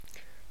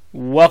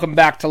Welcome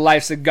back to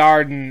Life's a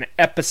Garden,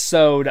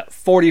 episode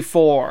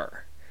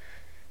 44.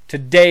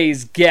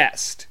 Today's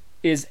guest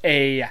is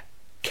a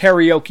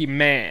karaoke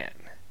man.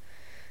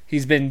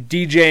 He's been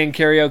DJing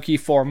karaoke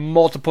for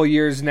multiple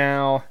years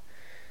now.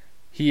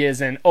 He is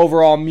an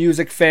overall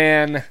music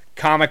fan,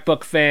 comic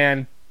book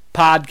fan,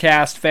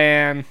 podcast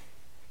fan.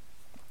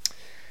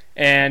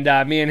 And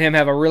me and him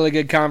have a really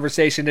good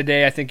conversation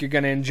today. I think you're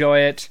going to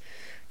enjoy it.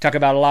 Talk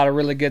about a lot of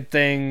really good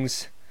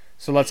things.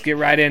 So let's get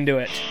right into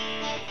it.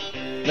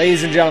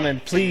 Ladies and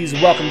gentlemen, please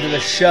welcome to the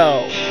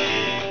show,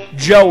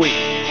 Joey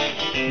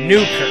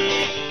Newkirk.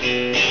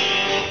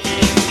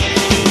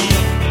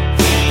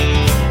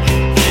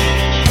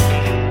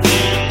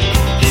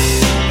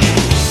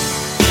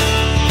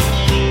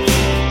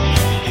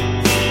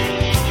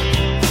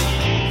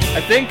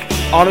 I think,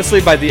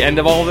 honestly, by the end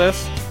of all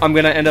this, I'm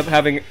going to end up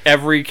having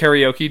every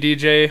karaoke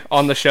DJ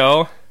on the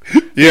show.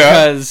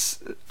 Yeah.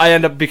 Because I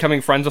end up becoming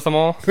friends with them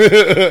all.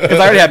 Because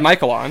I already had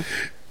Michael on.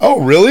 Oh,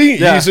 really?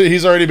 Yeah.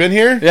 He's already been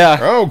here? Yeah.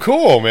 Oh,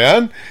 cool,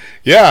 man.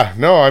 Yeah,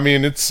 no, I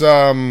mean, it's, what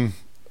am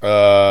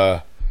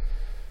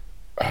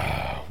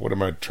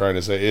I trying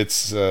to say?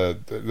 It's,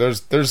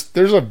 there's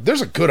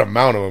a good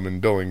amount of them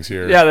in Billings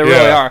here. Yeah, there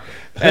really are.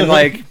 And,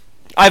 like,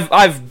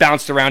 I've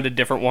bounced around to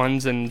different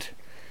ones, and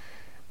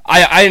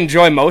I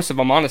enjoy most of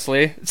them,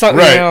 honestly. So,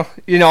 right.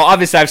 You know,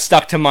 obviously I've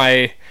stuck to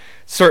my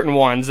certain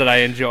ones that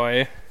I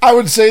enjoy. I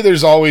would say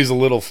there's always a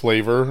little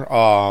flavor.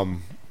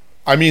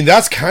 I mean,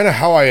 that's kind of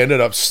how I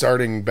ended up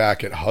starting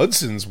back at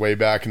Hudson's way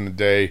back in the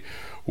day,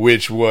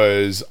 which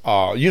was,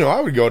 I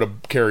would go to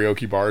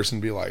karaoke bars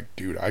and be like,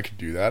 dude, I could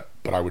do that,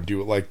 but I would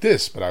do it like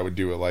this, but I would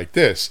do it like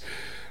this.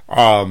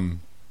 And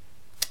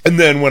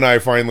then when I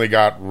finally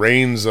got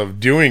reins of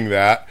doing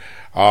that,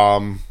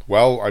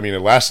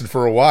 it lasted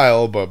for a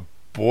while, but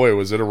boy,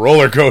 was it a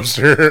roller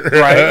coaster.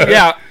 Right,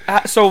 yeah.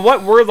 So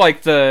what were,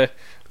 like, the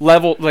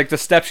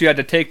steps you had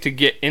to take to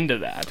get into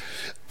that?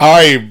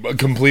 I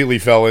completely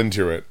fell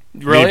into it.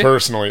 Really? Me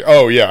personally.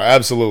 Oh, yeah,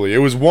 absolutely. It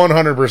was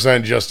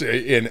 100% just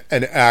an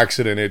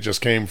accident. It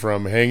just came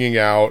from hanging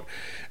out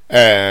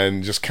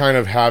and just kind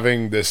of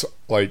having this,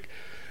 like,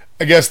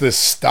 I guess this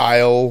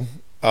style,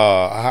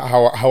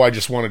 how I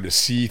just wanted to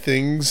see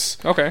things.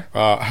 Okay.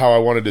 How I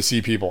wanted to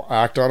see people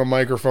act on a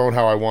microphone,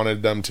 how I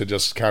wanted them to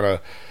just kind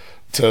of,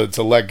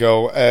 to let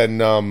go.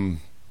 And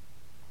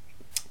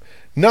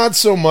not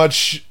so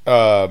much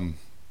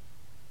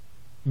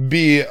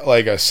be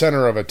like a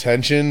center of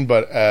attention,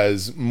 but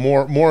as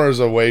more as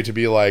a way to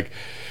be like,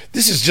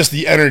 this is just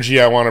the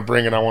energy I want to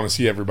bring, and I want to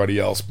see everybody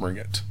else bring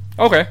it.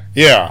 Okay.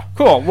 Yeah.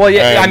 Cool. Well,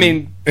 yeah. I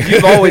mean,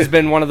 you've always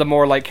been one of the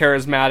more, like,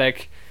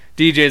 charismatic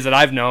DJs that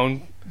I've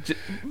known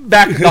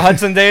back in the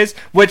Hudson days.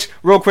 Which,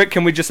 real quick,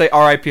 can we just say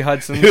R.I.P.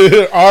 Hudson?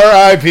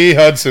 R.I.P.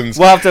 Hudson's.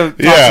 We'll have to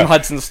talk some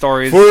Hudson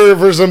stories.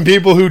 For some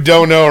people who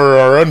don't know or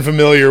are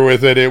unfamiliar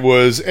with it, it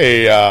was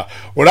a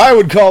what I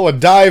would call a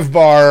dive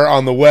bar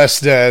on the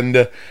West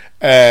End,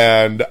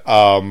 and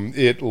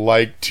it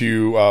liked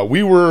to.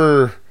 We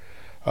were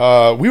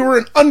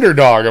an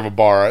underdog of a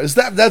bar.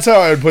 That's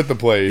how I would put the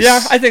place?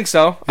 Yeah, I think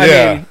so.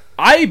 I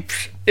mean,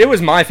 it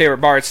was my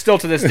favorite bar. It's still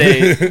to this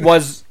day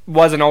was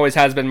and always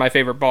has been my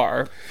favorite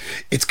bar.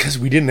 It's because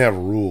we didn't have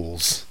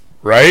rules,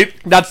 right?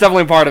 That's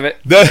definitely part of it.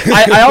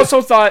 I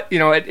also thought,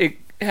 it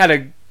had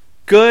a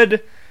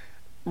good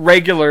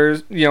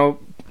regulars, the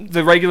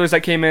regulars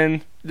that came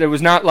in. There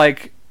was not,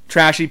 like,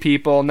 trashy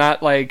people,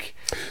 not like...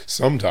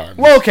 Sometimes.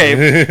 Well,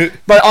 okay.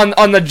 But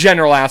on the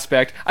general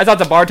aspect, I thought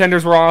the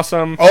bartenders were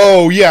awesome.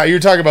 Oh, yeah. You're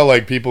talking about,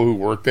 like, people who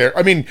work there.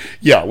 I mean,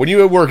 yeah, when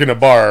you work in a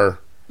bar,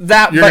 you're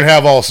going to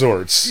have all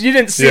sorts. You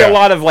didn't see a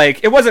lot of,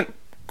 like... It wasn't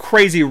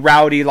crazy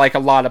rowdy like a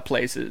lot of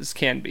places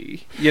can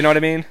be. You know what I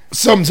mean?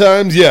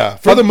 Sometimes, yeah.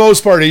 For the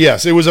most part,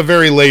 yes. It was a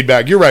very laid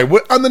back. You're right.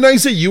 On the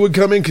nights that you would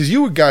come in, because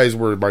you guys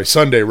were my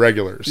Sunday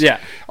regulars.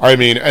 Yeah. I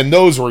mean, and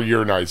those were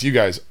your nights. You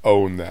guys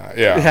own that.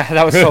 Yeah. Yeah,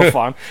 that was so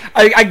fun.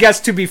 I guess,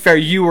 to be fair,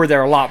 you were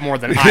there a lot more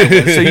than I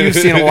was, so you've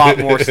seen a lot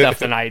more stuff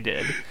than I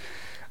did.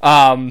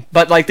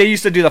 But, like, they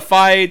used to do the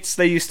fights.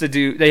 They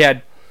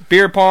had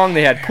beer pong,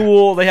 they had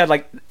pool, they had,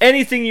 like,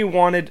 anything you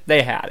wanted,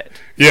 they had it.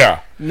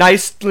 Yeah.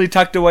 Nicely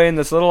tucked away in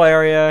this little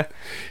area.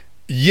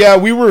 Yeah,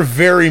 we were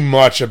very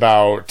much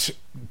about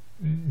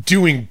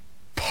doing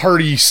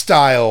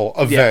party-style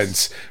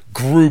events,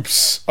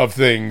 groups of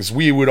things.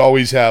 We would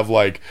always have,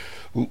 like,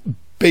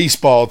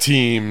 baseball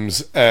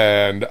teams,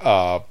 and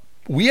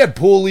we had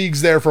pool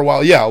leagues there for a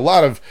while. Yeah, a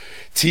lot of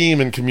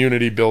team and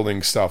community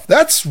building stuff.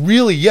 That's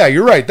really, yeah,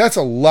 you're right. That's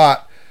a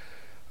lot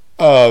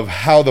of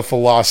how the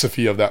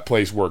philosophy of that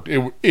place worked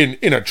in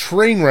a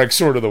train wreck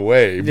sort of the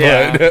way.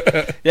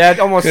 But yeah, it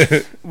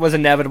almost was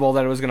inevitable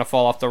that it was going to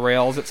fall off the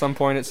rails at some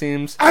point, it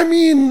seems. I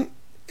mean,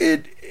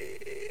 I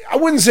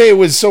wouldn't say it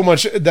was so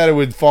much that it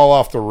would fall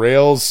off the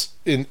rails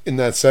in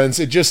that sense.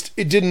 It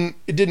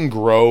didn't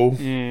grow.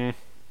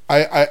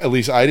 I at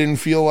least I didn't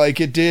feel like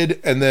it did.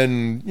 And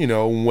then,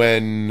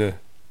 when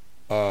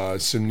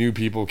some new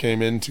people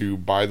came in to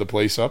buy the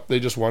place up, they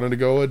just wanted to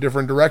go a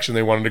different direction.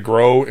 They wanted to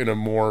grow in a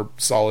more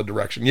solid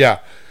direction. Yeah.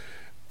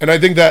 And I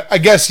think that, I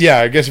guess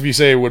if you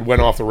say it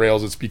went off the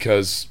rails, it's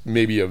because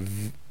maybe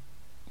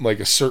like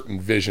a certain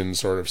vision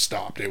sort of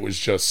stopped. It was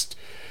just,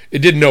 it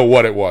didn't know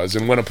what it was.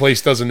 And when a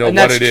place doesn't know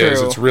what it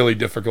is, it's really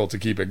difficult to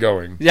keep it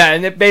going. Yeah,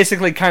 and it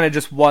basically kind of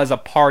just was a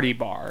party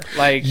bar.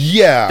 Like,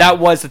 yeah, that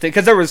was the thing.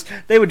 Because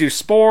they would do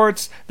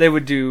sports, they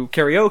would do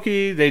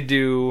karaoke, they'd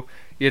do,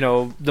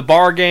 the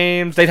bar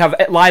games. They'd have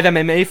live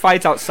MMA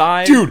fights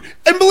outside. Dude,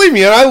 and believe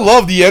me, and I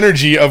love the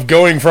energy of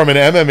going from an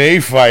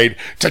MMA fight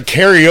to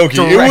karaoke.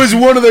 Direct. It was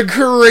one of the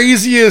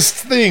craziest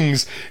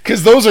things,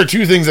 because those are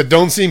two things that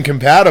don't seem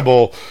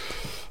compatible.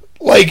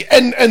 Like,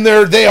 and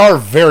they are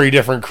very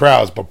different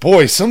crowds, but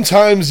boy,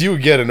 sometimes you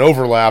get an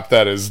overlap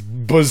that is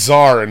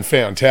bizarre and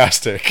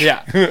fantastic.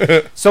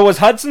 Yeah. So was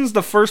Hudson's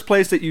the first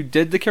place that you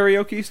did the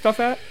karaoke stuff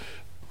at?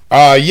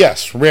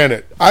 Yes, ran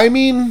it. I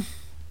mean,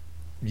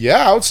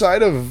 yeah,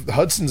 outside of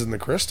Hudson's and the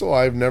Crystal,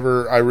 I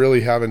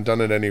really haven't done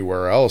it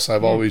anywhere else.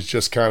 I've always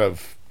just kind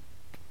of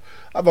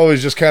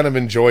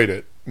enjoyed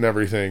it and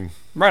everything.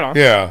 Right on.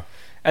 Yeah.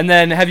 And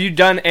then have you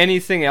done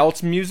anything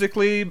else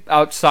musically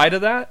outside of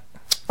that?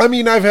 I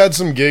mean, I've had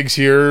some gigs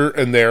here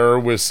and there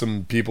with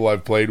some people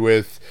I've played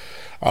with,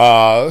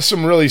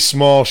 some really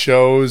small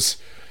shows,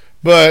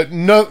 but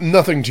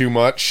nothing too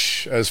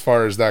much as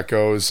far as that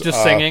goes.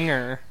 Just singing,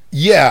 or?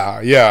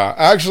 Yeah.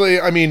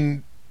 Actually, I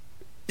mean,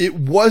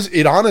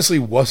 it honestly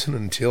wasn't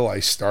until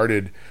I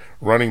started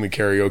running the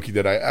karaoke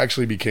that I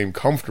actually became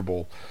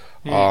comfortable.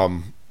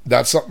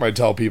 That's something I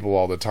tell people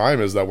all the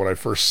time, is that when I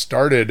first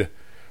started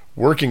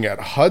working at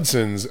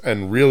Hudson's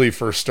and really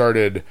first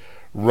started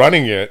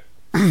running it,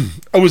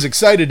 I was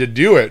excited to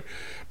do it.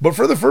 But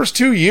for the first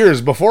 2 years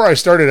before I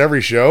started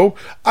every show,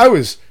 I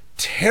was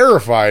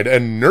terrified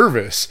and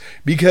nervous,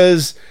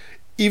 because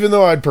even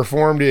though I'd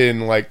performed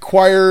in like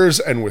choirs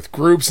and with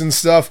groups and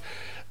stuff,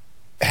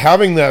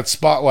 having that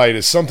spotlight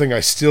is something I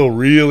still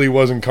really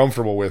wasn't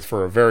comfortable with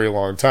for a very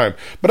long time.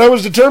 But I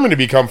was determined to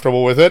be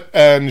comfortable with it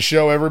and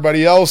show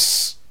everybody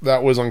else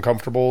that was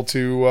uncomfortable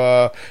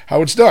to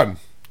how it's done.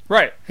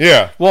 Right.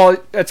 Yeah. Well,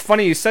 it's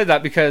funny you said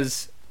that,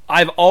 because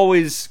I've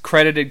always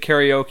credited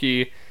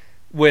karaoke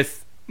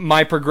with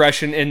my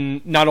progression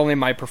in not only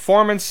my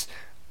performance,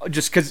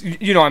 just because,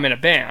 I'm in a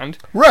band.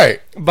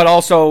 Right. But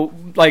also,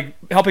 like,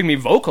 helping me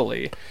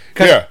vocally.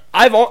 Yeah.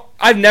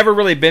 I've never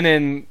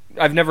really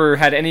I've never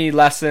had any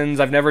lessons.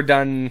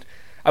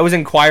 I was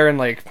in choir in,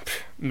 like,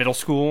 middle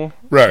school.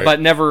 Right. But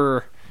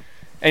never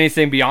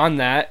anything beyond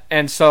that.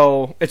 And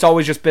so it's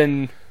always just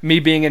been me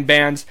being in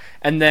bands.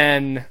 And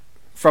then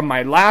from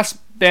my last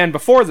band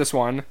before this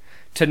one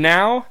to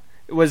now,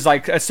 it was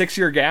like a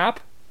 6-year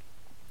gap.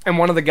 And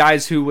one of the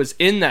guys who was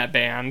in that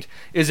band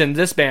is in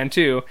this band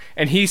too.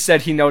 And he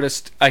said he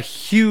noticed a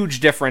huge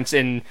difference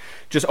in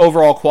just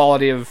overall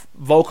quality of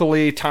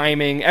vocally,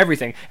 timing,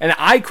 everything. And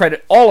I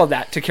credit all of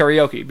that to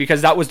karaoke,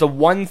 because that was the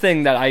one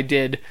thing that I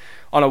did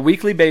on a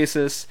weekly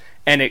basis.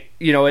 And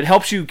it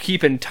helps you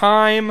keep in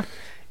time.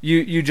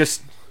 You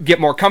just get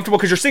more comfortable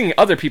because you're singing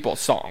other people's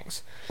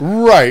songs.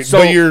 Right. So,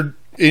 but you're...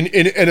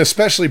 and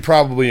especially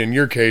probably in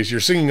your case, you're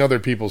singing other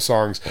people's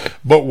songs,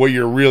 but what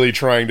you're really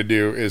trying to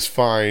do is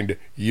find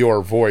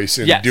your voice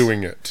in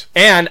doing it.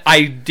 And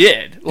I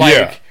did.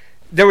 I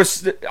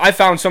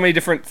found so many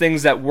different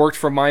things that worked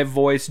for my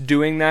voice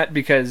doing that,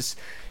 because,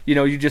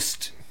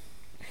 it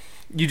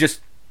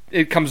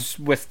comes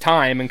with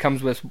time and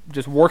comes with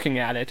just working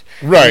at it.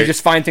 Right. You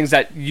just find things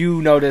that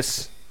you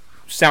notice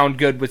sound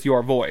good with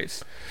your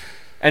voice.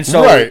 And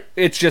so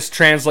it's just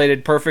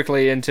translated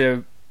perfectly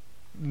into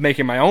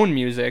making my own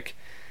music,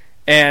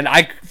 and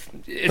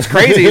it's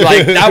crazy.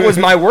 Like, that was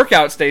my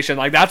workout station.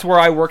 Like, that's where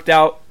I worked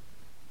out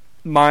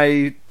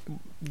my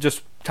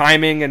just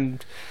timing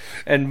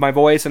and my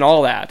voice and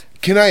all that.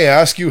 Can I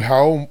ask you,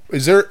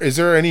 is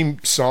there any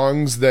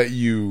songs that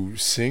you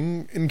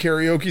sing in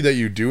karaoke that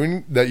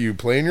you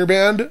play in your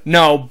band?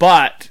 No,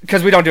 but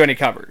because we don't do any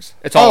covers.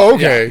 It's all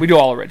okay. We do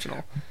all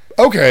original.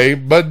 Okay,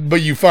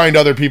 but you find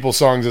other people's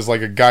songs as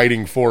like a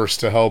guiding force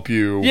to help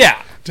you.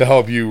 Yeah. To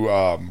help you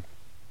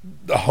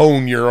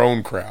hone your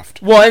own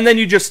craft. Well, and then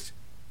because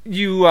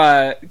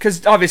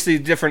obviously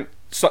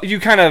you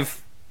kind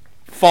of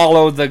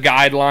follow the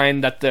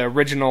guideline that the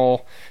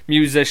original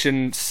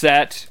musician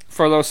set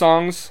for those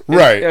songs,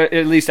 right?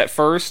 At least at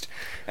first,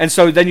 and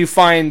so then you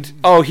find,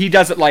 he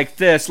does it like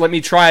this. Let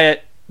me try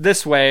it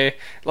this way.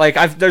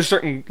 Like, there's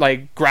certain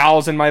like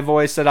growls in my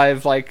voice that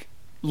I've like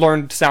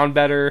learned to sound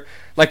better.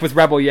 Like with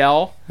Rebel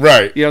Yell,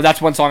 right?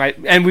 That's one song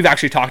and we've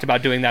actually talked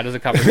about doing that as a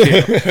cover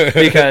too,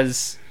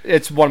 because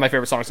it's one of my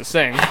favorite songs to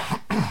sing.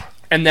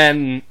 And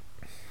then,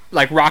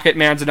 like, Rocket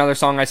Man's another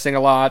song I sing a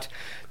lot.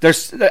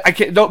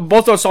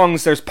 Both those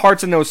songs, there's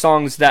parts in those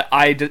songs that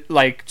I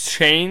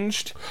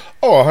changed.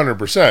 Oh,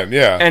 100%,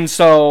 yeah. And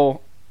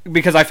so,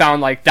 because I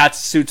found, like, that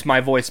suits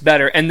my voice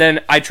better. And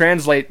then I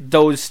translate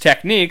those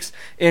techniques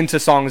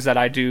into songs that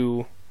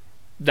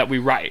we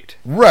write.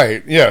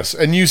 Right, yes.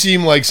 And you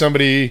seem like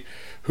somebody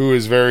who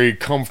is very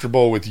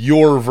comfortable with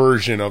your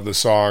version of the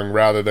song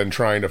rather than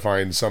trying to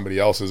find somebody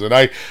else's. And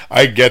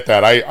I get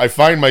that. I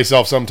find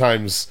myself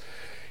sometimes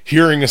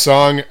hearing a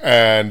song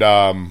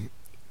and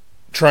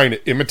trying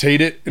to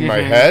imitate it in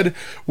my head,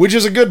 which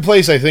is a good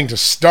place, I think, to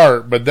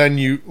start. But then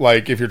you,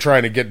 like, if you're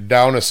trying to get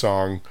down a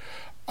song,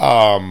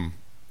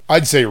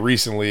 I'd say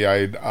recently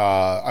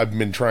I've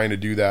been trying to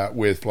do that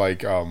with, like,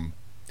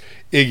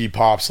 Iggy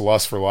Pop's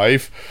Lust for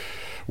Life,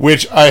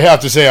 which I have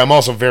to say I'm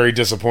also very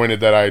disappointed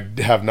that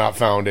I have not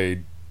found a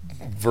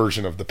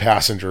version of The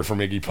Passenger from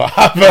Iggy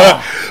Pop.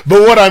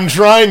 But what I'm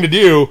trying to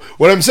do,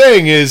 what I'm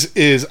saying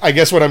is I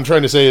guess what I'm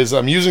trying to say is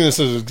I'm using this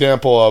as an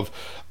example of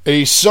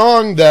a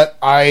song that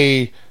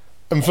I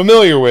am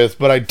familiar with,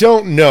 but I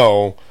don't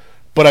know,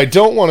 but I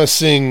don't want to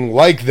sing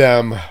like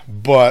them,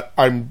 but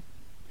I'm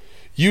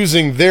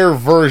using their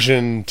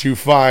version to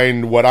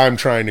find what I'm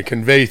trying to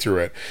convey through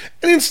it.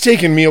 And it's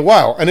taken me a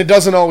while, and it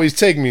doesn't always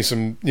take me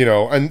some,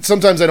 and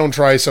sometimes I don't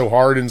try so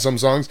hard in some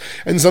songs,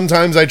 and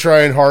sometimes I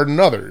try hard in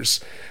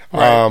others.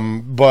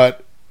 Right.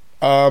 But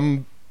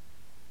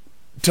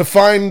to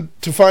find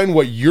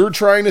what you're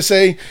trying to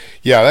say,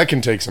 yeah, that can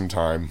take some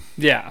time.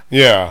 Yeah.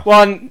 Yeah.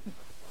 Well, and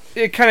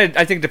it kind of,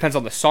 I think, depends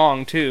on the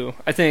song too.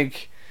 I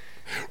think.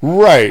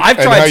 Right. And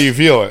how you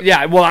feel it.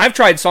 Yeah. Well, I've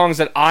tried songs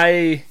that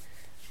I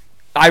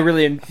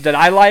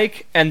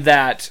like and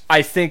that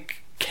I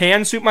think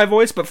can suit my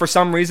voice, but for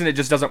some reason it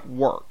just doesn't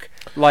work.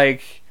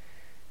 Like,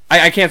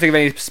 I can't think of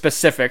any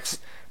specifics,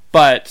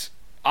 but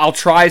I'll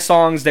try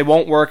songs, they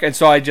won't work, and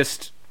so it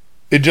just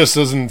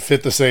doesn't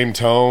fit the same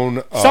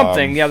tone. There's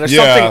something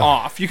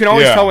off. You can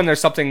always tell when there's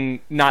something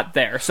not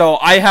there. So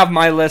I have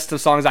my list of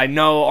songs I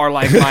know are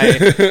like my...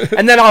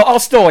 and then I'll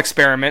still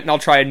experiment, and I'll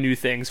try new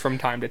things from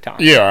time to time.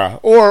 Yeah,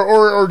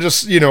 or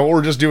just,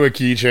 or just do a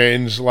key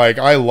change. Like,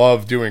 I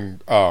love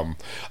doing...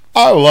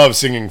 I love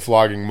singing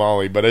Flogging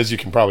Molly, but as you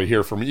can probably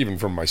hear even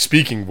from my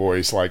speaking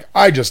voice, like,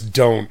 I just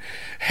don't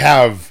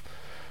have...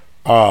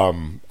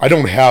 I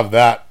don't have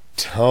that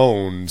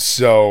tone,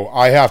 so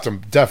I have to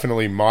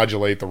definitely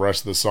modulate the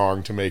rest of the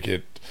song to make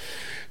it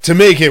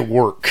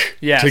work.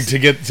 Yes. To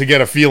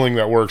get a feeling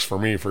that works for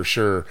me, for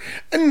sure.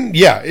 And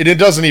yeah, it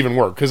doesn't even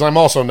work because I'm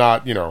also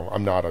not,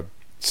 I'm not a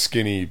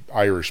skinny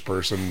Irish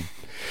person.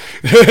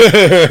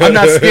 I'm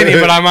not skinny,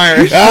 but I'm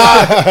Irish.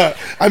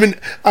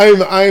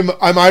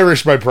 I'm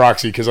Irish by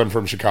proxy because I'm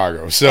from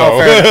Chicago. So,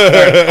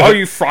 fair enough. Are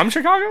you from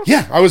Chicago?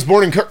 Yeah, I was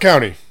born in Cook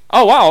County.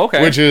 Oh, wow,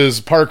 okay. Which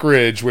is Park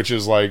Ridge, which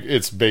is like,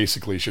 it's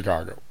basically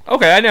Chicago.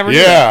 Okay, I never knew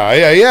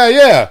that.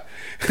 Yeah.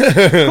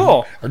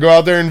 Cool. I go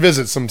out there and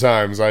visit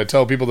sometimes. I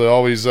tell people to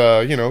always,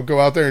 go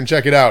out there and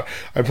check it out.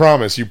 I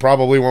promise, you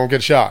probably won't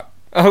get shot.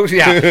 Oh,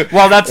 yeah.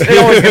 Well, it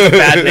always gets a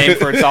bad name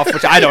for itself,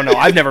 which I don't know.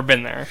 I've never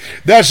been there.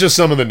 That's just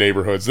some of the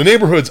neighborhoods. The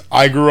neighborhoods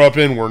I grew up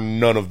in were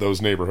none of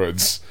those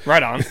neighborhoods.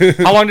 Right on.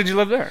 How long did you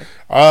live there?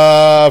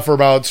 For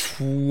about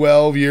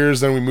 12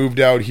 years. Then we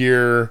moved out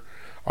here.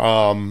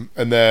 And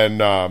then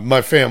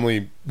my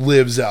family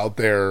lives out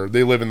there.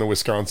 They live in the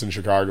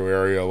Wisconsin-Chicago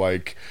area,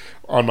 like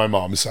on my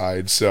mom's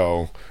side.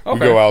 So we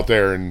go out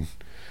there and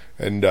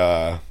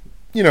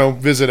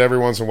visit every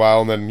once in a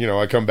while. And then,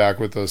 I come back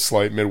with a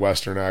slight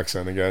Midwestern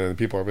accent again. And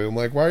people are being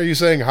like, why are you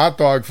saying hot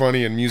dog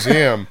funny in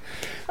museum?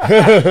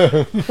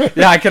 Yeah,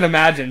 I can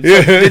imagine.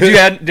 So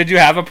did you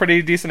have a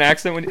pretty decent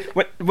accent?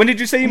 When did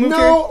you say you moved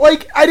here? No,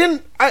 like I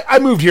didn't. I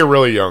moved here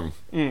really young.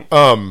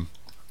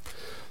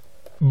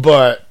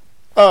 But...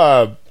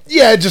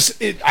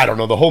 I don't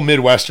know, the whole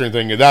Midwestern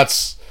thing,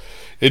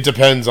 it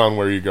depends on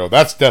where you go.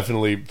 That's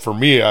definitely, for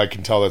me, I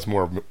can tell that's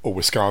more of a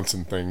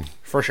Wisconsin thing.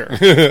 For sure.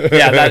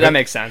 Yeah, that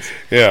makes sense.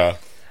 Yeah.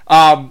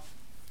 God,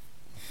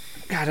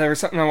 there was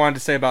something I wanted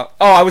to say about...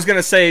 Oh, I was going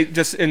to say,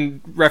 just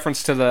in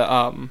reference to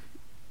the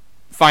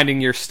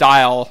finding your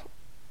style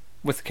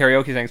with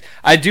karaoke things,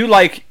 I do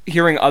like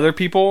hearing other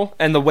people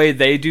and the way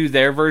they do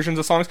their versions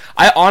of songs.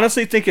 I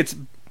honestly think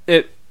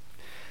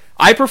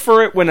I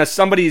prefer it when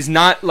somebody's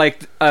not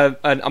like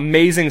an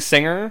amazing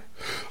singer,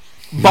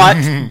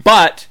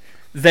 but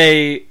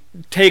they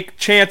take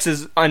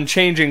chances on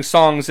changing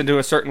songs into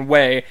a certain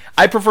way.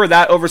 I prefer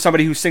that over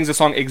somebody who sings a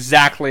song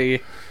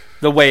exactly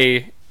the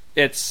way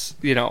it's,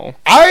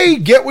 I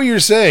get what you're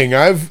saying.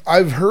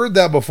 I've heard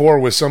that before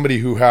with somebody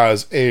who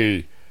has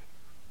a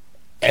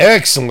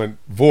excellent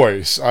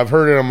voice. I've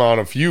heard him on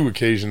a few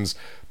occasions,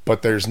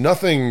 but there's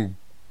nothing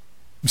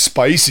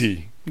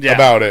spicy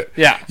about it.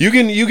 Yeah. You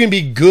can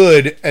be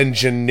good and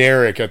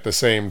generic at the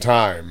same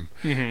time.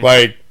 Mm-hmm.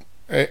 Like,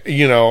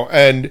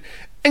 and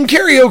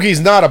karaoke's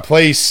not a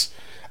place,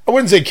 I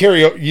wouldn't say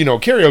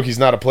karaoke's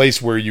not a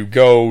place where you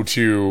go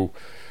to,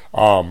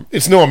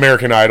 it's no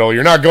American Idol.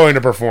 You're not going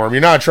to perform.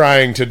 You're not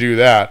trying to do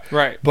that.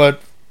 Right.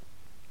 But,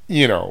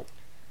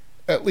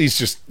 at least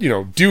just,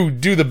 do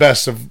the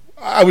best of,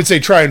 I would say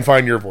try and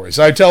find your voice.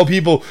 I tell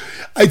people,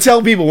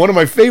 one of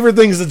my favorite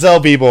things to tell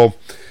people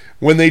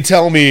when they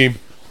tell me,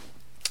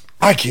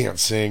 I can't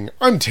sing,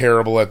 I'm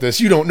terrible at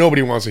this,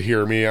 nobody wants to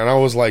hear me, and I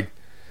was like,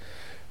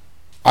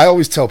 I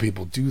always tell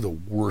people, do the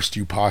worst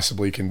you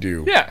possibly can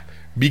do. Yeah.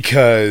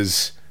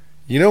 Because,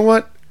 you know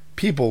what?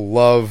 people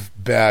love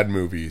bad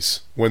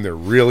movies when they're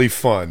really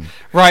fun.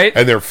 Right.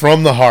 And they're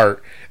from the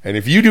heart. And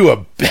if you do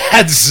a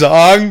bad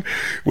song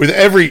with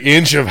every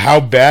inch of how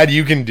bad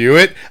you can do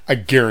it, I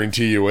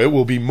guarantee you it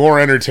will be more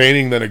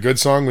entertaining than a good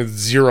song with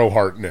zero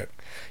heart in it.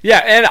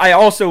 Yeah, and I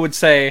also would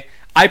say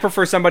I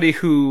prefer somebody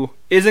who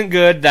isn't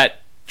good,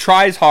 that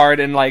tries hard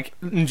and like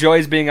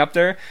enjoys being up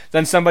there,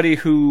 than somebody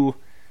who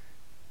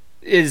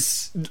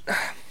is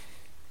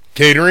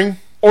catering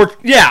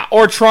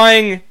or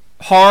trying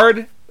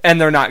hard and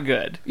they're not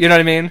good. You know what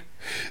I mean?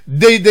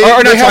 They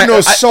have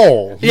no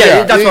soul.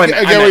 Yeah, that's what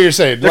I get what you're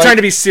saying. They're trying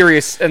to be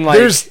serious and like.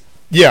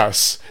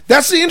 Yes,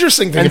 that's the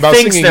interesting thing about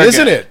singing,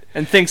 isn't it?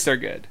 And thinks they're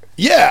good.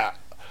 Yeah.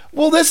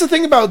 Well, that's the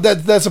thing about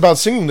that. That's about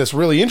singing. That's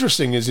really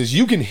interesting. Is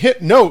you can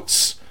hit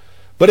notes,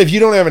 but if you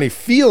don't have any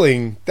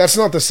feeling, that's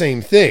not the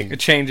same thing. It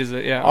changes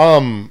it. Yeah.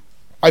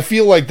 I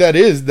feel like that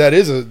is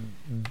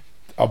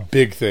a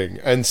big thing,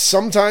 and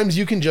sometimes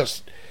you can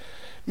just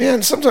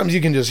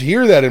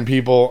hear that in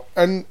people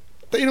and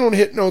they don't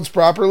hit notes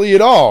properly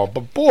at all.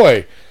 But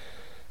boy,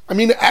 I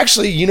mean,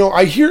 actually,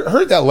 I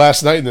heard that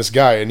last night in this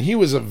guy, and he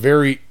was a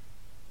very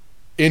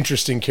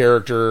interesting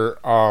character.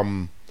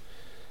 I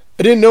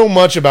didn't know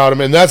much about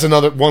him, and that's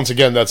another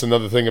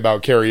thing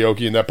about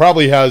karaoke, and that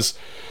probably has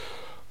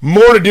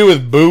more to do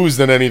with booze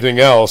than anything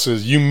else.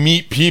 Is you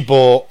meet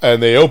people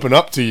and they open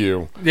up to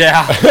you.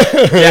 Yeah,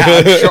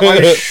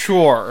 I'm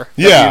sure.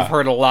 Yeah, you've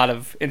heard a lot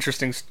of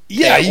interesting.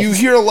 Yeah, you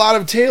hear a lot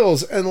of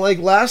tales, and like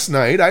last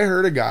night, I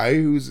heard a guy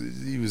he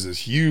was this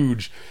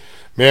huge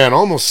man,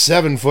 almost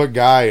 7-foot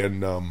guy,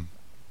 and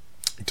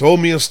he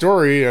told me a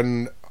story,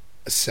 and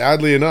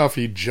sadly enough,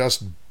 he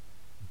just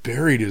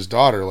buried his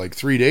daughter like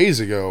 3 days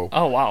ago.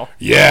 Oh wow.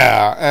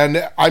 Yeah,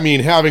 and I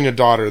mean, having a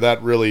daughter,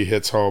 that really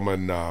hits home,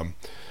 and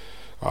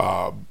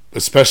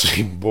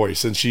especially, boy,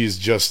 since she's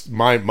just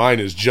mine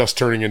is just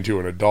turning into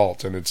an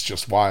adult, and it's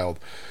just wild.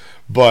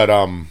 But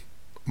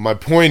my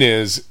point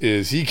is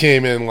he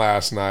came in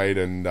last night,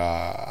 and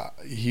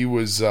he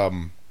was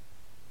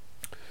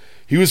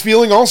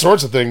feeling all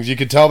sorts of things. You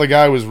could tell the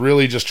guy was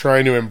really just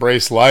trying to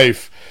embrace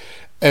life,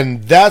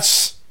 and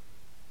that's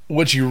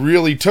what you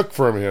really took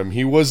from him.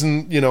 He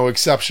wasn't,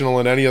 exceptional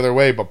in any other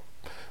way, but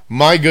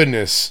my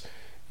goodness,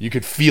 you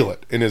could feel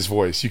it in his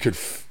voice. You could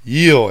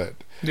feel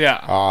it.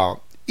 Yeah.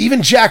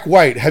 Even Jack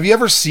White. Have you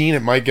ever seen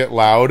It Might Get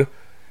Loud?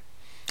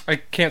 I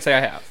can't say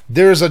I have.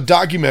 There's a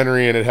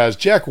documentary, and it has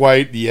Jack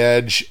White, The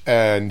Edge,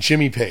 and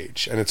Jimmy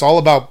Page, and it's all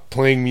about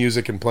playing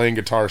music and playing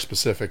guitar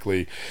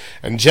specifically.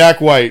 And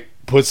Jack White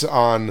puts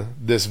on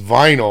this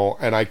vinyl,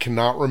 and I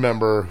cannot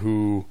remember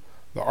who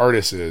the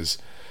artist is,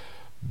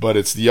 but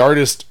it's the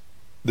artist.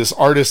 This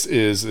artist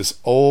is this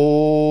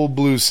old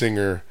blues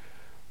singer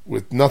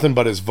with nothing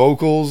but his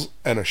vocals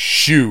and a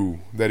shoe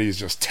that he's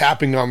just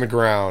tapping on the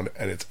ground,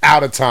 and it's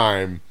out of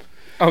time.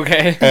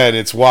 Okay. And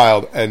it's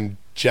wild. And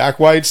Jack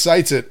White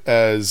cites it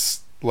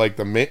as like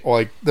the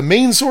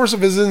main source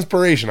of his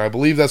inspiration. I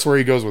believe that's where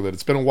he goes with it.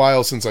 It's been a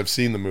while since I've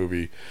seen the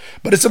movie,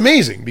 but it's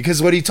amazing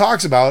because what he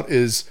talks about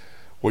is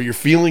what you're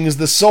feeling is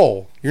the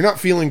soul. You're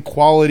not feeling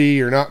quality.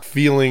 You're not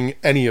feeling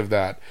any of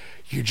that.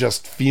 You're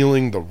just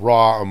feeling the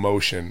raw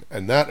emotion,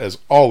 and that has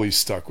always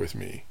stuck with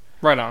me.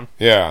 Right on.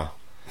 Yeah.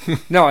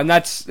 No, and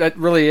that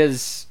really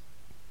is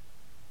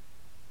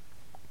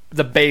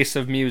the base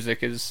of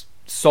music, is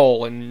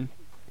soul and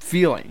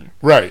feeling.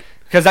 Right.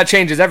 Because that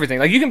changes everything.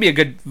 Like, you can be a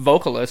good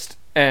vocalist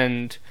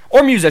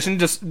or musician,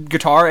 just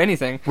guitar,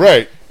 anything.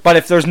 Right. But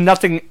if there's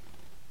nothing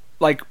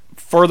like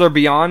further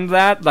beyond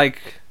that,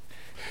 like.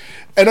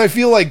 And I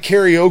feel like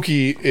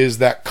karaoke is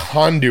that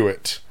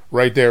conduit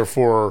right there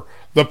for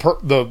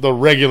the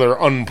regular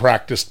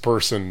unpracticed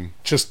person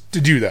just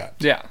to do that.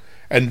 Yeah.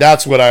 And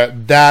that's what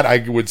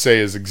I would say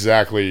is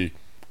exactly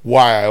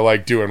why I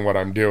like doing what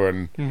I'm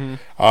doing.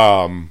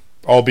 Mm-hmm.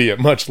 Albeit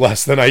much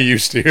less than I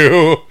used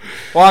to.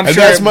 Well, I'm and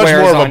sure that's much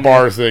more of a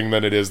bar thing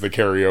than it is the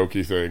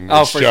karaoke thing.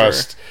 Oh, for sure.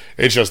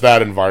 It's just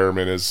that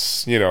environment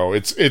is,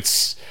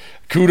 it's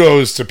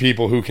kudos to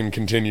people who can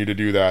continue to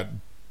do that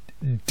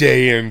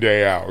day in,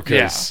 day out,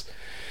 because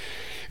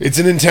it's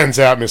an intense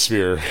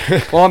atmosphere.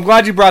 Well, I'm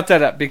glad you brought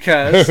that up,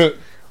 because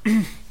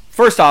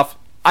first off,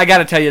 I got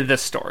to tell you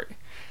this story,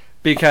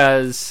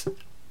 because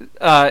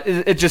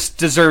it just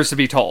deserves to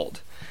be told.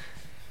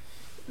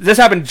 This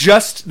happened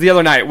just the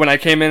other night when I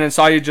came in and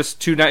saw you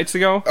just 2 nights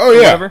ago. Oh, yeah.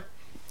 Whatever.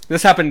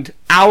 This happened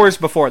hours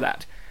before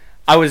that.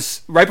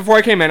 Right before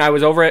I came in, I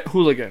was over at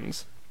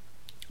Hooligans.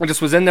 I just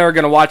was in there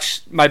going to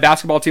watch, my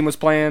basketball team was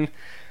playing.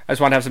 I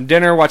just wanted to have some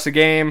dinner, watch the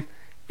game,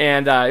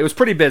 and it was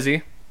pretty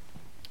busy.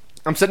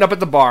 I'm sitting up at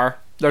the bar.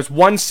 There's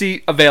one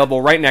seat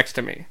available right next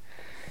to me.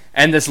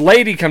 And this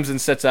lady comes and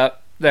sits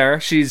up there.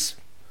 She's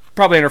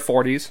probably in her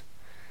 40s.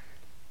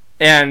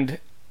 And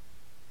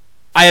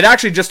I had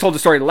actually just told the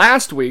story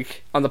last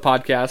week on the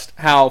podcast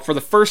how for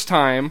the first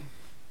time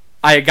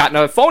I had gotten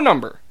a phone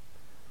number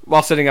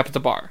while sitting up at the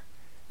bar.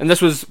 And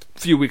this was a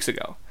few weeks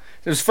ago.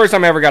 It was the first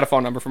time I ever got a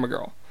phone number from a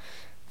girl.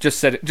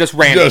 Just randomly.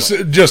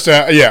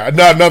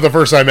 Not the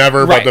first time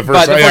ever, right. But the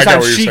first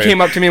time she came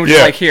up to me and was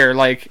just like, here,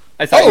 like,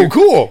 I thought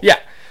cool. Yeah.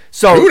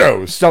 So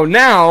kudos. So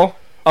now,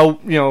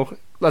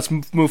 let's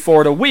move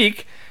forward a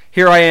week.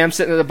 Here I am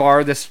sitting at the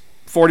bar. This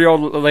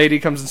 40-year-old lady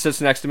comes and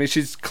sits next to me.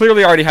 She's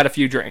clearly already had a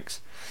few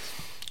drinks.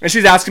 And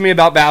she's asking me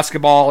about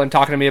basketball and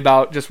talking to me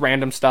about just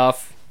random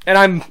stuff. And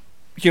I'm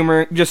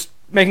just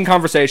making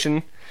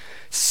conversation.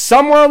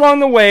 Somewhere along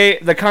the way,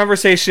 the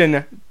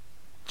conversation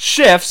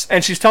shifts,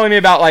 and she's telling me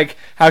about, like,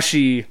 how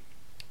she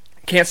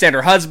can't stand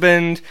her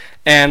husband,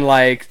 and,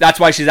 like, that's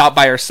why she's out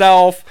by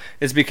herself,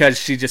 is because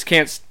she just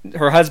can't,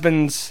 her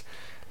husband's,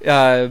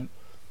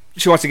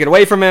 she wants to get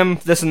away from him,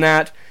 this and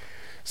that.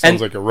 Sounds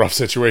like a rough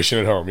situation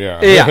at home,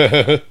 yeah.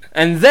 Yeah.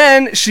 And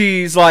then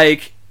she's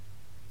like,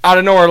 out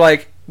of nowhere,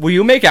 like, will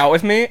you make out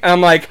with me? And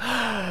I'm like,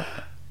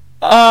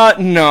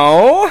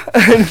 no.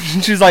 And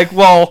she's like,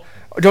 well,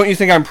 don't you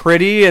think I'm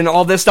pretty and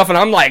all this stuff? And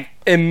I'm like,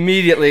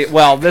 immediately,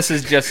 well, this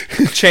has just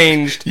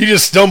changed. You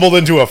just stumbled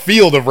into a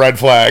field of red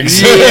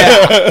flags.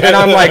 Yeah. And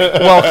I'm like,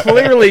 well,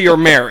 clearly you're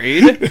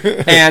married,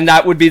 and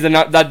that'd be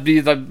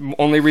the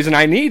only reason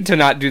I need to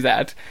not do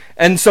that.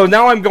 And so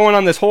now I'm going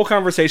on this whole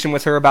conversation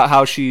with her about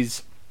how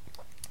she's,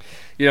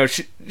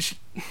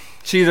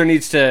 she either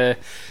needs to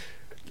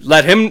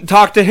let him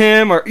talk to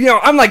him, or,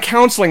 I'm like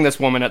counseling this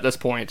woman at this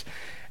point.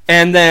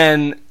 And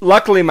then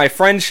luckily my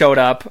friend showed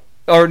up,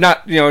 or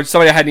not,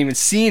 somebody I hadn't even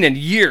seen in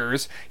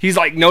years. He's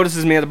like,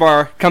 notices me at the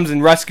bar, comes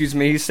and rescues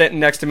me. He's sitting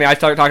next to me. I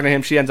start talking to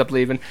him. She ends up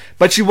leaving.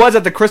 But she was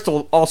at the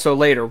Crystal also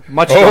later.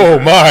 Much Oh,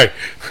 my.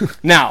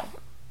 Now,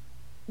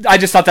 I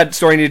just thought that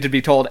story needed to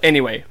be told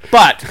anyway.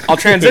 But I'll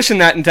transition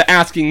that into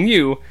asking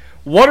you,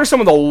 what are some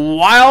of the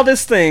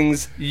wildest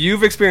things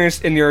you've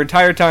experienced in your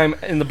entire time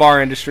in the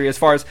bar industry, as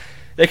far as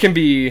it can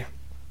be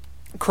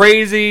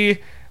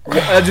crazy,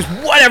 just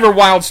whatever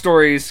wild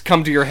stories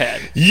come to your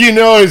head?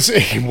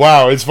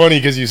 It's funny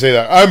because you say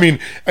that. I mean,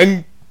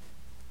 and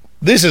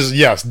this is,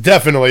 yes,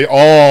 definitely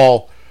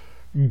all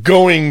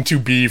going to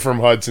be from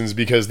Hudson's,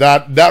 because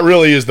that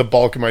really is the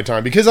bulk of my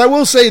time. Because I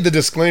will say, the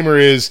disclaimer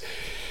is,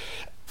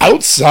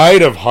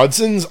 outside of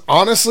Hudson's,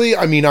 honestly,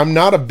 I mean, I'm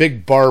not a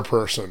big bar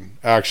person,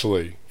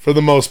 actually, for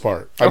the most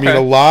part. I mean,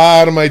 a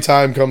lot of my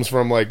time comes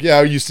from, like,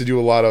 I used to do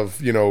a lot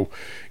of,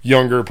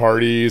 younger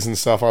parties and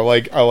stuff. I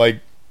like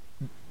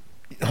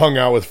hung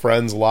out with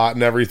friends a lot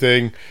and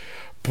everything,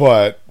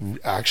 but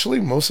actually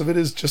most of it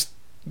is just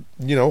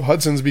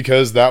Hudson's,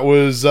 because that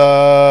was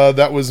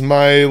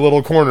my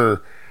little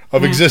corner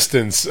of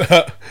existence.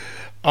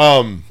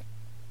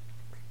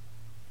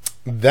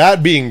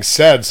 That being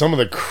said, some of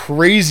the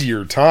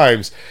crazier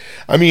times,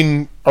 I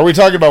mean, are we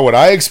talking about what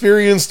I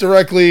experienced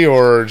directly,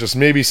 or just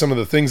maybe some of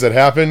the things that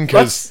happened?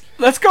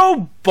 Let's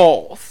go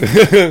both.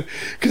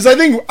 Because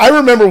I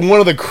remember one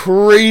of the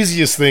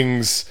craziest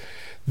things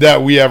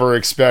that we ever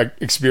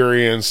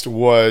experienced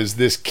was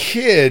this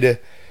kid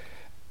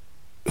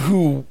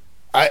who,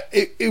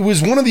 it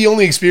was one of the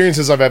only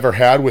experiences I've ever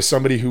had with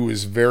somebody who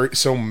was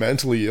so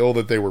mentally ill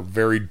that they were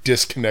very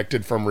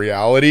disconnected from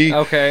reality.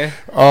 Okay.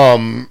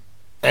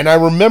 And I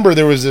remember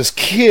there was this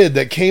kid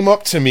that came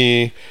up to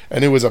me,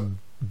 and it was a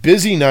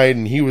busy night,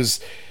 and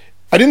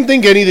I didn't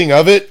think anything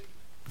of it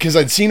because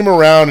I'd seen him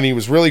around and he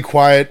was really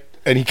quiet.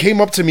 And he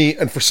came up to me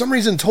and for some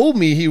reason told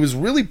me he was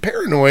really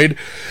paranoid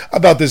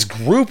about this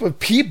group of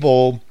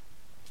people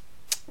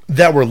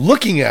that were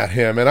looking at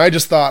him. And I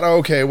just thought, oh,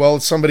 okay, well,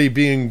 it's somebody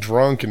being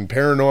drunk and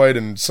paranoid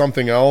and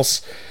something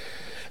else.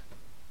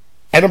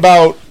 And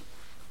about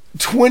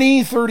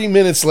 20, 30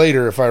 minutes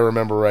later, if I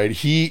remember right,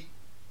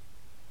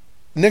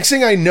 next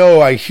thing I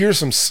know, I hear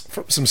some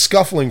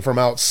scuffling from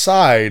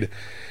outside.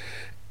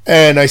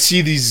 And I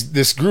see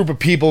this group of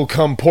people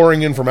come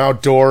pouring in from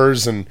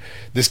outdoors, and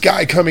this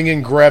guy coming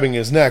in grabbing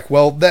his neck.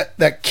 Well,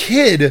 that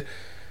kid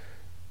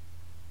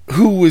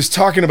who was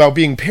talking about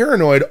being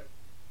paranoid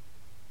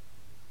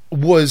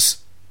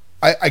was,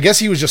 I guess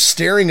he was just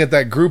staring at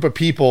that group of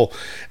people,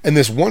 and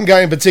this one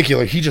guy in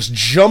particular, he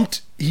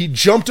jumped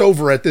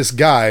over at this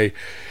guy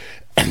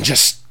and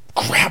just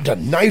grabbed a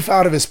knife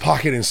out of his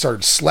pocket and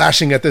started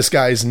slashing at this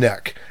guy's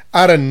neck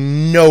out of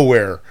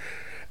nowhere.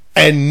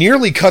 And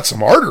nearly cut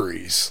some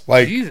arteries.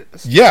 Like,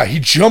 Jesus. Yeah, he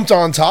jumped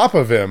on top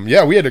of him.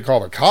 Yeah, we had to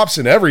call the cops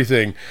and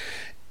everything.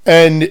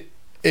 And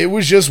it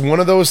was just one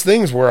of those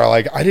things where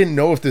I didn't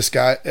know if this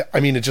guy,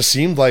 I mean, it just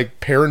seemed like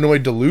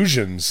paranoid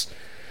delusions.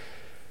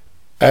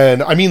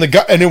 And I mean, the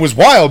guy, and it was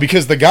wild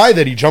because the guy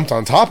that he jumped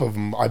on top of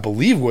him, I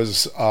believe,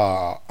 was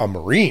a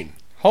Marine.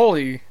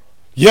 Holy.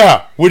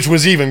 Yeah, which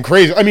was even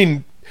crazy. I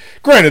mean,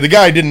 granted, the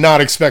guy did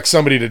not expect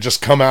somebody to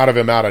just come out of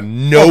him out of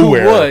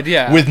nowhere. Who would,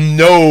 yeah. With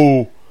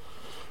no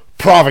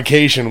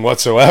provocation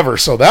whatsoever.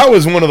 So that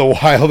was one of the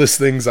wildest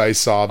things I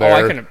saw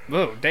there.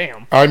 Oh,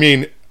 damn. I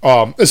mean,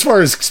 as far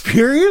as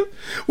experience,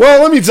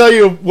 well, let me tell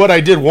you what I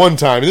did one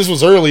time. This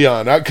was early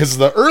on, because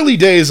the early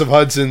days of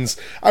Hudson's,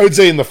 I would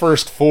say in the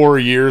first 4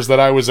 years that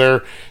I was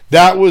there,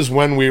 that was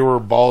when we were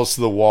balls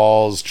to the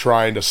walls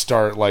trying to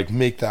start,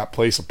 make that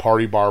place a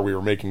party bar. We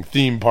were making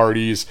theme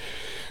parties.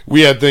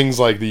 We had things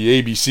like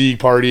the ABC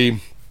party,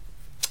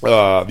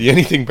 the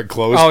Anything But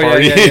Clothes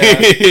party,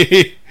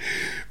 yeah.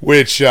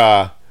 Which,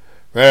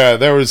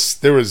 there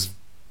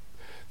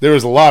there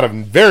was a lot of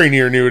very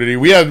near nudity.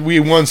 We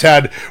once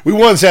had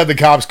the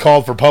cops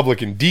called for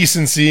public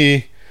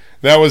indecency.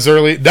 That was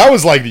early. That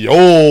was like the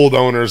old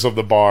owners of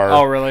the bar.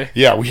 Oh, really?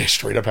 Yeah, we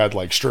straight up had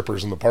like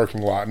strippers in the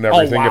parking lot and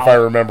everything, wow. if I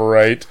remember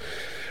right.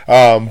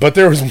 But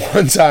there was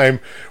one time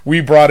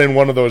we brought in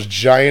one of those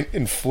giant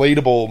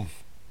inflatable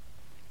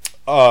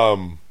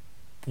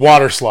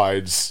water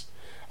slides.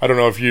 I don't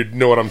know if you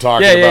know what I'm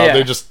talking about. Yeah.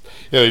 They just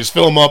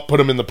fill them up, put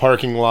them in the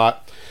parking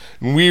lot.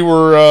 And we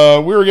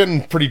were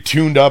getting pretty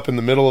tuned up in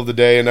the middle of the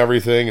day and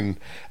everything, and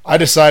I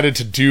decided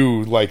to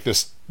do like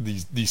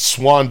these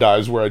swan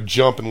dives where I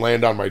jump and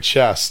land on my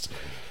chest.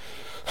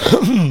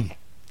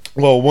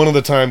 Well, one of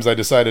the times I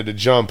decided to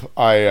jump,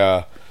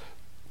 I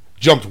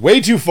jumped way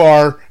too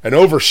far and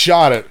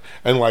overshot it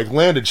and like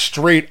landed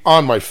straight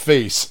on my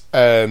face,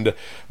 and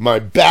my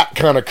back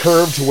kind of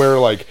curved to where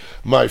like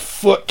my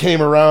foot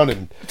came around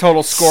and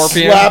total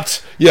scorpion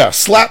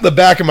slapped the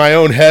back of my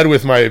own head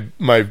with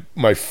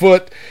my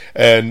foot,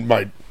 and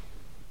my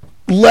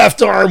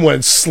left arm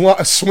went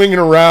swinging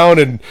around,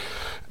 and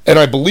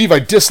I believe I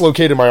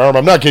dislocated my arm.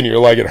 I'm not kidding you,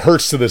 like it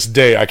hurts to this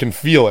day. I can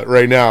feel it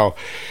right now.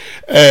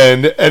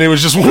 And it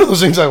was just one of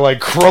those things. I like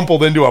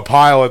crumpled into a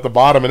pile at the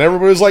bottom, and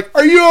everybody was like,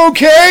 "Are you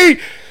okay?"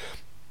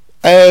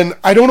 And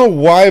I don't know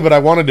why, but I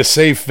wanted to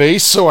save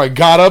face, so I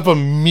got up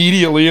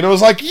immediately, and I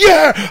was like,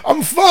 "Yeah,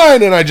 I'm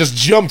fine." And I just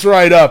jumped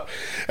right up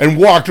and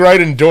walked right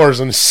indoors.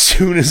 And as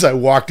soon as I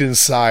walked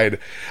inside,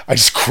 I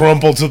just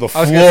crumpled to the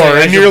floor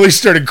and nearly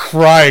started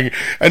crying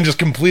and just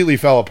completely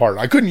fell apart.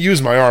 I couldn't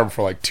use my arm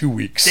for like 2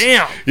 weeks.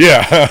 Damn.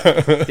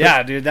 Yeah.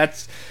 Yeah, dude,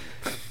 that's...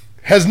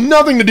 Has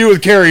nothing to do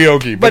with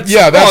karaoke, but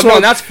yeah,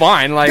 that's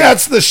fine. Like,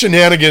 that's the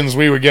shenanigans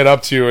we would get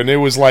up to, and it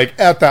was like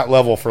at that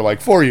level for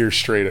like 4 years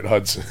straight at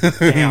Hudson's.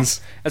 Damn.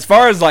 As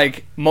far as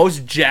like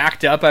most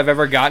jacked up I've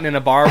ever gotten in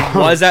a bar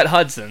was at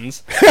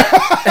Hudson's,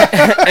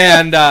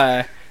 and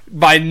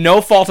by no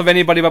fault of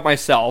anybody but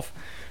myself.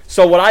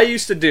 So what I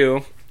used to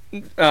do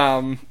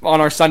on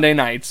our Sunday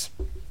nights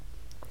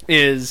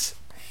is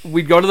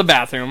we'd go to the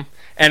bathroom,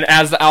 and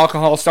as the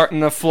alcohol was starting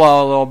to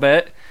flow a little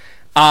bit.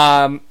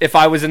 If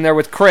I was in there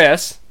with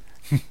Chris,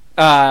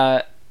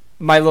 my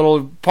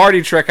little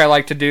party trick I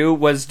like to do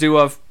was do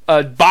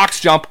a box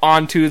jump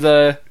onto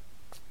the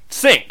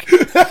sink.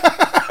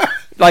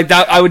 Like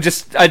that,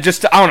 I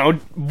don't know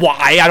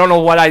why. I don't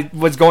know what I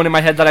was going in my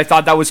head that I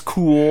thought that was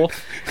cool.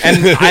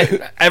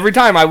 And every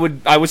time I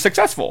was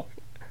successful.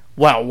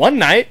 Well, one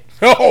night,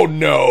 oh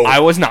no,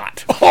 I was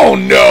not. Oh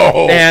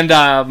no. And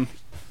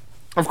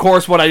of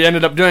course, what I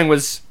ended up doing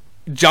was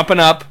jumping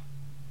up.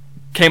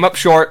 Came up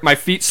short, my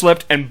feet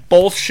slipped, and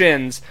both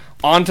shins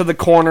onto the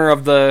corner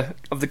of the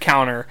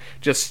counter,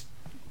 just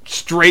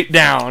straight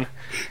down.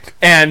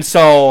 And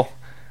so,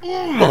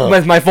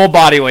 with my full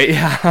body weight,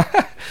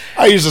 yeah.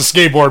 I used a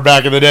skateboard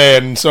back in the day,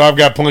 and so I've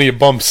got plenty of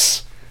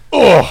bumps.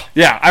 Oh,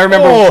 yeah. I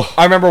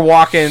remember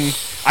walking.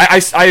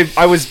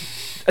 I was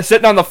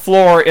sitting on the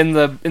floor in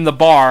the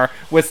bar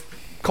with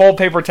cold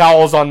paper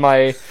towels on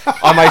my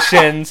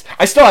shins.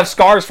 I still have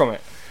scars from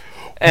it.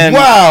 And,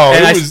 wow!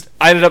 And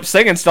I ended up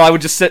singing still. I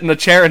would just sit in a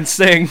chair and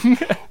sing.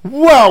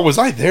 Wow, was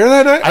I there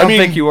that night? I don't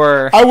think you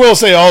were. I will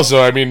say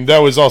also, I mean,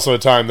 that was also a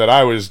time that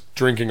I was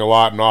drinking a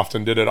lot and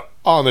often did it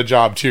on the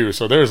job too,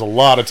 so there's a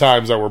lot of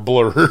times that were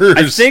blurs.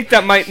 I think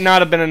that might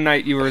not have been a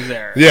night you were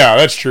there. Yeah,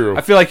 that's true.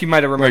 I feel like you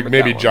might have remembered like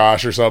maybe that one.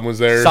 Josh or something was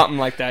there. Something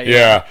like that,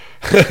 yeah.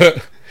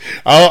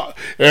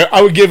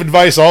 I would give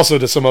advice also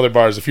to some other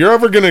bars. If you're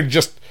ever going to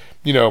just,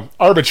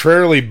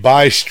 arbitrarily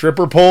buy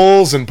stripper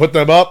poles and put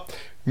them up,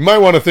 you might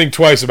want to think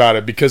twice about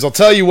it, because I'll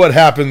tell you what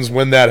happens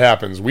when that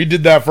happens. We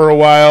did that for a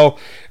while,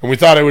 and we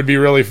thought it would be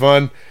really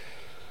fun.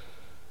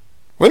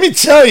 Let me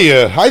tell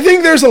you, I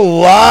think there's a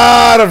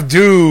lot of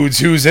dudes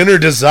whose inner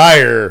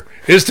desire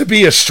is to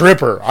be a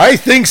stripper. I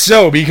think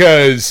so,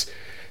 because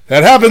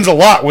that happens a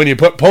lot when you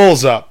put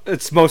poles up.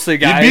 It's mostly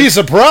guys. You'd be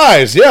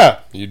surprised, yeah.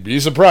 You'd be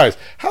surprised.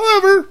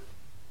 However,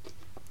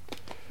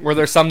 were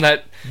there some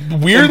that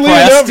weirdly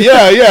impressed?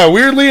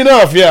 Weirdly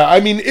enough, yeah. I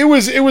mean, it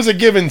was a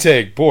give and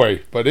take,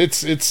 boy, but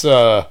it's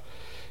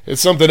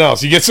something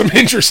else. You get some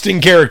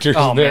interesting characters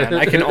in there. Man,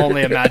 I can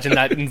only imagine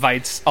that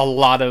invites a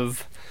lot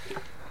of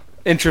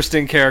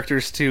interesting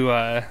characters to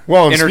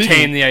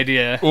entertain the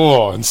idea.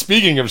 Oh, and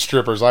speaking of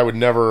strippers, I would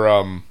never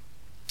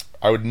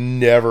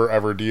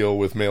ever deal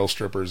with male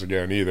strippers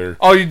again either.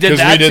 Oh, you did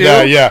that too? Because we did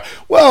that, yeah.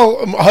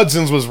 Well,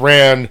 Hudson's was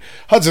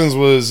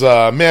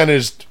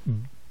managed.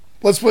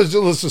 Let's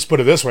just put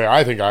it this way.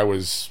 I think it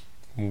was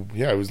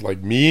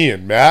like me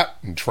and Matt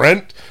and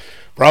Trent,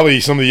 probably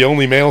some of the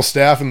only male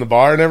staff in the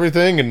bar and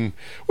everything, and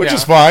which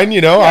is fine,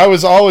 Yeah. I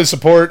always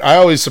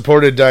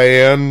supported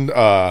Diane.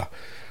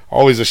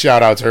 Always a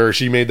shout out to her.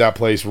 She made that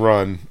place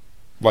run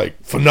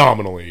like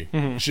phenomenally.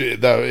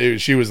 Mm-hmm.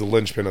 She was the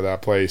linchpin of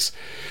that place.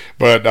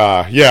 But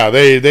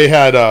they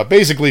had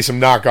basically some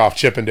knockoff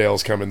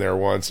Chippendales come in there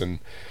once, and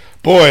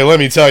boy, let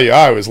me tell you,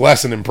 I was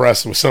less than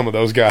impressed with some of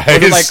those guys.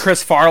 Was it like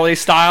Chris Farley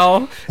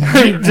style?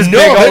 Just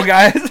big old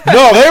guys?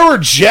 No, they were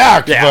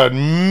jacked, but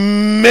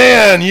man,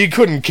 man, you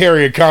couldn't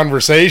carry a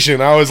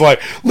conversation. I was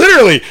like,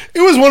 literally,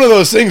 it was one of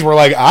those things where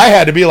like I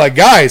had to be like,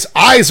 guys,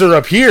 eyes are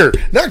up here.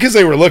 Not because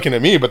they were looking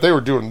at me, but they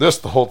were doing this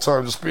the whole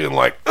time, just being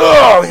like,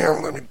 oh, here,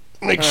 let me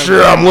make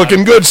sure I'm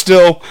looking good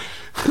still.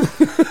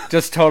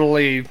 Just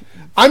totally.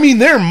 I mean,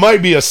 there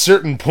might be a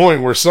certain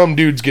point where some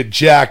dudes get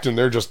jacked and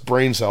their just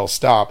brain cells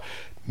stop.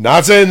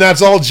 Not saying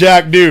that's all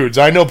jacked dudes.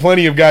 I know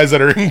plenty of guys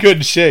that are in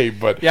good shape,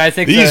 but yeah, I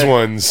think these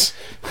ones,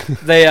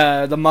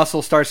 the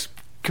muscle starts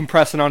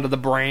compressing onto the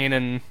brain,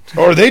 and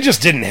or they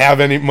just didn't have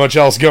much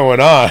else going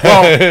on.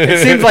 Well, it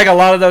seems like a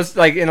lot of those,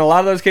 like in a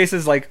lot of those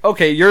cases, like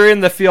okay, you're in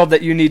the field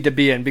that you need to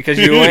be in because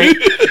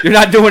you're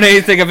not doing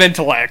anything of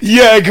intellect.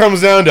 Yeah, it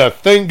comes down to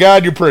thank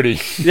God you're pretty.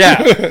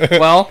 Yeah.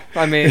 Well,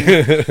 I mean,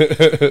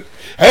 hey,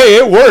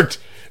 it worked.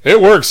 It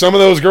worked. Some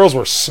of those girls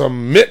were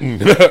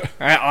submitting.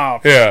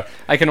 Yeah.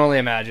 I can only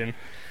imagine.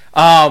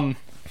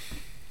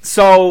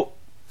 So,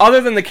 other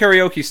than the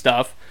karaoke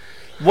stuff,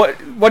 what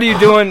are you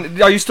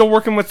doing? Are you still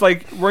working with,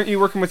 like, weren't you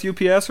working with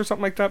UPS or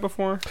something like that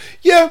before?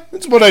 Yeah,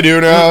 it's what I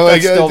do now.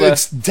 Like, That's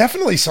it's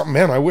definitely something,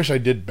 man, I wish I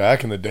did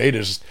back in the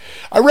day.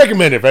 I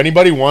recommend if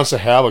anybody wants to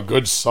have a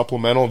good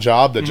supplemental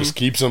job that just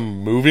keeps them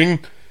moving,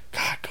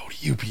 God, go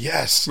to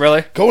UPS.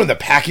 Really? Go in the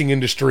packing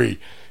industry.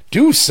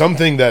 Do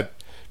something that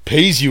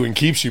pays you and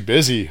keeps you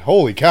busy.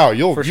 Holy cow,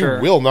 you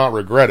will not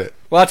regret it.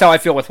 Well, that's how I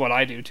feel with what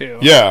I do too.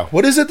 Yeah.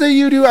 What is it that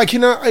you do? I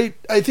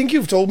think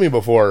you've told me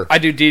before. I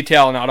do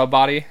detail and auto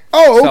body.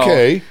 Oh,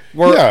 okay.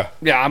 So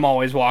I'm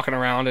always walking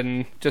around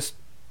and just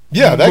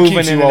that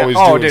keeps you always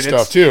doing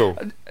stuff too.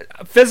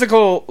 A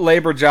physical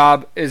labor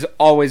job is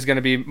always going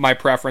to be my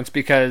preference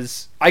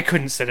because I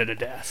couldn't sit at a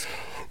desk.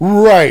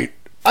 Right.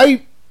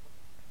 I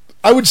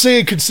would say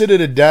I could sit at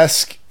a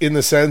desk in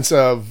the sense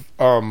of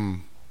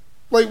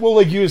like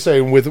you were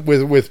saying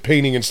with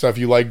painting and stuff,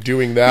 you like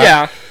doing that.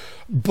 Yeah.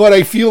 But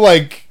I feel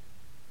like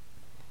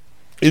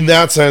in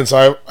that sense,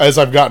 as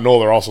I've gotten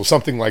older, also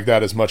something like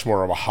that is much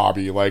more of a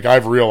hobby. Like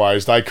I've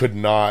realized I could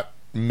not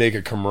make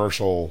a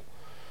commercial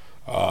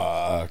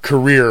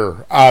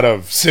career out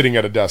of sitting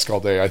at a desk all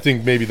day. I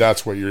think maybe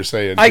that's what you're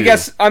saying. I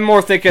guess I'm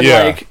more thinking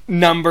like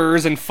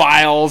numbers and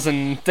files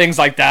and things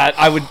like that.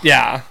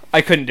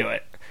 I couldn't do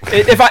it.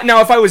 If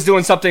I was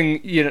doing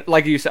something,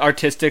 like you said,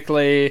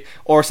 artistically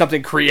or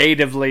something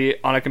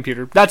creatively on a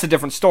computer, that's a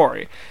different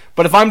story.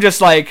 But if I'm just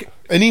like,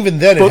 and even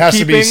then, it has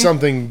to be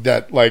something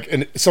that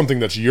something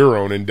that's your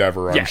own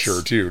endeavor. I'm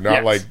sure too,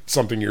 not like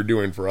something you're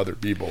doing for other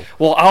people.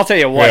 Well, I'll tell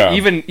you what,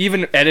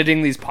 even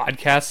editing these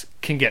podcasts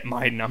can get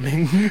mind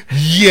numbing.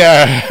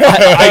 Yeah,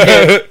 I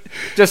get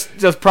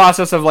just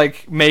process of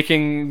like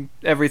making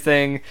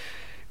everything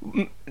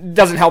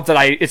doesn't help that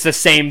it's the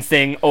same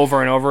thing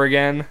over and over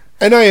again.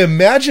 And I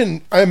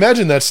imagine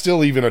that's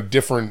still even a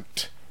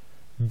different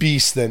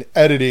beast than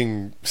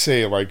editing,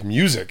 say, like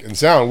music and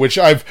sound,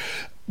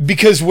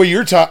 because what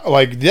you're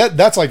like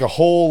that's like a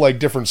whole like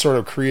different sort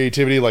of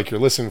creativity. Like you're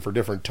listening for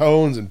different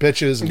tones and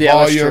pitches and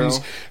volumes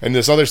and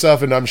this other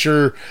stuff. And I'm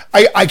sure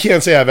I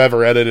can't say I've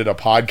ever edited a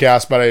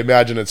podcast, but I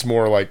imagine it's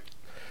more like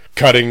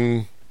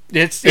cutting.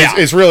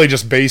 It's really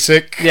just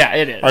basic. Yeah,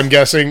 it is. I'm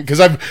guessing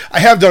because I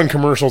have done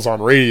commercials on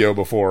radio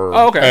before.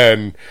 Oh, okay.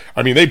 And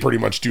I mean they pretty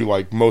much do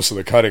like most of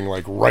the cutting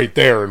like right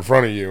there in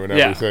front of you and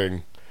everything.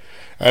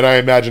 Yeah. And I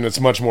imagine it's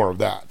much more of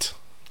that.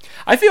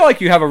 I feel like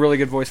you have a really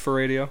good voice for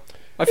radio.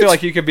 I feel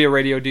like you could be a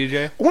radio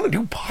DJ. I want to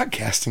do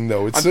podcasting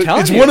though. It's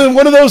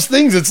one of those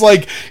things. It's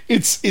like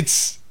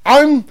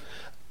I'm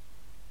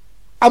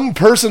a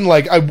person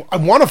like I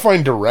want to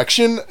find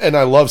direction and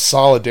I love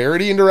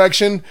solidarity in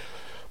direction.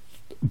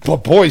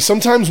 But boy,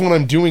 sometimes when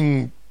I'm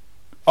doing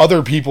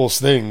other people's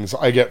things,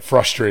 I get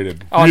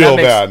frustrated real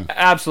bad.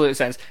 Absolute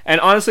sense.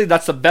 And honestly,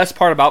 that's the best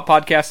part about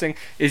podcasting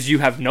is you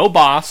have no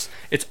boss.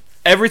 It's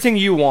everything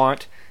you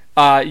want.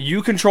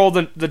 You control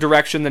the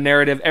direction, the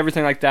narrative,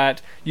 everything like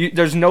that.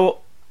 There's no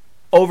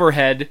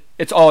overhead.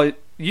 It's all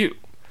you.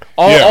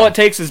 All it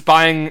takes is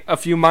buying a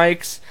few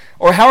mics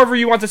or however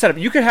you want to set up.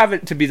 You could have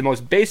it to be the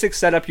most basic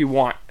setup you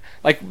want.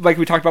 Like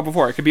we talked about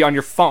before. It could be on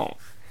your phone.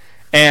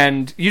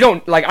 And you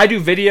don't, like, I do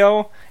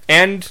video,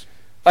 and,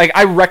 like,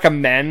 I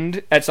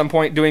recommend at some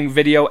point doing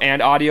video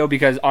and audio,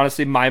 because,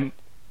 honestly, my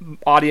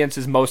audience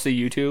is mostly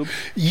YouTube.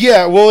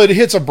 Yeah, well, it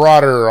hits a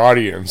broader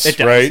audience, it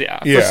does, right?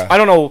 Yeah. I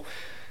don't know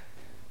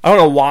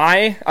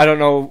why. I don't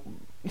know.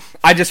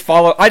 I just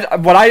follow,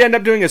 what I end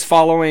up doing is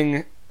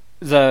following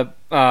the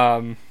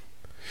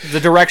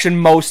direction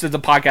most of the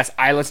podcasts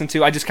I listen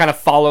to. I just kind of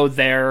follow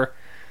their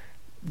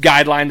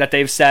guideline that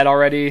they've set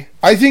already.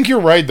 I think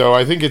you're right though.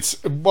 I think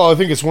it's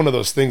one of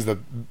those things that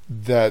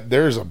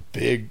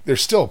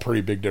there's still a pretty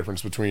big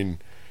difference between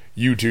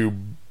YouTubers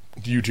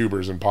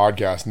and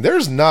podcasts. And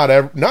there's not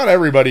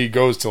everybody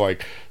goes to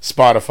like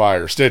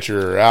Spotify or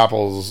Stitcher or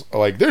Apple's.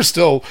 Like I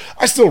still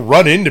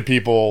run into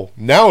people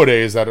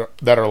nowadays that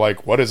are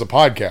like, what is a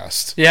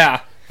podcast? Yeah.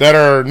 That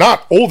are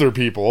not older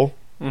people.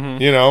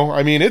 Mm-hmm.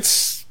 I mean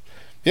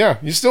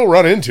you still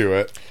run into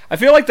it. I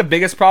feel like the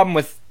biggest problem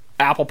with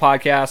Apple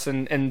Podcasts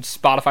and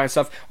Spotify and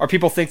stuff are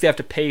people think they have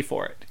to pay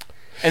for it.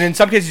 And in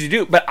some cases you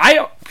do, but I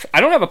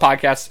don't have a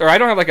podcast, or I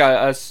don't have like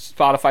a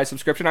Spotify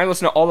subscription. I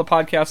listen to all the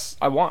podcasts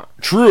I want.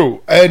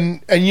 True.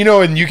 And and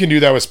you can do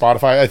that with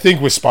Spotify. I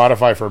think with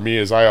Spotify for me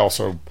is I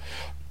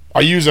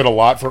use it a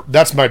lot for,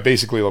 that's my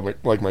basically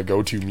like my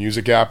go-to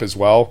music app as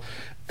well.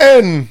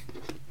 And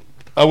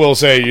I will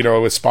say,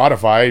 with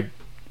Spotify,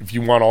 if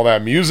you want all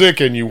that music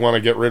and you want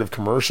to get rid of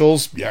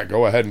commercials, yeah,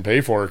 go ahead and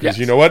pay for it. Because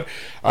you know what?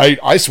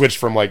 I switched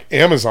from like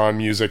Amazon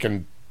Music,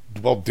 and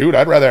well, dude,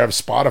 I'd rather have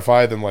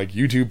Spotify than like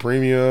YouTube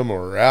Premium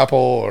or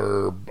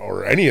Apple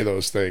or any of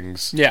those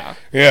things. Yeah.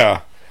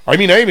 Yeah. I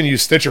mean, I even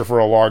used Stitcher for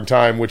a long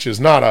time, which is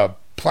not a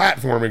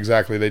platform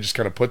exactly. They just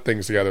kind of put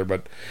things together.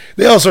 But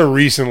they also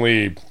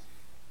recently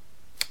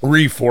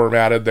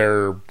reformatted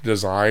their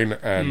design,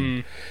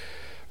 and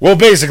well,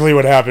 basically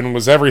what happened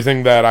was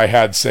everything that I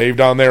had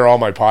saved on there, all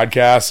my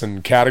podcasts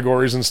and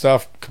categories and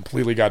stuff,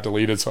 completely got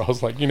deleted. So I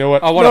was like, you know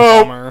what? Oh, what a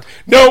bummer.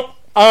 Nope,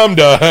 I'm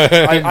done.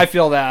 I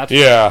feel that.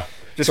 Yeah.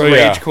 Just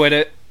rage quit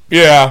it.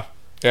 Yeah.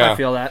 Yeah. I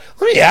feel that.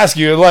 Let me ask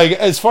you, like,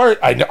 as far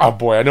I know,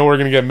 I know we're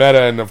going to get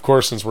meta, and of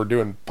course, since we're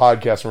doing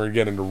podcasts, we're going to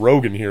get into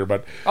Rogan here,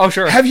 but oh,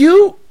 sure. Have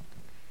you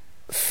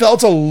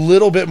felt a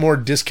little bit more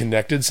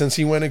disconnected since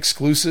he went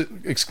exclusive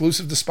to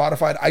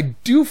Spotify? I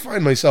do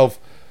find myself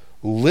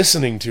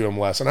listening to him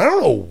less, and I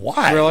don't know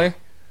why. Really?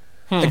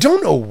 I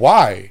don't know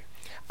why.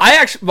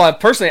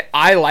 Personally,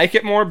 I like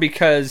it more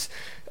because,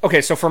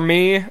 okay, so for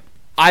me,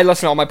 I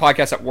listen to all my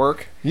podcasts at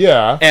work.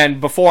 Yeah.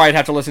 And before I'd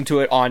have to listen to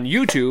it on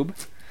YouTube.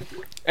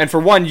 And for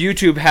one,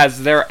 YouTube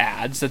has their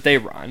ads that they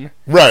run.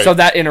 Right. So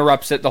that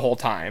interrupts it the whole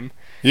time.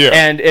 Yeah.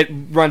 And it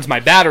runs my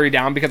battery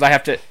down because I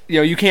have to,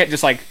 you can't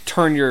just like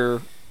turn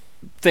your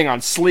thing on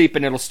sleep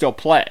and it'll still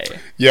play.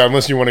 Yeah,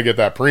 unless you want to get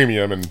that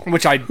premium, and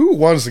who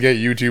wants to get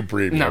YouTube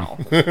premium?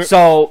 No.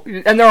 So,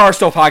 and there are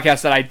still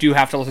podcasts that I do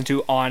have to listen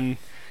to on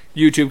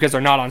YouTube because they're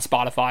not on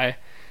Spotify.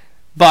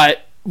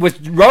 But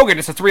with Rogan,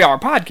 it's a 3-hour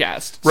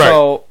podcast. Right.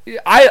 So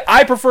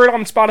I prefer it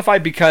on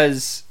Spotify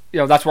because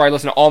that's where I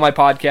listen to all my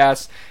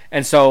podcasts,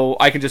 and so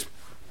I can just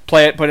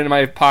play it, put it in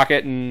my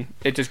pocket, and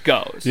it just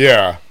goes.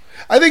 Yeah.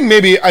 I think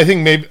maybe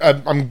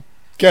I'm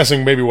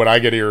guessing maybe what I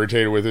get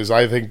irritated with is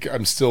I think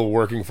I'm still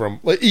working from,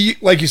 like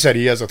you said,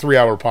 he has a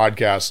 3-hour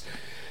podcast,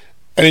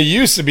 and it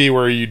used to be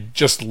where you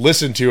just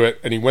listen to it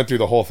and he went through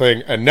the whole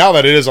thing, and now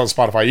that it is on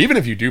Spotify, even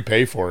if you do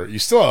pay for it, you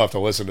still have to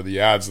listen to the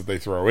ads that they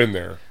throw in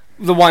there.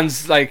 The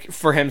ones like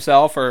for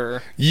himself,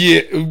 or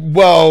yeah,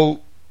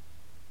 well,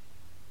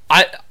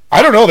 I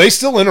don't know. They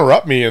still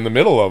interrupt me in the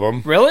middle of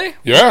them. Really?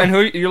 Yeah.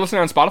 And you're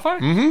listening on Spotify?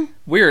 Mm-hmm.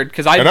 Weird,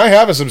 because I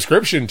have a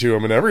subscription to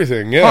them and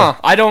everything. Yeah.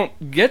 Huh, I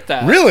don't get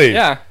that. Really?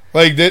 Yeah.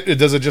 Like,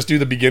 does it just do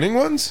the beginning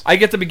ones? I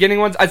get the beginning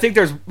ones. I think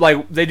there's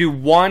they do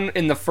one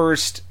in the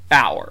first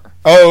hour.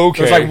 Oh,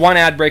 okay. There's like one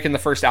ad break in the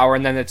first hour,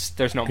 and then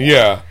there's no more.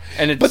 Yeah.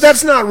 But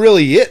that's not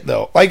really it,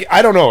 though. Like,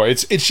 I don't know.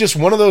 It's just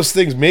one of those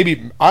things.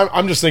 Maybe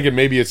I'm just thinking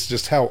maybe it's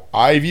just how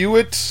I view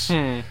it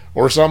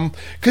or something.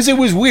 Because it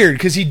was weird.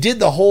 Because he did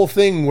the whole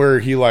thing where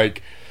he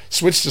like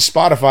switched to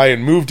Spotify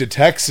and moved to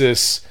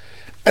Texas,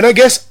 and I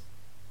guess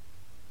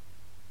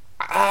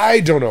I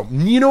don't know.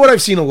 You know what,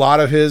 I've seen a lot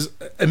of his,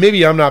 and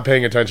maybe I'm not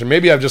paying attention.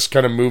 Maybe I've just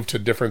kind of moved to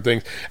different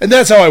things, and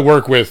that's how I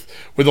work with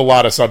a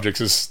lot of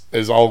subjects.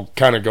 Is I'll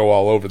kind of go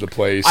all over the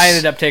place. I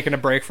ended up taking a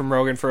break from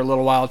Rogan for a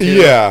little while too.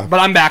 Yeah, but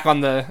I'm back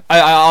on the.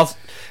 I'll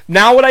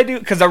now what I do,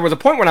 because there was a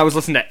point when I was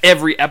listening to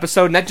every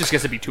episode, and that just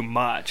gets to be too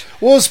much.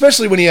 Well,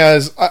 especially when he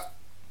has.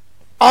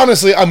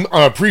 Honestly,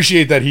 I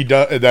appreciate that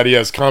he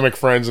has comic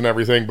friends and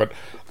everything, but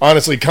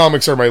honestly,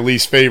 comics are my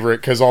least favorite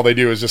because all they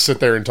do is just sit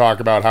there and talk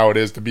about how it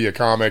is to be a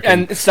comic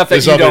and stuff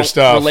that you don't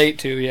relate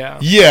to. Yeah,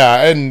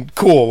 yeah, and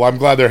cool. I'm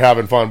glad they're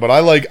having fun, but I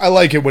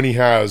like it when he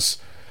has.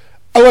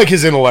 I like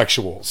his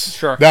intellectuals.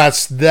 Sure,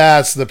 that's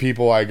the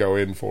people I go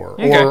in for,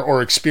 okay.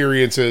 or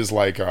experiences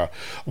like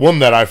one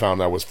that I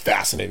found that was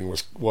fascinating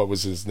was what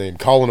was his name?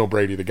 Colin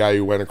O'Brady, the guy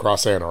who went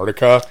across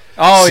Antarctica.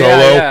 Oh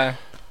solo. yeah.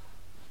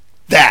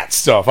 That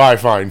stuff I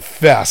find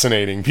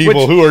fascinating.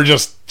 People who are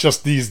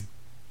just these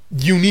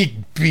unique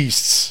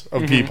beasts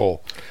of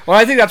people. Well,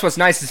 I think that's what's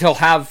nice is he'll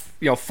have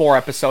 4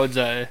 episodes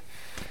a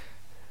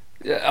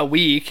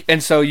week,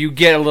 and so you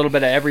get a little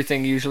bit of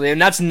everything usually,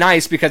 and that's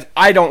nice because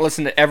I don't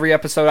listen to every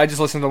episode. I just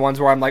listen to the ones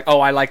where I'm like, oh,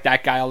 I like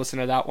that guy, I'll listen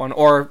to that one,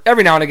 or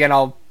every now and again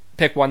I'll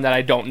pick one that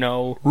I don't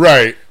know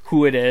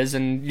who it is,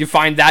 and you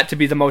find that to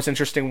be the most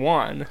interesting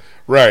one.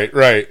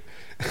 Right.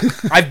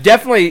 I've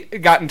definitely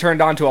gotten turned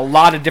on to a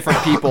lot of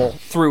different people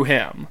through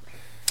him.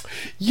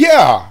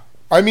 Yeah,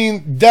 I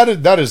mean that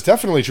is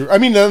definitely true. I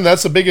mean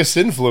that's the biggest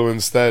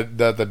influence that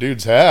the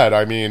dude's had.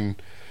 I mean,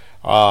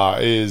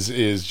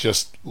 is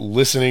just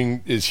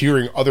listening, is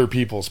hearing other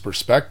people's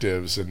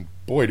perspectives, and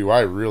boy, do I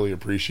really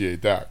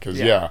appreciate that.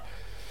 Because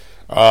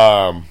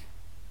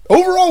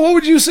overall, what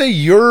would you say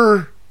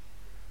your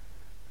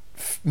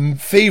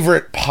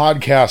favorite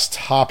podcast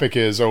topic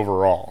is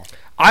overall?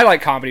 I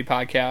like comedy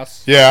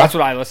podcasts. Yeah. That's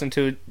what I listen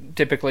to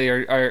typically.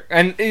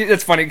 And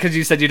it's funny because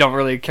you said you don't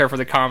really care for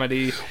the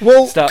comedy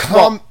stuff.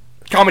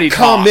 comedy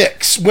talk.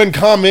 Comics. When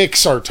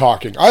comics are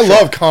talking. I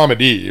love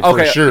comedy,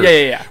 for sure.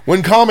 Yeah.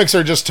 When comics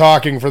are just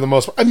talking for the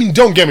most part. I mean,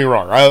 don't get me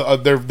wrong.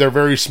 They're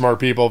very smart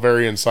people,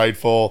 very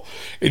insightful.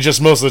 It's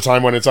just most of the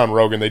time when it's on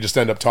Rogan, they just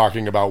end up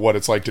talking about what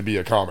it's like to be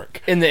a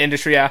comic. In the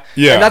industry, yeah.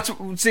 Yeah. And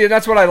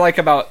that's what I like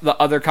about the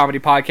other comedy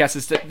podcasts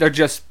is that they're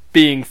just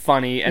being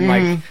funny and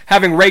like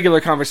having regular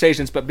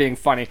conversations but being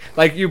funny.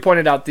 Like you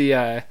pointed out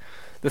the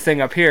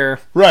thing up here,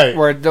 right,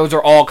 where those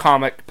are all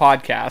comic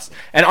podcasts.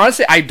 And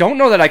honestly, I don't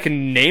know that I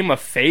can name a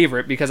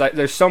favorite because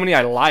there's so many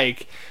I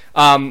like.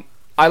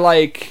 I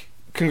like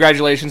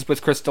Congratulations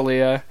with Chris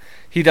D'Elia.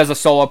 He does a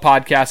solo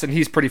podcast and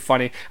he's pretty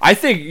funny. I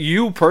think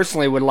you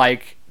personally would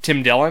like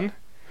Tim Dillon.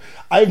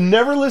 I've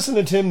never listened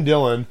to Tim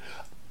Dillon.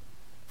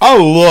 I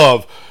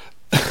love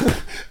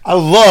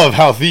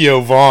how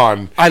Theo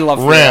Vaughn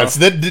rants.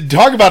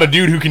 Talk about a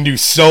dude who can do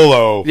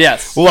solo.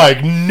 Yes.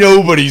 Like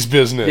nobody's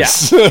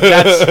business.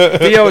 Yeah.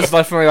 Theo is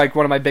definitely like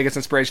one of my biggest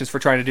inspirations for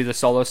trying to do the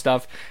solo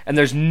stuff. And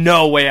there's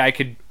no way I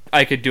could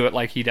do it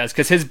like he does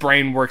because his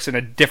brain works in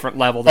a different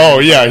level.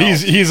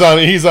 He's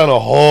on a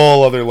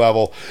whole other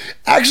level.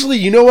 Actually,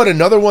 you know what?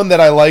 Another one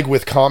that I like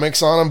with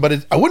comics on him,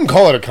 but I wouldn't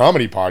call it a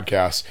comedy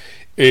podcast,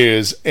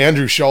 is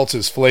Andrew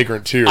Schultz's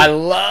Flagrant 2. I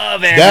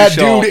love Andrew Schultz.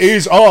 That dude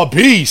is a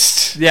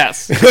beast.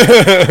 Yes.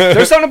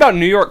 There's something about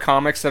New York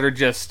comics that are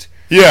just...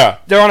 Yeah.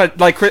 They're on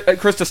like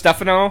Chris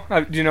Stefano.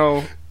 Do you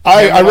know...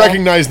 I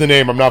recognize the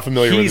name. I'm not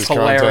familiar with his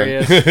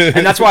hilarious. content.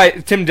 And that's why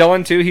Tim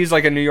Dillon, too, he's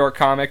like a New York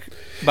comic.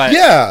 But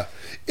yeah.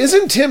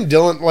 Isn't Tim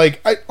Dillon,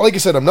 like I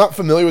said, I'm not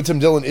familiar with Tim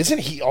Dillon. Isn't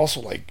he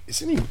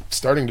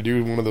starting to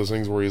do one of those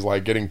things where he's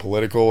like getting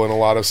political and a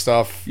lot of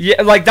stuff?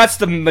 Yeah, like that's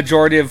the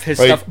majority of his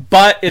stuff.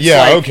 But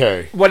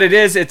it's what it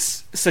is,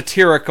 it's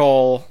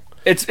satirical.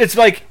 It's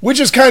like... Which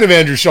is kind of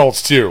Andrew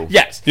Schultz, too.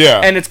 Yes.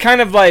 Yeah. And it's kind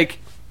of like,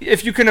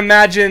 if you can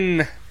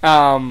imagine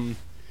The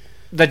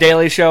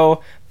Daily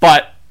Show,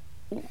 but...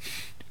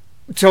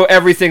 to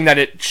everything that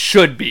it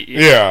should be.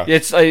 Yeah.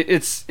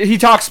 It's he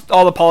talks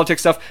all the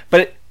politics stuff,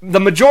 but the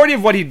majority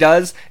of what he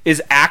does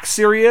is act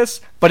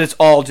serious, but it's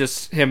all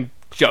just him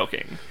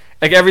joking.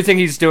 Like everything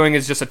he's doing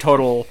is just a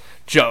total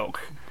joke.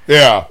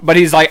 Yeah. But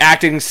he's like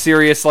acting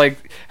serious,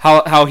 like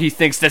how he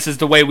thinks this is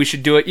the way we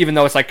should do it, even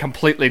though it's like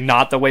completely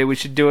not the way we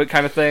should do it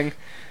kind of thing.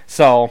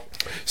 So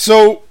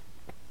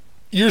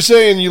you're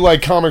saying you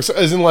like comics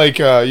as in like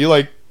you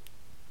like...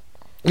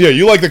 Yeah,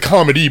 you like the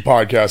comedy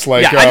podcast,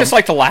 like I just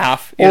like to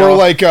laugh,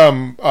 like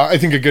I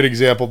think a good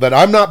example that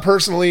I'm not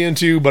personally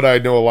into, but I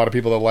know a lot of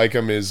people that like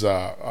him is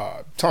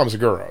Tom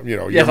Segura. You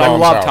know, yes, Your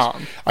Mom's I love House.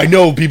 Tom. I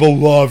know people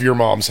love Your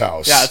Mom's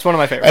House. Yeah, it's one of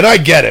my favorites, and I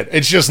get it.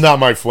 It's just not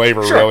my flavor,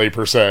 really,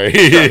 per se.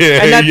 Sure.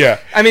 And yeah,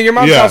 I mean, Your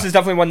Mom's House is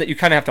definitely one that you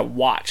kind of have to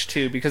watch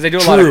too because they do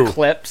a lot of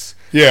clips.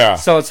 Yeah,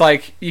 so it's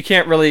like you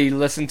can't really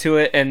listen to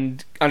it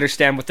and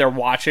understand what they're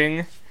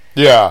watching.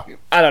 Yeah,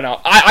 I don't know.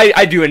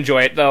 I do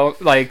enjoy it though,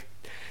 like.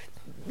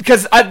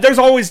 Because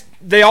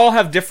they all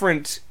have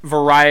different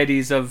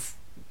varieties of,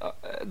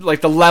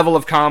 like the level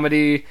of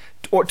comedy,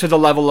 or to the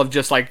level of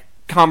just like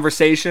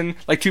conversation.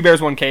 Like Two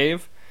Bears One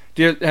Cave.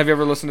 Have you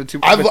ever listened to?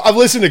 I've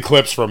listened to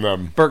clips from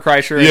them. Bert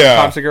Kreischer and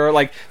Tom Segura.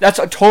 Like that's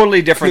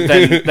totally different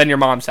than Your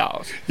Mom's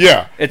House.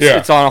 Yeah,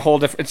 it's on a whole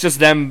different. It's just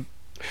them.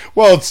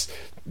 Well, it's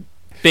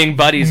being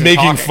buddies,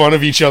 making and fun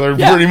of each other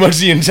pretty much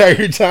the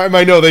entire time.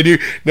 I know they do.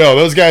 No,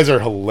 those guys are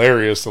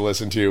hilarious to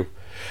listen to.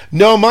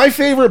 No, my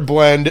favorite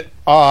blend,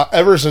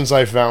 ever since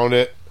I found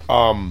it,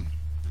 I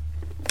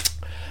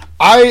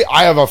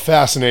have a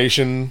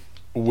fascination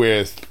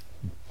with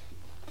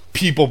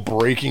people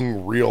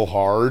breaking real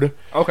hard.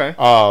 Okay.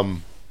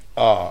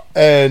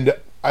 And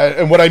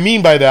what I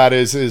mean by that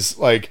is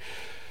like,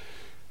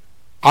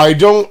 I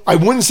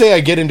wouldn't say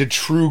I get into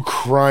true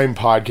crime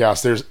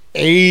podcasts. There's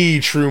a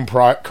true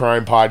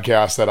crime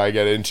podcast that I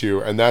get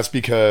into, and that's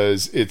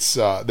because it's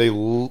the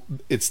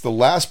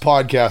Last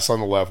Podcast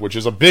on the Left, which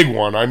is a big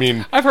one. I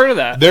mean, I've heard of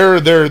that.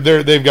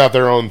 They've got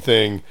their own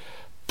thing,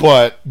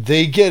 but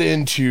they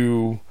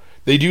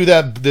do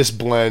this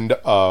blend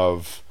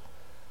of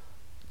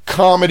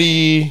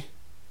comedy,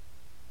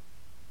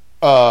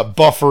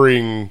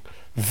 buffering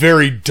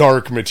very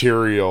dark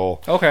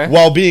material,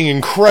 while being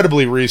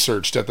incredibly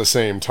researched at the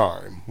same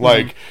time.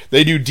 Like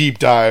they do deep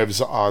dives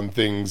on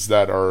things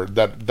that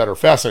are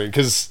fascinating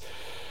because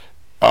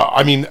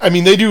I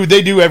mean they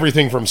do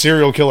everything from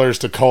serial killers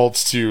to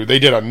cults to they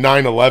did a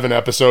 9/11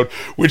 episode,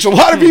 which a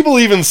lot of people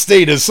even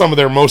state is some of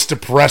their most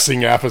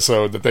depressing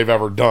episode that they've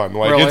ever done.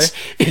 Like really?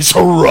 It's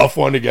a rough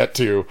one to get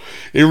to.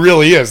 It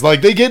really is.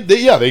 Like they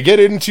get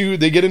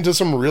into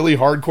some really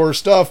hardcore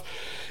stuff,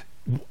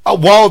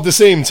 while at the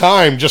same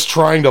time just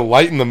trying to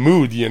lighten the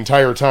mood the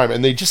entire time.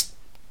 And they just,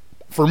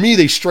 for me,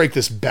 they strike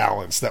this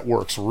balance that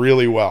works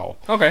really well.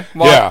 Okay.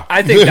 Well, yeah.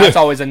 I think that's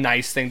always a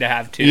nice thing to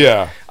have, too.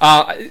 Yeah.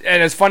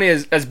 And as funny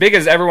as big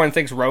as everyone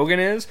thinks Rogan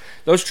is,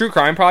 those true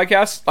crime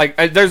podcasts, like,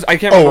 I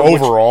can't remember. Oh,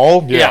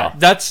 overall? Yeah.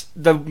 That's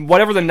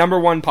whatever the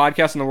number one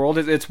podcast in the world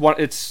is,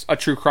 it's a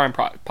true crime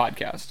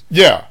podcast.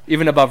 Yeah.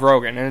 Even above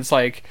Rogan. And it's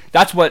like,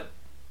 that's what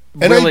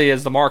really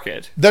is the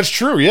market. That's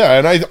true, yeah.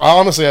 And I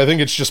honestly, I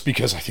think it's just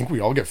because I think we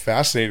all get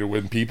fascinated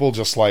with people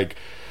just like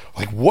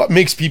what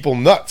makes people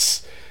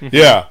nuts.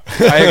 Yeah.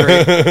 I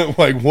agree.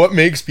 Like, what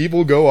makes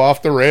people go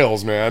off the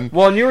rails, man?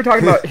 Well, and you were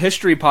talking about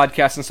history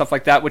podcasts and stuff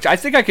like that, which I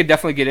think I could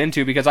definitely get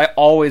into because I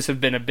always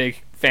have been a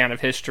big fan of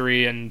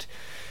history, and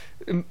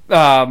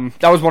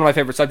that was one of my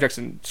favorite subjects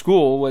in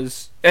school.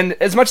 And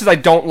as much as I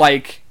don't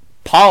like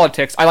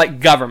politics, I like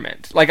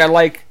government. Like, I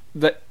like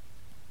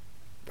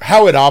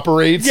how it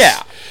operates.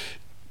 Yeah.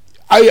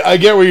 I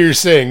get what you're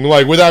saying,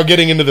 like, without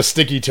getting into the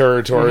sticky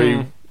territory,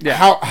 Mm-hmm.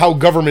 Yeah. how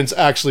government's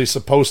actually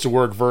supposed to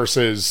work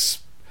versus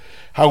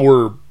how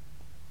we're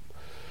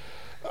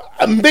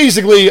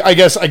basically, I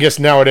guess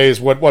nowadays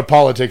what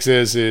politics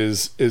is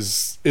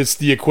it's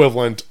the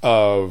equivalent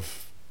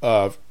of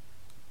I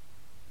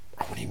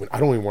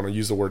don't even want to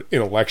use the word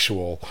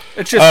intellectual.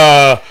 It's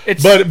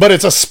just but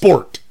it's a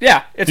sport.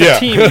 Yeah, it's a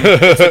team.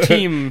 It's a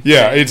team.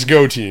 Yeah, thing. it's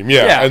go team.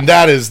 Yeah, Yeah. and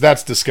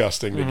that's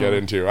disgusting to get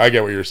into. I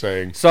get what you're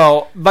saying.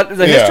 So, but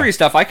the Yeah. history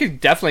stuff, I could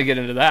definitely get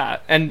into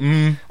that.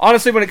 And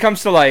honestly, when it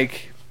comes to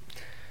like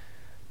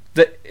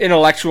the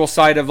intellectual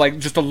side of like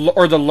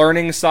or the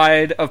learning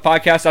side of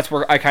podcasts, that's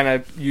where I kind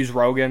of use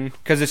Rogan,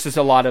 because it's just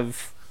a lot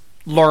of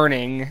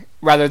learning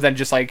rather than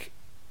just like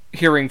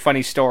hearing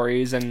funny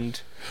stories. And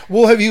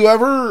Well, have you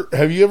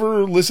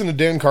ever listened to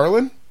Dan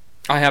Carlin?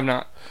 I have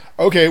not.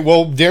 Okay,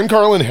 well, Dan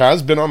Carlin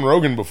has been on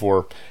Rogan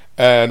before,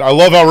 and I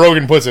love how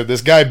Rogan puts it.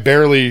 This guy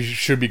barely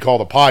should be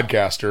called a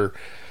podcaster,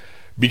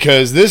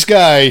 because this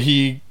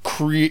guy,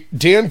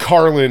 Dan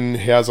Carlin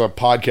has a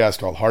podcast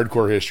called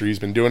Hardcore History. He's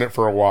been doing it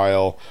for a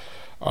while,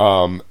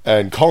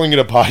 and calling it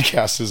a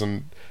podcast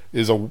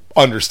is a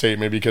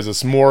understatement, because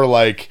it's more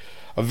like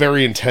a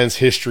very intense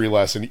history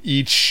lesson.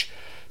 Each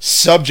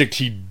subject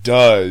he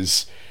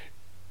does,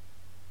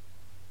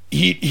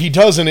 he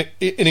does an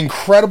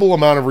incredible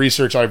amount of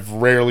research I've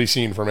rarely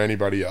seen from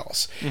anybody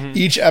else. Mm-hmm.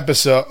 Each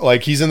episode,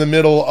 like, he's in the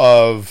middle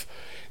of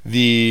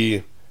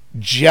the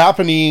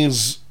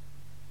Japanese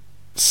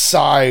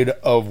side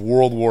of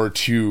World War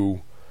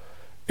II,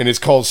 and it's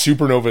called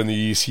Supernova in the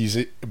East. He's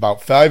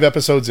about 5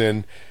 episodes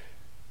in.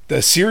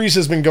 The series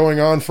has been going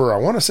on for, I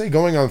want to say,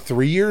 going on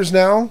 3 years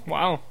now.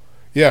 Wow.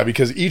 Yeah,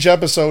 because each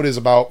episode is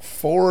about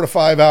 4 to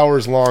 5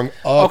 hours long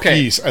a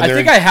piece. And I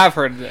think I have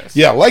heard of this.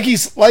 Yeah, like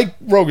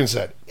Rogan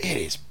said, it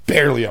is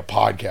barely a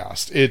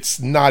podcast. It's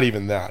not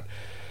even that.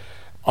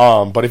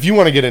 But if you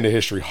want to get into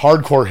history,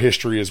 Hardcore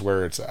History is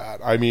where it's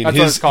at. I mean, That's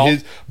what it's called?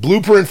 his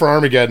Blueprint for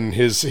Armageddon,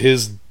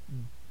 his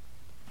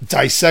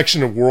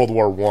dissection of World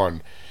War I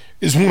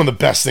is one of the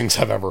best things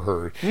I've ever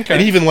heard. Okay.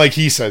 And even like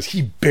he says,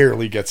 he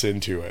barely gets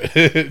into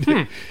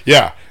it.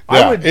 Yeah.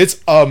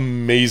 It's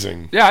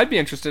amazing. Yeah, I'd be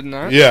interested in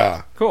that.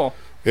 Yeah. Cool.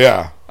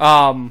 Yeah.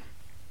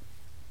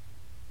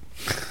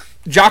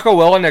 Jocko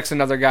Willenick's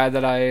another guy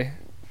that I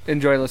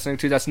enjoy listening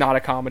to. That's not a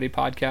comedy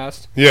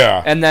podcast.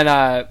 Yeah. And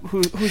then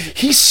who's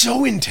he's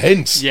so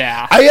intense.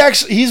 Yeah.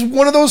 He's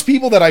one of those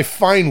people that I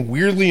find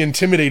weirdly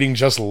intimidating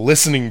just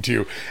listening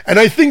to. And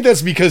I think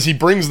that's because he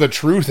brings the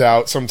truth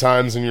out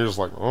sometimes, and you're just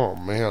like, oh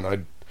man, I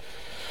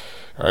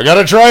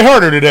gotta try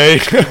harder today.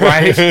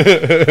 right?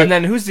 And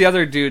then who's the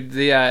other dude?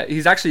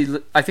 He's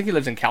actually, I think he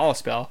lives in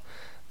Kalispell.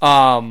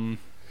 Who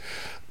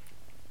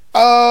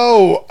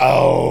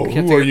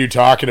are you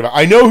talking about?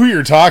 I know who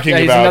you're talking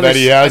about that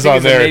he has I think on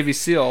he's there. a Navy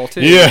SEAL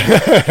too. Yeah. I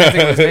can't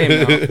think of his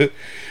name now.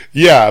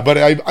 Yeah, but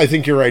I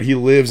think you're right. He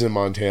lives in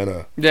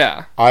Montana.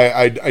 Yeah.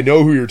 I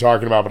know who you're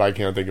talking about, but I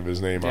can't think of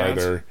his name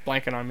either. It's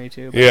blanking on me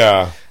too. But,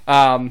 Yeah.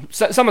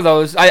 some of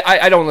those,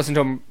 I don't listen to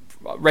them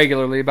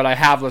regularly, but I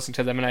have listened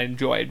to them and I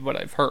enjoyed what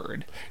I've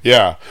heard.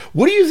 Yeah.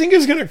 What do you think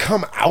is going to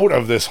come out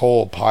of this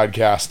whole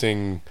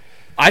podcasting?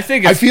 I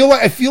feel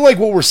like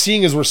what we're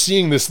seeing is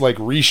this like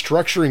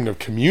restructuring of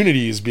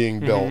communities being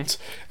built,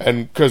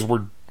 and because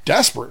we're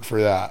desperate for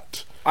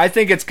that. I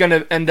think it's going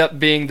to end up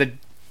being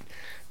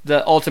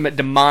the ultimate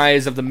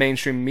demise of the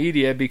mainstream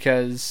media,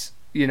 because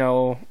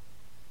you're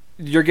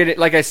getting,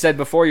 like I said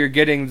before, you're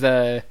getting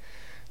the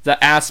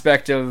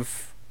aspect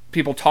of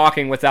people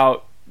talking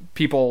without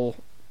people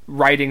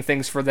writing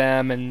things for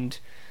them, and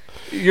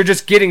you're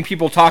just getting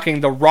people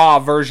talking the raw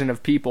version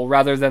of people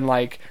rather than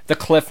like the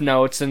cliff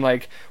notes and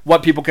like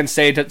what people can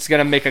say that's going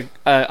to make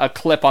a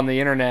clip on the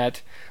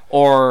internet,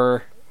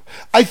 or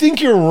I think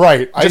you're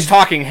right. just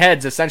talking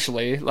heads,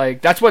 essentially.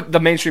 Like, that's what the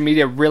mainstream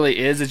media really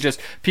is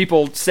just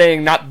people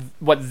saying not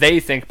what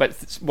they think,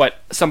 but what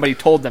somebody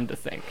told them to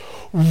think.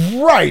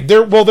 Right.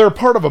 They're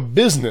part of a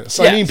business.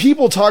 Yes. I mean,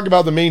 people talk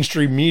about the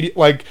mainstream media,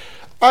 like,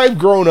 I've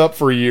grown up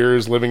for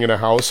years living in a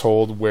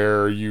household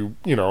where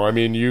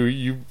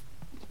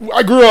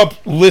I grew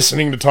up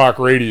listening to talk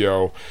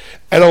radio,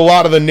 and a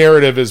lot of the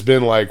narrative has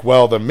been like,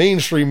 well, the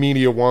mainstream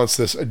media wants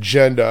this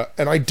agenda,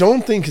 and I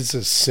don't think it's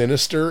as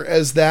sinister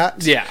as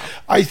that. Yeah.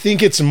 I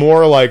think it's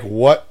more like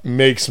what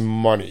makes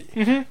money.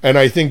 Mm-hmm. And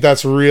I think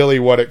that's really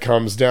what it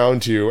comes down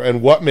to,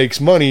 and what makes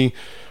money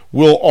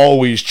will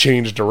always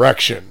change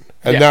direction.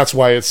 And that's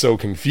why it's so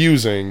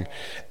confusing.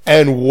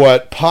 And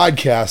what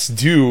podcasts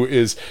do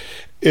is,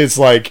 it's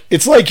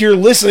like you're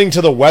listening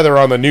to the weather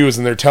on the news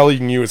and they're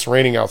telling you it's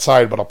raining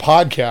outside, but a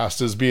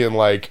podcast is being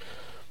like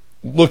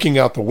looking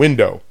out the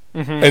window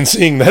and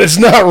seeing that it's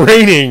not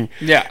raining.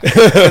 Yeah,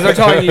 because they're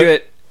telling you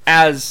it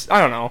as,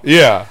 I don't know.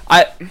 Yeah,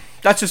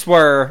 that's just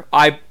where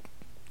I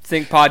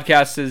think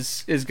podcast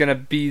is going to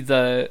be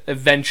the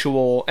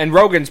eventual, and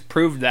Rogan's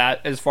proved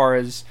that, as far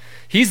as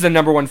he's the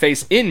number one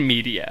face in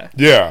media.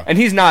 Yeah, and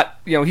he's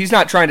not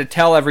trying to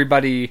tell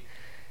everybody.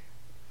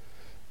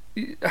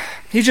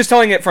 He's just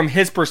telling it from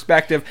his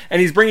perspective, and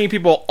he's bringing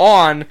people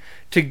on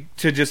to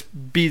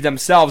just be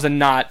themselves and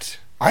not.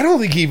 I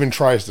don't think he even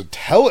tries to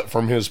tell it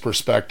from his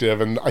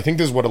perspective, and I think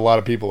this is what a lot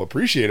of people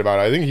appreciate about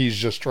it. I think he's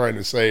just trying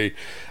to say,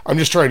 I'm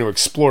just trying to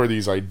explore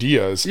these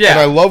ideas. Yeah. And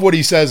I love what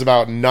he says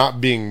about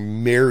not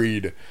being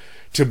married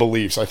to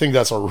beliefs. I think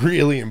that's a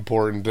really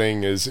important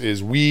thing,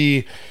 is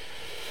we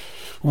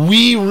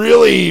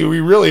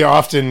really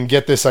often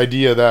get this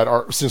idea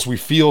that since we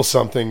feel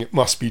something, it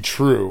must be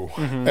true.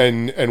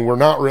 And we're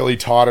not really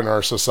taught in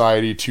our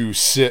society to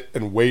sit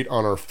and wait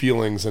on our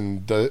feelings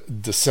and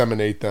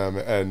disseminate them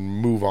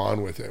and move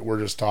on with it. We're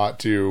just taught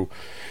to,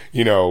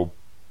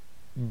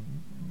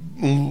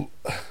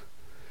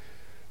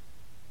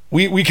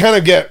 we kind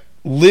of get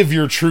live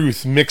your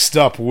truth mixed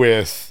up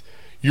with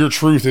your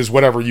truth is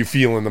whatever you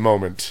feel in the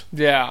moment.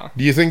 Yeah.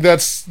 Do you think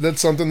that's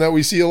something that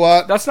we see a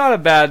lot? That's not a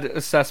bad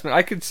assessment.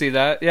 I could see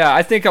that. Yeah,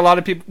 I think a lot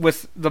of people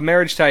with the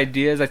marriage to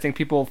ideas, I think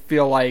people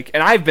feel like,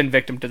 and I've been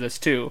victim to this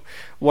too,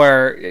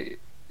 where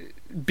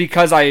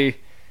because I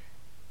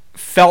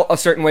felt a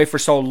certain way for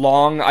so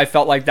long, I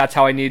felt like that's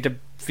how I needed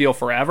to feel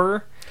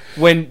forever.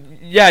 When,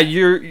 yeah,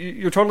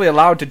 you're totally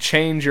allowed to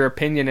change your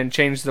opinion and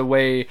change the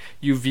way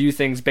you view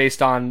things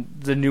based on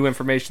the new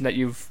information that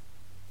you've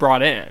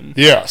brought in.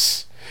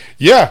 Yes.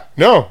 Yeah,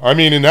 no, I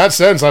mean, in that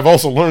sense, I've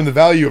also learned the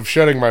value of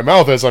shutting my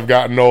mouth as I've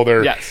gotten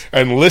older. Yes.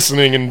 And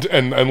listening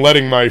and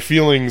letting my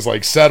feelings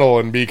like settle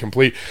and be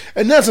complete.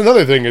 And that's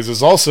another thing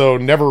is also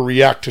never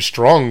react to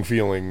strong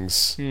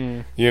feelings.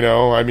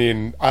 I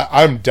mean,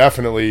 I'm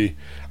definitely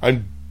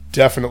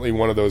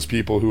one of those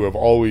people who have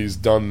always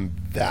done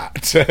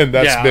that. And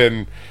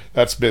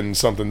that's been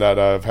something that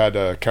I've had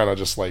to kind of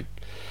just like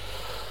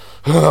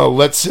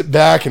let sit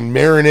back and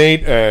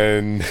marinate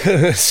and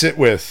sit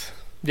with.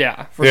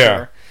 Yeah, for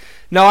sure.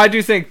 No, I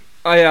do think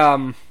I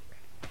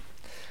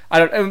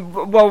don't.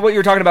 Well, what you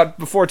were talking about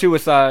before too,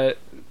 with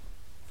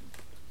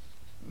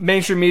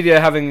mainstream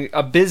media having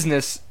a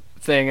business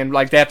thing and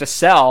like they have to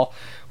sell.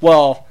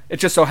 Well,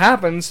 it just so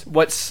happens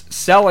what's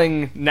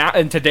selling now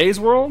in today's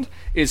world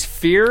is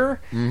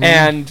fear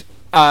and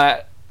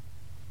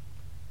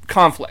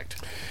conflict.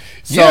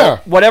 So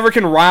whatever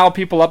can rile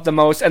people up the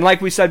most, and like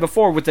we said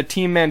before, with the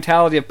team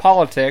mentality of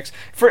politics.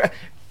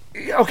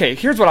 Okay,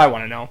 here's what I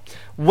want to know.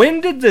 When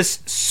did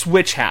this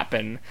switch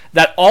happen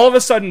that all of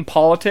a sudden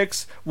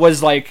politics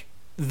was like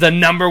the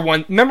number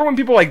one? Remember when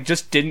people like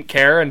just didn't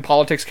care and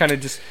politics kind of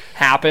just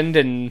happened?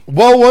 And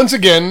well, once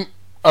again,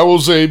 I will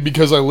say,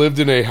 because I lived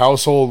in a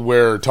household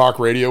where talk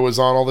radio was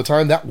on all the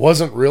time, that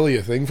wasn't really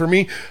a thing for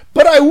me.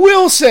 But I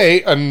will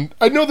say, and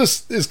I know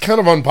this is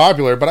kind of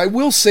unpopular, but I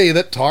will say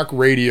that talk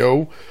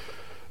radio,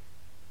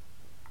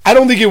 I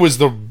don't think it was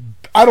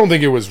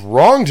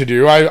wrong to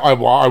do. I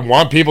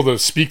want people to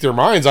speak their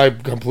minds. I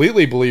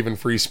completely believe in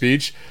free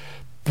speech.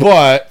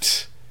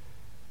 But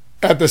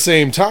at the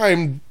same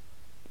time,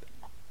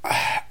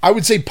 I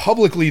would say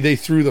publicly they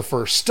threw the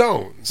first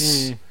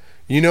stones.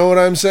 You know what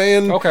I'm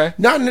saying? Okay.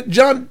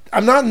 John,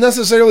 I'm not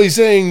necessarily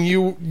saying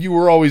you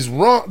were always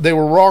wrong. They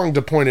were wrong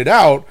to point it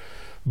out,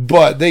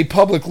 but they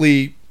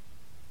publicly,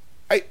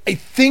 I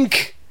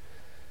think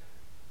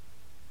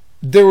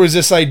there was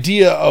this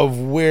idea of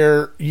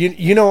where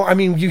I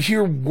mean, you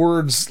hear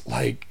words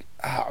like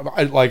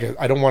I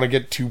don't want to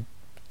get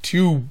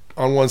too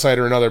on one side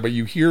or another, but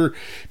you hear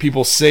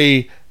people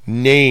say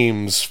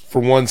names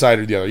for one side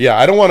or the other. Yeah,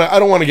 I don't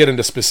want to get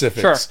into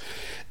specifics. Sure.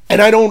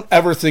 And I don't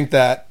ever think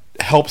that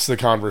helps the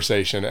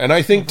conversation. And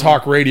I think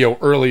talk radio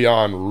early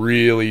on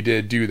really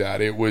did do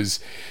that. It was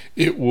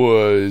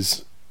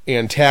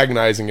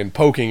antagonizing and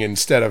poking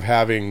instead of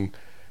having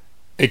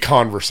a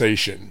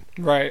conversation.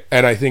 Right.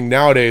 And I think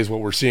nowadays what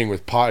we're seeing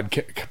with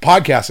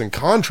podcasts in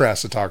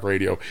contrast to talk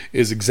radio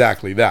is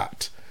exactly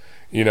that.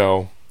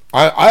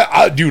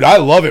 I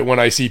love it when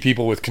I see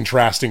people with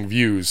contrasting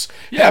views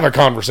have a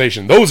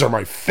conversation. Those are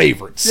my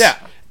favorites. Yeah.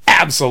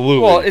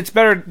 Absolutely. Well, it's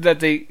better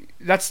that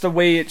that's the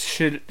way it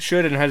should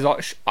and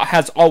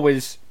has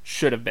always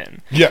should have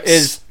been. Yes.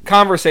 Is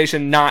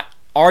conversation, not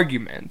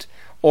argument,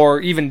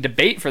 or even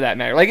debate for that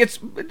matter. Like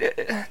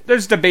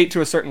there's debate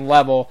to a certain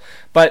level,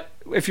 but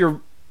if you're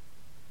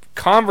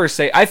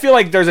I feel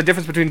like there's a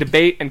difference between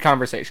debate and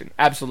conversation.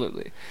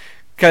 Absolutely.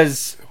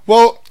 Because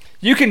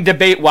you can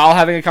debate while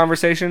having a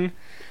conversation,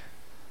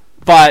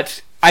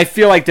 but I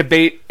feel like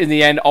debate in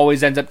the end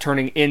always ends up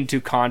turning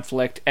into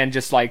conflict and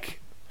just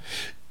like...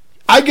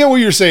 I get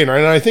what you're saying, right?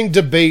 And I think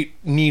debate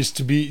needs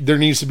to be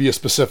a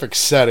specific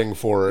setting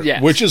for it,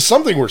 yes. Which is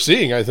something we're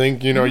seeing. I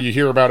think, you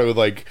hear about it with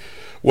like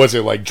was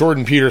it like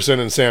Jordan Peterson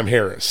and Sam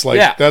Harris? Like,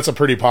 Yeah. that's a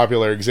pretty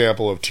popular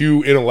example of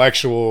two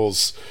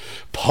intellectuals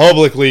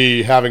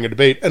publicly having a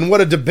debate. And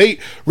what a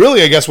debate,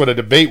 really, I guess what a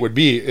debate would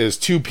be is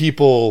two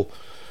people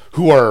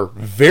who are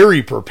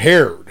very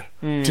prepared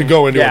to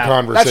go into yeah, a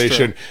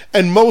conversation. that's true.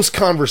 And most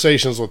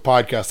conversations with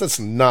podcasts, that's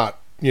not,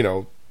 you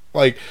know,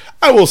 like,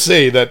 I will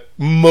say that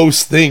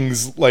most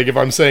things, like if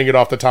I'm saying it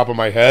off the top of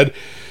my head,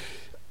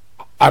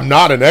 I'm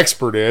not an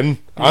expert in.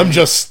 I'm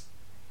just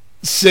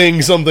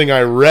saying something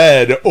I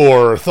read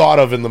or thought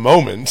of in the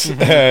moment,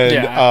 and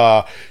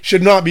Yeah.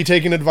 should not be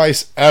taking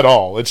advice at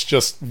all. It's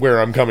just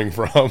where I'm coming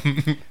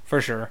from.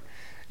 For sure.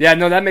 Yeah,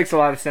 no, that makes a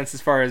lot of sense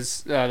as far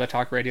as the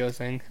talk radio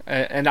thing.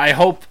 And I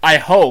hope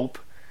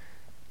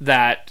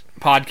that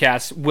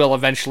podcasts will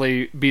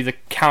eventually be the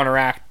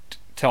counteract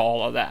to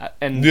all of that.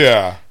 And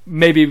Yeah.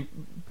 maybe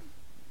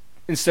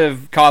instead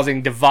of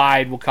causing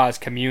divide, will cause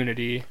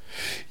community.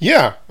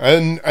 Yeah,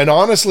 and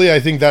honestly, I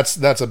think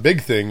that's a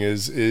big thing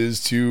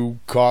is to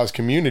cause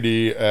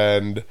community,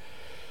 and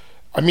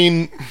I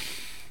mean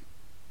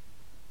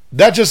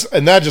that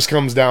just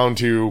comes down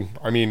to,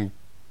 I mean,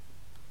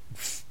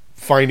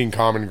 finding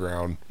common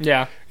ground.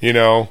 Yeah. You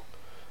know,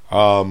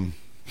 I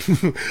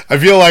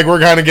feel like we're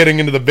kind of getting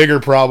into the bigger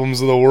problems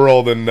of the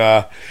world, and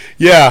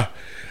yeah,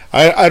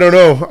 I don't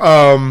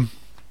know.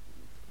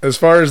 As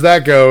far as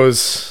that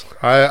goes,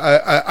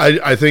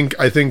 I think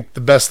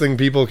the best thing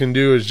people can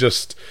do is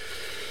just,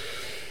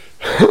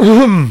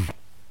 you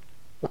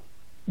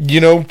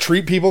know,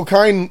 treat people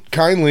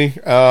kindly,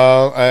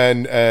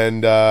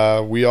 and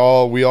we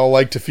all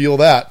like to feel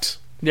that.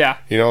 Yeah.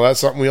 You know, that's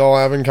something we all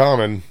have in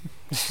common.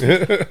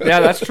 Yeah,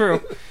 that's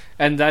true.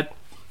 And that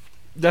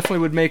definitely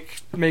would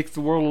make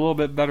the world a little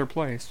bit better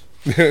place.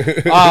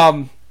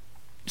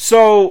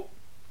 So,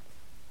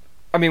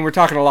 I mean, we're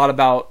talking a lot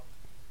about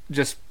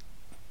just,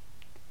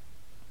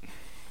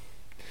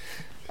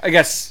 I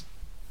guess,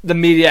 the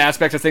media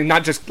aspect of things,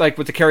 not just like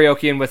with the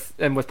karaoke and with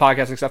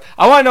podcasting stuff.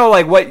 I want to know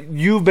like what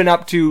you've been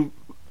up to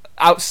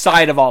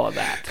outside of all of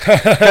that,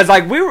 because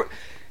like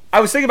I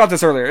was thinking about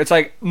this earlier. It's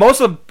like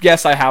most of the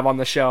guests I have on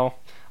the show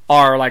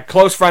are like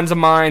close friends of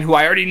mine who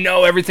I already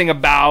know everything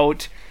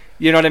about.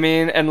 You know what I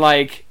mean? And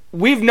like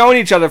we've known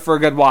each other for a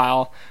good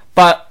while,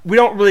 but we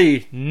don't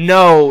really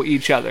know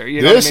each other.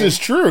 You know This what I mean? is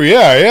true.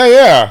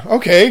 Yeah.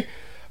 Okay.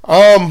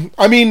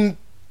 I mean,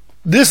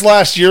 this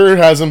last year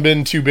hasn't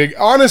been too big.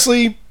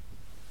 Honestly,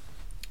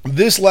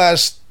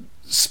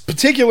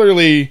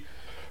 particularly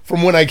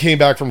from when I came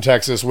back from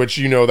Texas, which,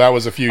 you know, that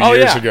was a few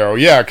years ago.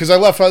 Yeah, because I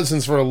left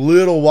Hudson's for a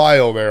little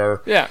while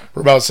there. Yeah.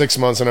 For about 6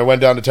 months, and I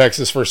went down to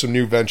Texas for some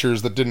new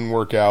ventures that didn't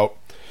work out.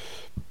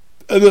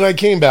 And then I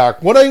came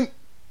back. What I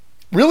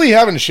really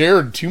haven't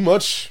shared too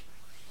much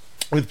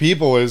with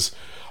people is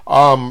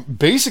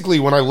basically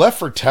when I left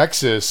for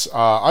Texas,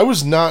 I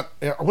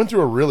went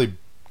through a really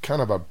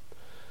kind of a...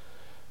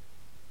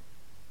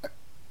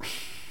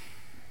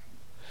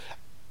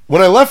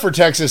 When I left for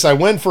Texas, I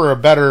went for a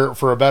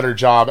better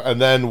job,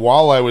 and then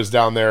while I was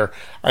down there,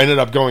 I ended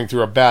up going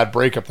through a bad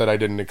breakup that I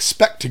didn't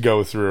expect to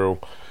go through,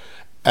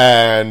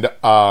 and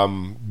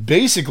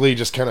basically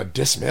just kind of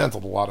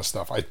dismantled a lot of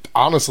stuff. I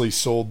honestly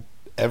sold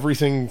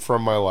everything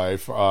from my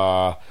life.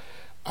 I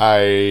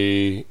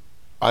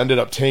ended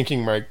up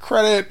tanking my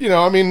credit. You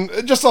know, I mean,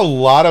 just a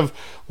lot of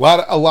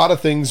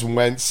things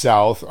went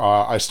south.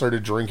 I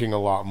started drinking a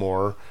lot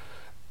more,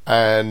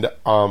 and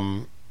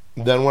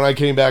then when I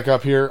came back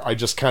up here, I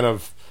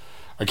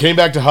came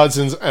back to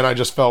Hudson's and I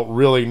just felt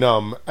really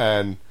numb.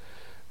 And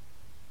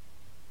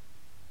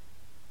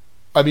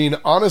I mean,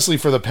 honestly,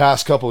 for the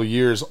past couple of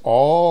years,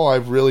 all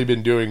I've really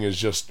been doing is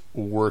just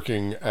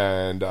working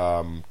and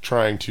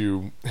trying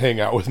to hang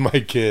out with my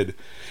kid.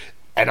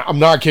 And I'm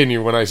not kidding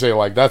you when I say,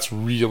 like, that's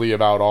really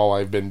about all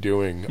I've been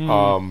doing.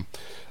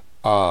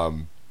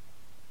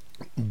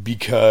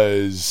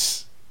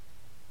 Because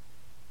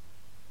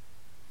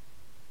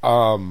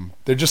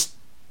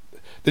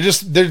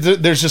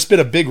there's just been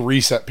a big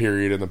reset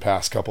period in the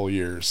past couple of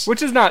years,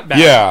 which is not bad.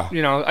 Yeah,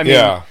 you know, I mean,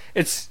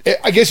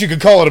 I guess you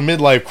could call it a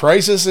midlife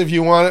crisis if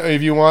you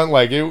want.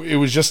 Like it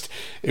was just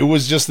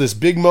this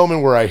big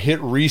moment where I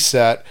hit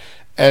reset,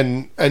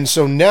 and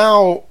so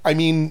now, I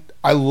mean,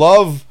 I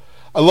love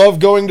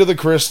going to the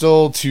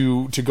Crystal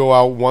to go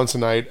out once a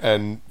night,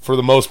 and for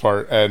the most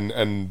part,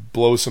 and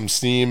blow some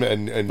steam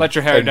and let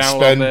your hair down a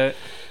little bit.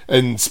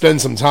 And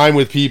spend some time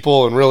with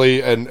people and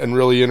really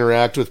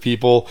interact with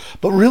people.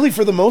 But really,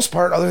 for the most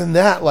part, other than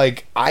that,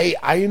 like I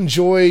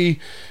enjoy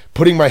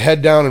putting my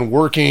head down and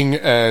working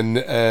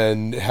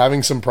and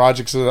having some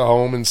projects at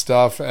home and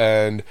stuff,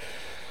 and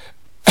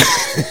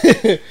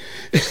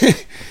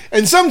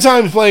and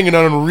sometimes playing an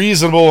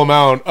unreasonable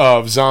amount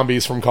of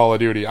zombies from Call of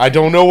Duty. I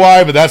don't know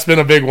why, but that's been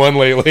a big one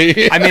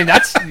lately. I mean,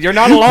 you're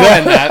not alone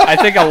in that. I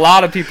think a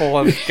lot of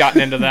people have gotten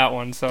into that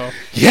one. So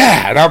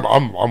yeah, and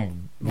I'm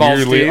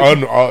weirdly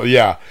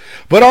yeah,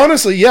 but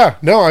honestly, yeah,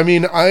 no, I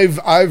mean,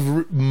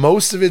 I've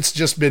most of it's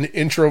just been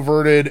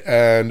introverted,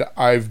 and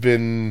I've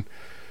been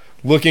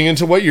looking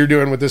into what you're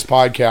doing with this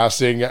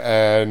podcasting,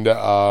 and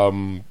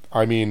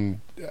I mean,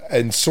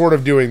 sort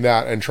of doing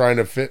that and trying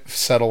to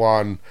settle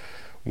on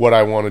what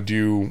I want to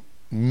do,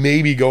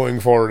 maybe going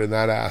forward in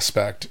that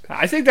aspect.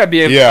 I think that'd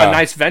be a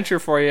nice venture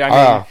for you.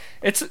 I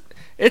mean,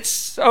 it's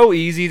so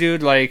easy,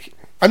 dude. Like,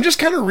 I'm just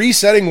kind of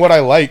resetting what I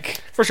like.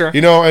 For sure.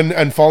 You know,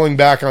 and falling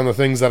back on the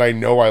things that I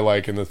know I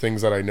like and the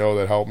things that I know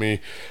that help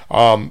me.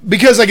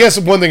 Because I guess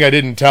one thing I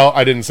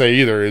didn't say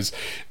either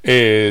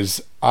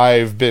is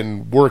I've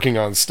been working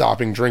on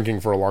stopping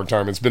drinking for a long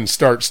time. It's been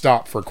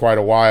start-stop for quite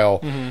a while.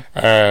 Mm-hmm.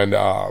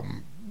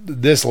 And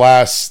this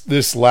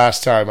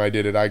last time I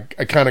did it, I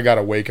kind of got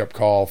a wake-up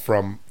call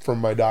from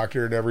my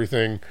doctor and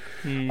everything.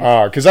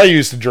 Because I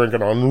used to drink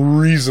an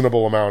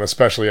unreasonable amount,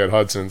 especially at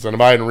Hudson's. And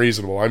by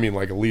unreasonable, I mean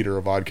like a liter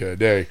of vodka a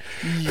day.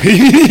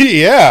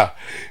 Yeah.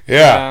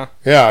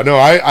 No,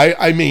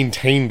 I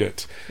maintained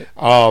it.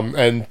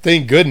 And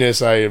thank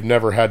goodness I have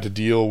never had to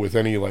deal with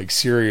any like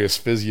serious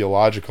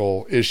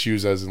physiological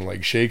issues as in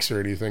like shakes or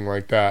anything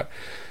like that.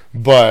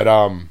 But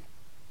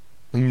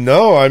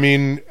no, I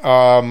mean,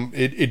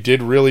 it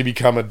did really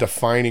become a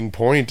defining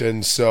point,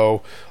 and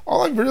so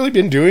all I've really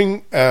been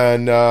doing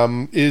and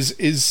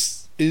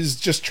is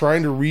just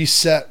trying to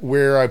reset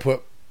where I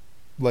put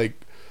like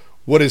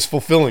what is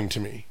fulfilling to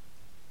me.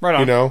 Right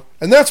on. You know?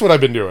 And that's what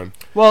I've been doing.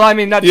 Well, I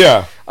mean, that's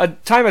a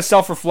time of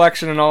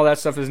self-reflection and all that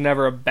stuff is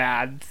never a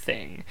bad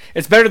thing.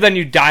 It's better than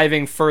you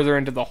diving further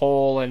into the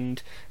hole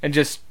and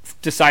just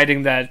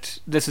deciding that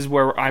this is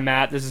where I'm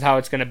at, this is how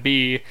it's going to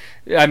be.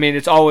 I mean,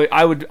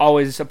 I would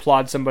always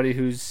applaud somebody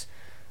who's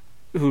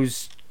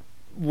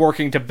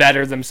working to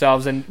better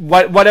themselves, and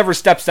whatever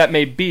steps that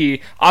may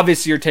be.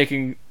 Obviously, you're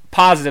taking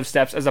positive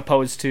steps as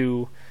opposed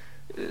to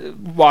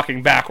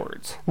walking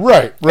backwards.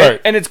 Right.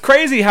 And it's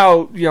crazy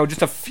how,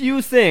 just a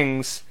few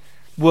things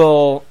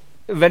will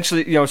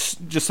eventually,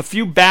 just a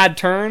few bad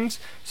turns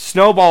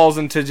snowballs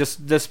into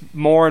just this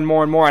more and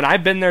more and more. And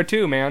I've been there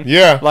too, man.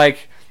 Yeah.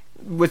 Like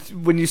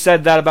when you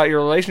said that about your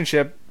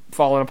relationship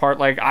falling apart,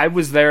 like I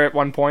was there at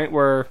one point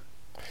where,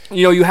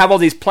 you have all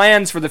these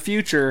plans for the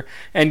future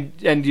and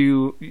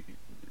you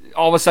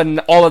all of a sudden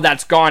all of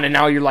that's gone. And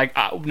now you're like,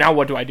 now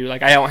what do I do?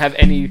 Like I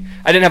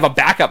didn't have a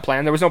backup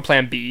plan. There was no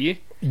plan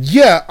B.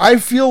 Yeah, I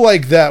feel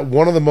like that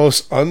one of the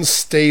most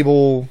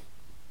unstable,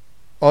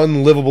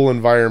 unlivable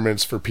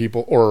environments for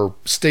people, or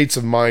states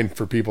of mind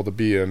for people to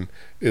be in,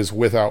 is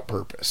without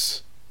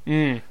purpose.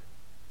 I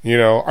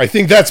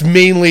think that's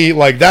mainly,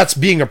 like, that's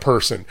being a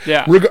person.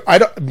 Yeah.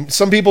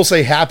 Some people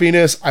say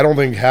happiness. I don't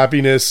think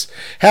happiness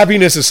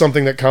is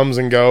something that comes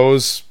and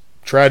goes.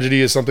 Tragedy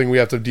is something we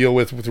have to deal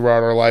with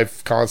throughout our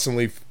life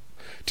constantly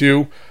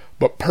too.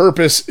 But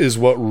purpose is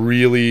what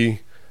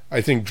really,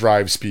 I think,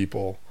 drives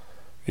people.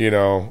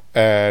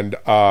 And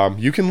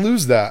you can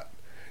lose that.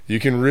 You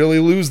can really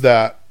lose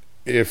that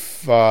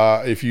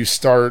if you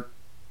start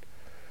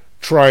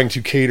trying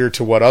to cater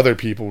to what other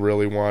people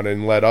really want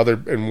and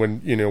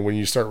when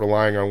you start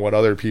relying on what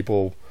other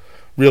people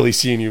really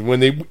see in you,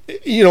 when they,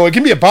 it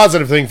can be a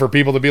positive thing for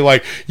people to be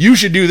like, you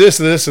should do this,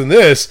 this, and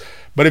this.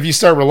 But if you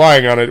start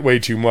relying on it way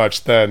too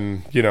much,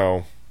 then,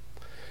 you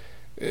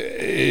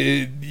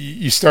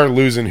start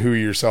losing who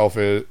yourself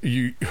is,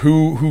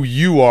 who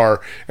you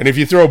are, and if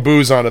you throw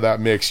booze onto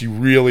that mix, you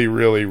really,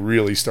 really,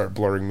 really start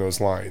blurring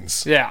those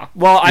lines. Yeah.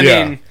 Well, I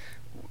mean,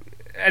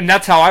 and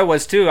that's how I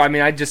was too. I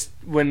mean, I just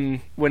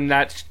when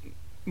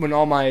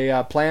all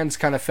my plans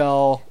kind of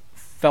fell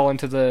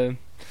into the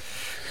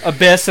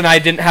abyss, and I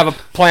didn't have a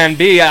plan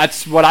B.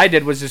 That's what I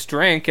did, was just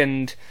drink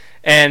and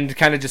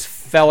kind of just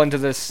fell into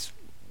this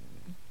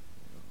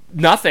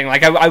nothing.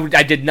 Like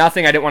I did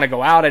nothing. I didn't want to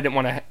go out. I didn't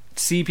want to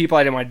see people.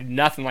 I didn't want to do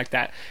nothing like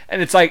that.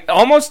 And it's like,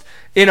 almost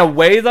in a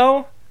way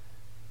though,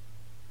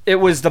 it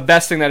was the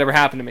best thing that ever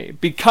happened to me,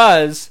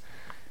 because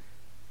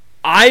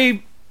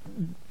I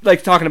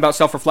like talking about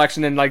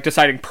self-reflection and like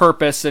deciding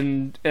purpose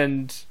and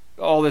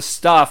all this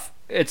stuff.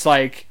 It's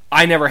like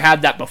I never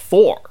had that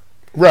before.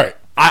 Right.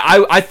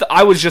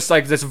 I was just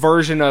like this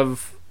version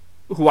of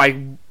who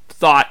I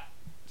thought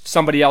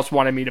somebody else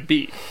wanted me to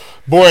be.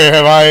 Boy,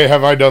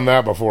 have I done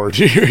that before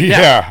too.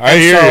 Yeah, I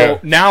hear you. So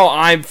now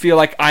I feel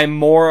like I'm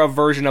more a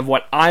version of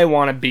what I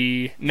want to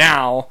be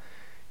now,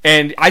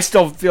 and I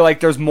still feel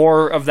like there's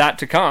more of that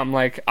to come.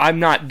 Like I'm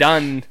not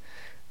done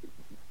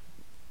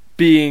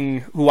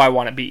being who I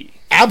want to be.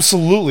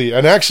 Absolutely.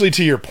 And actually,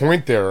 to your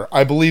point there,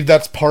 I believe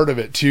that's part of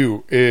it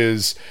too,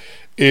 is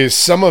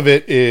some of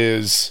it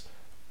is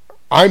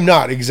I'm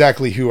not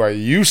exactly who I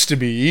used to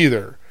be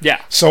either.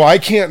 Yeah. So I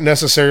can't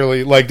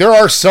necessarily, like, there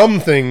are some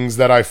things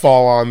that I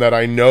fall on that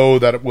I know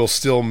that it will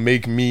still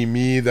make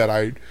me that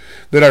I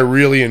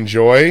really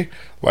enjoy.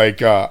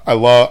 Like, I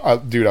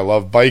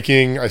love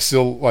biking. I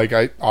still, like,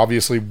 I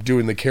obviously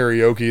doing the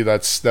karaoke.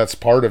 That's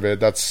part of it.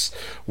 That's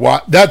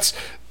part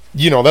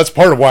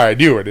of why I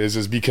do it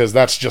is because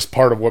that's just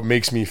part of what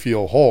makes me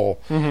feel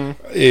whole.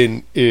 Mm-hmm.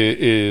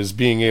 Is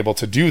being able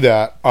to do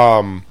that.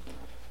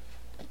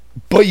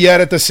 But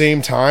yet at the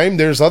same time,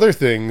 there's other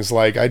things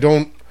like I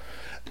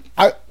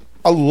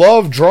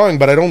love drawing,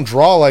 but I don't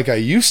draw like I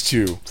used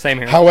to. Same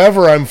here.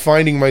 However, I'm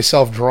finding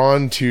myself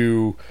drawn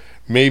to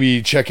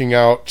maybe finding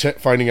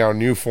out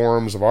new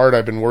forms of art.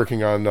 I've been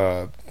working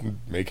on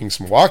making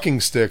some walking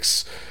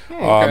sticks,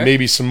 Okay.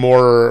 maybe some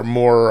more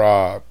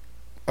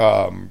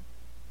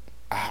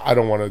I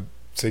don't want to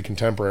say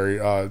contemporary,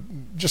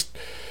 just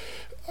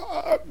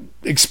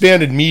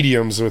expanded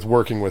mediums with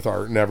working with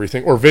art and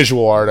everything, or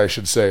visual art, I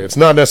should say. It's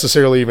not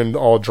necessarily even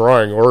all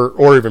drawing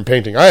or even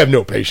painting. I have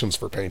no patience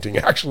for painting,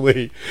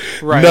 actually.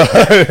 Right. No.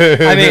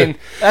 I mean,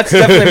 that's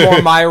definitely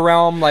more my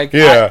realm. Like,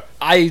 Yeah.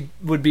 I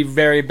would be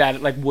very bad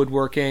at like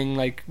woodworking,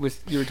 like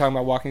with you were talking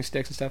about walking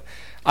sticks and stuff.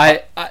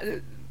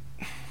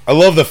 I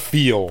love the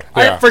feel.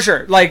 Yeah. For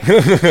sure. Like,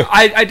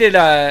 I did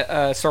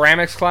a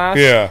ceramics class.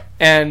 Yeah.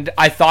 And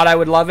I thought I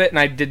would love it, and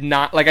I did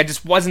not. Like, I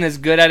just wasn't as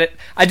good at it.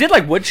 I did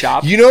like wood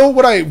shop. You know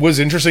what was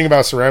interesting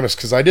about ceramics,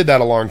 because I did that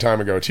a long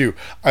time ago too.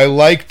 I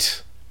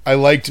liked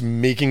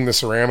making the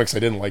ceramics. I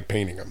didn't like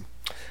painting them.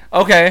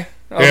 Okay.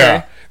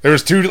 Yeah. It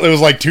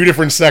was like two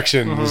different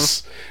sections.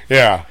 Mm-hmm.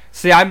 Yeah.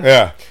 See,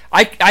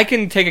 I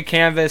can take a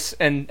canvas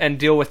and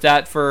deal with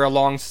that for a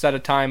long set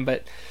of time,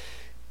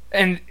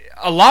 and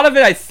a lot of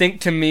it, I think,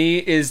 to me,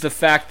 is the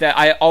fact that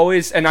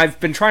and I've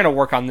been trying to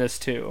work on this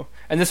too,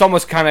 and this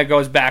almost kind of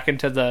goes back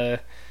into the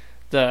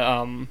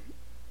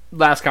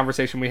last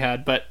conversation we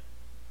had, but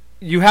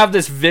you have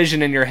this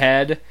vision in your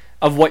head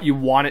of what you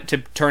want it to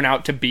turn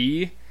out to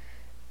be,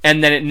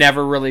 and then it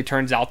never really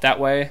turns out that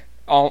way.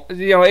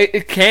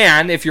 It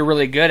can if you're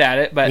really good at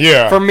it, but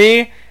Yeah. for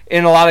me,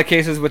 in a lot of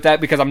cases with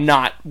that, because I'm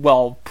not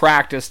well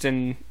practiced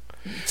in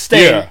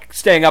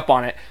staying up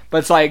on it, but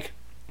it's like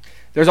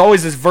there's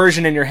always this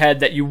version in your head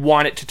that you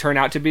want it to turn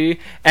out to be,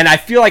 and I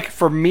feel like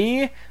for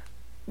me,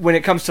 when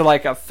it comes to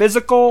like a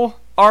physical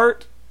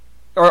art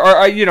or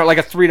like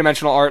a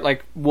three-dimensional art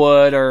like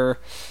wood or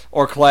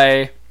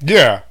clay,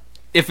 Yeah.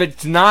 if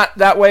it's not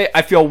that way,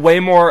 I feel way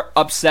more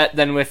upset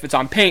than if it's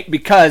on paint,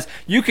 because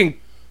you can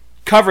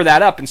cover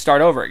that up and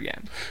start over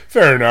again.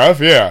 Fair enough.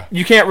 Yeah.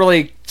 You can't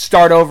really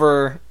start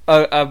over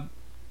a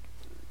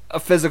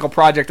physical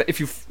project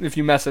if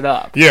you mess it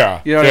up.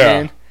 Yeah. You know what yeah.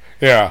 I mean?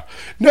 Yeah.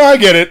 No, I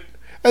get it.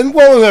 And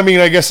well, I mean,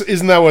 I guess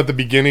isn't that what the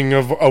beginning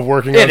of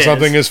working on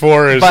something is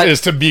for?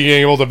 Is to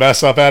being able to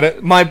mess up at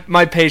it?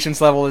 My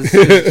patience level is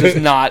just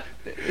not.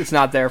 It's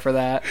not there for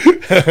that.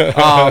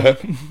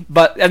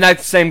 And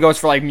that same goes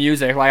for like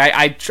music.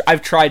 Like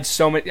I've tried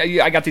so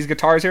many. I got these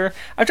guitars here.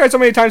 I've tried so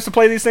many times to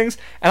play these things,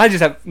 and I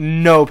just have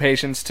no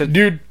patience to.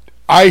 Dude,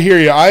 I hear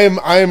you. I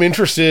am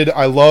interested.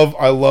 I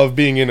love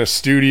being in a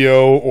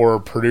studio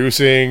or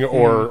producing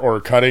or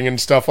cutting and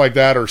stuff like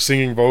that, or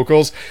singing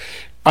vocals.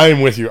 I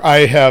am with you.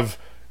 I have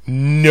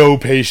no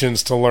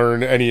patience to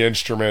learn any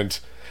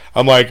instrument.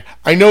 I'm like,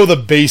 I know the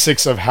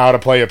basics of how to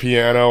play a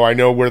piano. I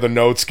know where the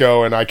notes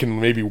go, and I can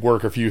maybe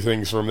work a few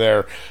things from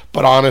there.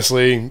 But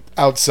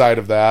outside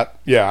of that,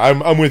 yeah,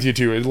 I'm with you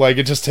too.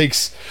 It just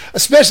takes,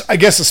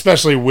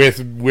 especially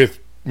with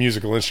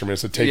musical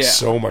instruments, it takes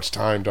so much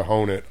time to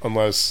hone it.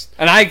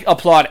 And I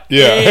applaud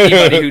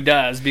anybody who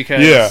does,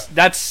 because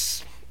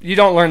that's, you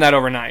don't learn that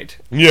overnight.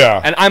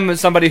 Yeah. And I'm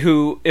somebody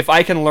who, if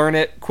I can learn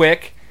it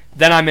quick,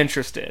 then I'm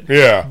interested.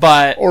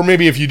 Yeah. Or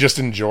maybe if you just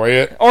enjoy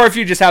it. Or if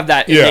you just have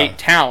that innate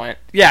talent.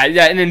 Yeah,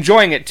 and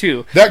enjoying it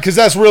too. Because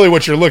that's really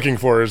what you're looking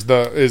for, is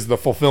the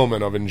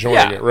fulfillment of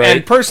enjoying it, right?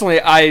 And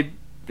personally, I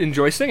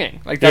enjoy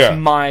singing. Like, that's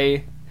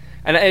my...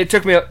 And it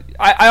took me...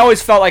 I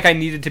always felt like I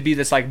needed to be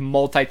this, like,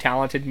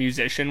 multi-talented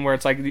musician, where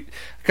it's like...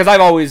 Because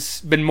I've always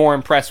been more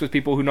impressed with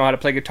people who know how to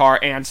play guitar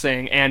and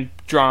sing and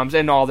drums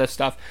and all this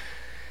stuff.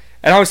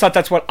 And I always thought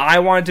that's what I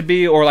wanted to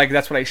be, or, like,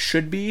 that's what I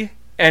should be.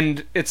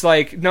 And it's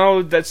like,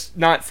 no, that's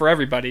not for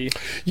everybody.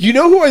 You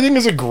know who I think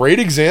is a great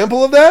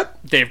example of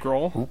that? Dave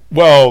Grohl.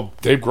 Well,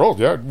 Dave Grohl,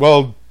 yeah.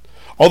 Well,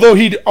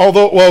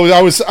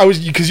 I was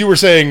because you were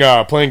saying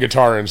playing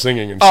guitar and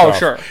singing and stuff. Oh,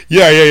 sure.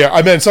 Yeah.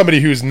 I meant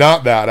somebody who's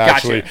not that,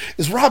 actually. Gotcha.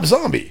 Is Rob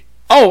Zombie.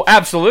 Oh,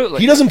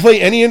 absolutely. He doesn't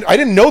play any... I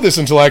didn't know this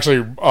until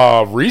actually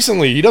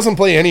recently. He doesn't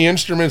play any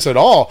instruments at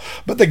all.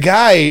 But the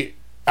guy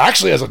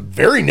actually has a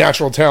very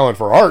natural talent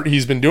for art.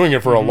 He's been doing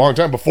it for a long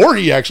time, before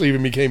he actually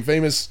even became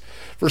famous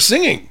for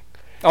singing.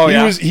 Oh,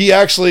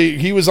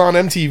 he was on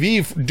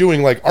MTV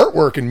doing like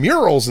artwork and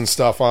murals and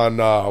stuff on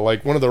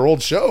like one of their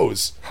old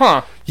shows.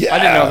 Huh. Yeah. I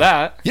didn't know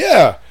that.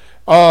 Yeah.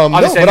 But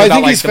I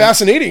think he's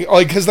fascinating,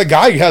 like, because the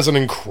guy has an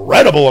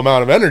incredible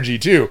amount of energy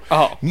too.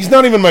 Oh. He's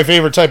not even my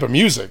favorite type of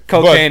music.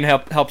 Cocaine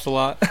helps a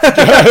lot.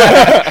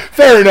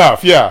 Fair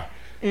enough. Yeah.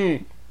 Fair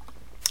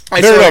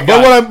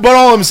enough. But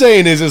all I'm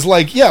saying is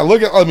like, yeah,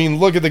 look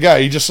at the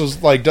guy. He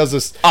just does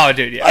this. Oh,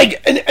 dude, yeah.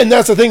 And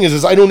that's the thing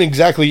is I don't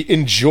exactly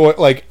enjoy,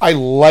 like, I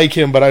like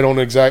him, but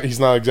he's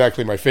not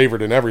exactly my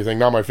favorite in everything.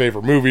 Not my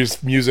favorite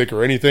movies, music,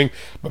 or anything.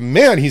 But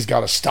man, he's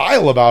got a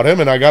style about him,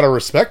 and I gotta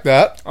respect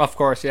that. Of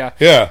course, yeah.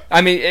 Yeah.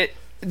 I mean,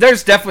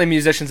 there's definitely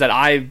musicians that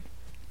I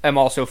am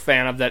also a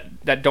fan of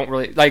that don't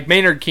really, like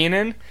Maynard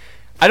Keenan.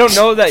 I don't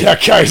know that...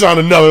 That guy's on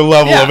another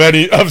level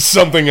of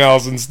something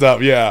else and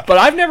stuff, yeah. But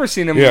I've never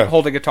seen him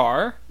hold a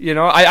guitar, you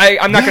know?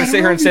 I'm not going to sit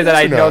here and say that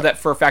I know that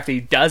for a fact that he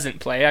doesn't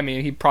play. I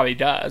mean, he probably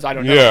does. I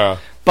don't know. Yeah.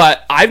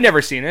 But I've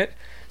never seen it.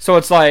 So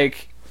it's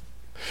like...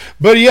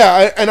 But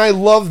yeah, and I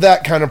love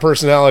that kind of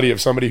personality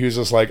of somebody who's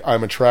just like,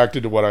 I'm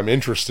attracted to what I'm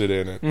interested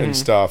in and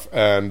stuff.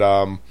 And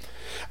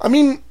I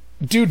mean,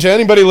 dude, to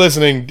anybody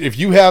listening, if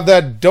you have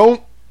that,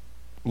 don't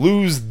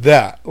lose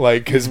that.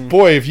 Like, because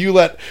boy, if you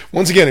let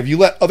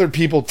other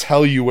people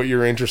tell you what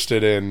you're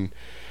interested in,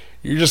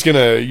 you're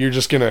gonna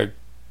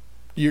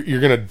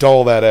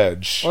dull that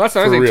edge. Well, that's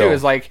another thing too.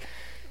 Is like,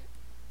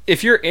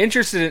 if you're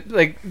interested in,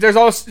 like,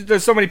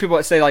 there's so many people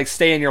that say like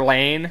stay in your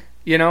lane.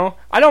 You know,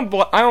 I don't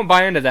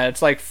buy into that.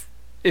 It's like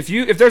if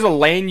there's a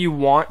lane you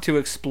want to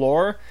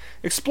explore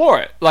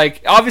it.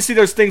 Like, obviously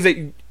there's things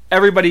that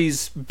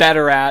everybody's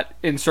better at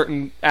in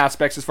certain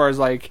aspects. As far as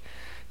like,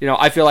 you know,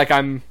 I feel like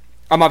I'm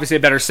obviously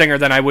a better singer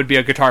than I would be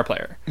a guitar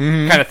player,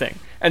 kind of thing.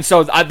 And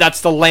so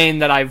that's the lane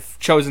that I've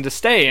chosen to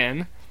stay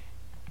in.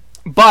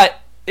 But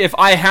if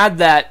I had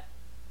that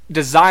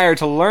desire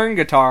to learn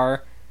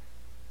guitar,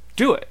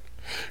 do it.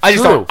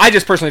 I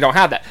just personally don't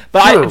have that.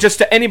 But just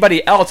to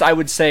anybody else, I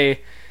would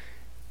say,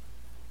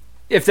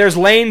 if there's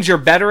lanes you're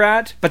better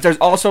at, but there's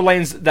also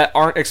lanes that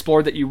aren't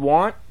explored that you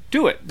want,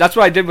 do it. That's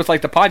what I did with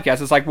like the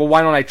podcast. It's like, well,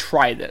 why don't I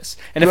try this?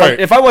 And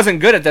if I wasn't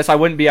good at this, I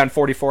wouldn't be on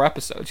 44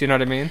 episodes. You know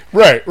what I mean?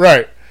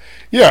 Right.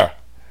 Yeah.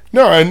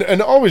 No,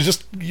 and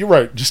always you're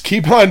right. Just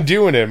keep on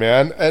doing it,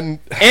 man.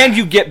 And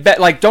you get better.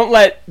 Like, don't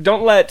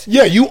let.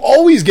 Yeah, you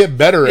always get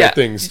better at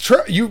things.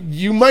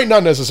 You might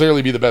not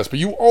necessarily be the best, but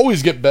you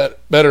always get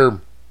better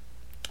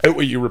at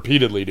what you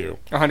repeatedly do.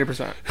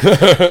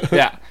 100%.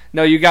 Yeah.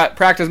 No, you got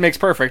practice makes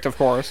perfect, of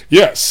course.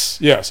 Yes.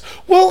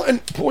 Well,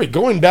 and boy,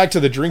 going back to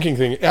the drinking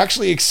thing,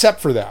 actually, except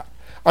for that,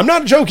 I'm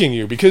not joking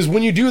you, because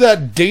when you do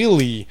that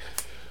daily,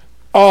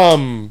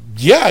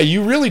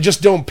 you really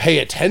just don't pay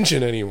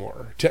attention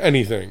anymore to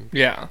anything.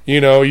 Yeah. You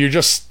know, you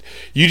just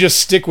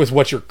stick with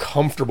what you're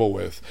comfortable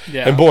with.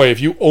 Yeah. And boy, if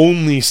you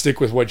only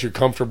stick with what you're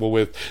comfortable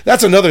with,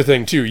 that's another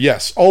thing too.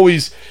 Yes,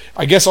 always,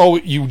 I guess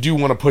you do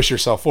want to push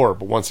yourself forward,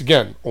 but once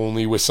again,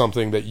 only with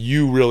something that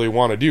you really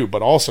want to do.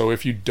 But also,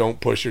 if you don't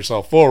push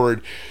yourself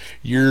forward,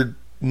 you're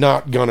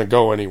not gonna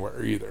go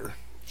anywhere either.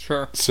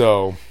 Sure.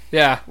 So.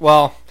 Yeah.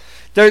 Well,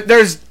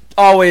 there's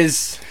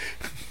always.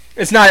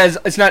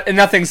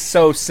 Nothing's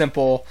so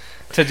simple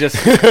to just.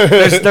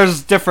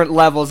 There's different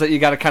levels that you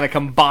got to kind of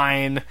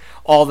combine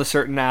all the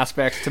certain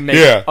aspects to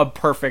make a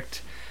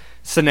perfect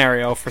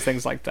scenario for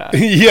things like that.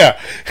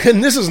 Yeah,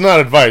 and this is not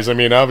advice. I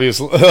mean,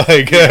 obviously,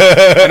 like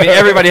I mean,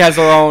 everybody has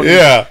their own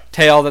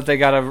tale that they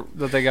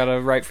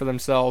gotta write for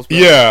themselves.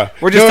 Yeah,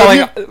 we're just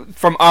telling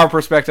from our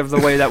perspective the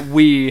way that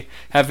we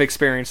have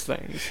experienced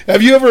things.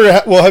 Have you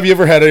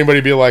ever had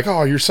anybody be like,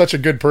 "Oh, you're such a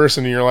good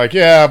person," and you're like,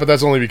 "Yeah, but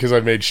that's only because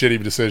I've made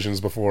shitty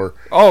decisions before."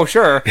 Oh,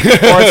 sure. Or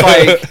it's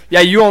like, "Yeah,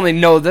 you only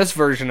know this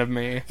version of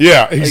me."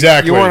 Yeah, exactly.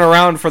 Like, you weren't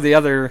around for the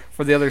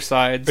other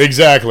sides.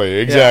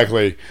 Exactly.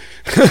 Yeah.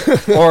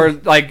 Or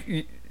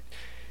like,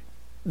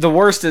 the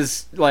worst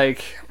is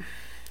like,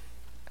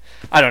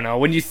 I don't know,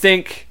 when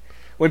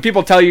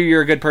people tell you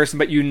you're a good person,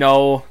 but you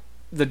know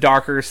the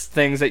darker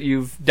things that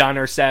you've done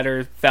or said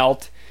or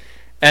felt,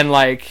 and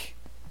like,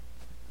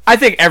 I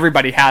think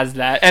everybody has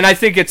that, and I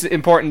think it's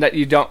important that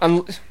you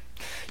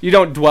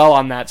don't dwell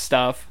on that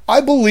stuff. I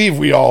believe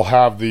we all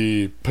have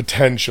the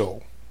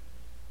potential,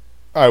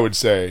 I would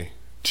say,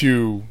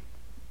 to,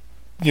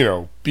 you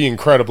know, be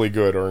incredibly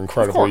good or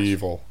incredibly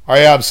evil. I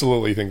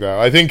absolutely think that.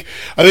 I think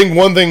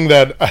one thing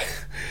that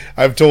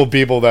I've told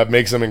people that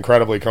makes them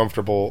incredibly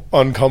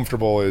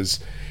uncomfortable is,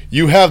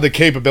 you have the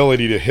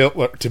capability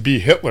to be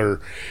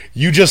Hitler.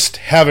 You just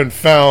haven't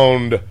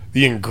found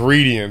the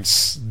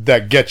ingredients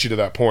that get you to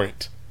that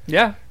point.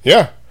 Yeah.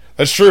 Yeah,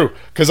 that's true.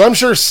 Because I'm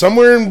sure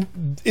somewhere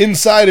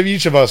inside of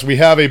each of us, we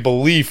have a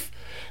belief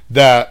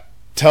that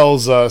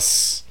tells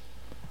us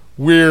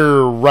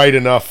we're right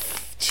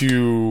enough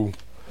to...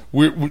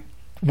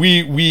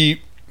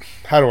 We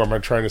how am I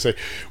trying to say?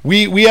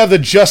 We have the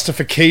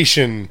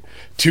justification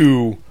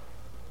to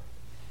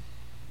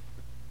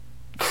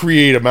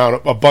create a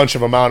bunch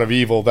of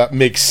evil that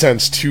makes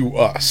sense to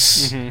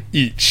us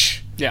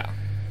each. Yeah.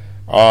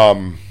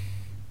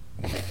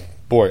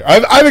 Boy,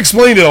 I've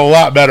explained it a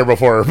lot better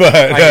before, but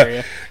I hear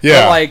you.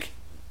 Yeah. But like,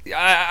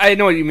 I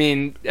know what you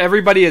mean.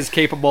 Everybody is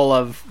capable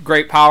of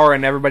great power,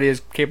 and everybody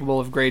is capable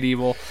of great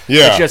evil.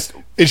 Yeah.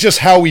 It's just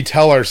how we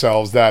tell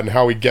ourselves that and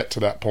how we get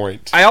to that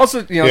point. I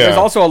also, there's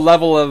also a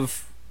level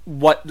of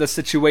what the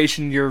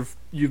situation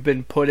you've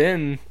been put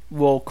in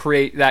will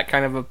create that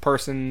kind of a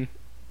person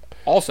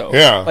also.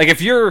 Yeah. Like,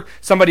 if you're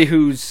somebody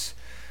who's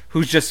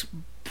just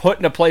put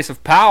in a place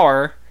of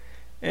power,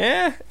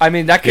 I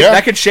mean, that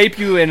could shape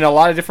you in a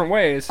lot of different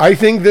ways. I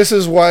think this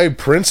is why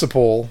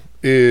principle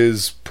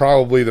is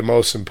probably the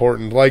most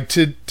important. Like,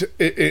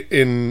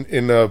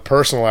 in a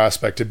personal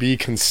aspect, to be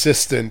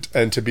consistent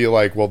and to be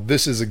like, well,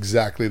 this is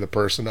exactly the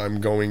person I'm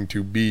going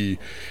to be,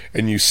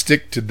 and you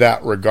stick to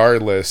that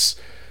regardless.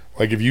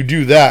 Like, if you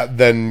do that,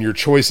 then your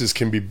choices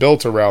can be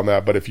built around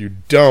that. But if you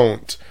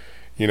don't,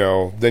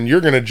 then you're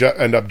going to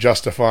end up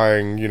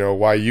justifying,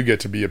 why you get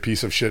to be a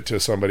piece of shit to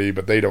somebody,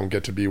 but they don't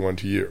get to be one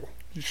to you.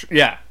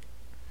 Yeah.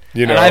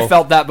 You know, and I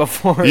felt that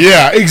before.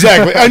 Yeah,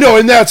 exactly. I know,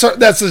 and that's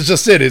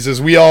just it.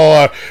 Is we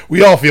all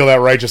feel that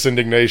righteous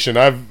indignation.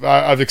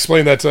 I've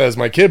explained that as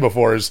my kid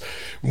before. Is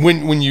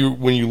when you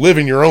live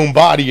in your own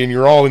body and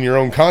you're all in your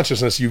own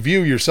consciousness, you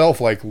view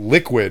yourself like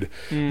liquid.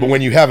 But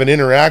when you have an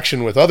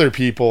interaction with other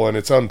people and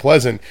it's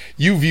unpleasant,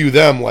 you view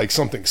them like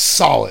something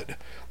solid.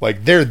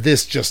 Like they're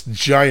this just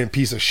giant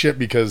piece of shit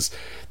because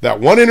that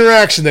one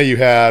interaction that you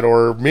had,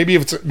 or maybe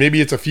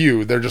it's a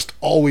few. They're just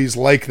always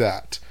like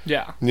that.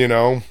 Yeah. You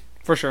know.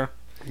 For sure.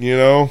 You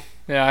know?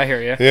 Yeah, I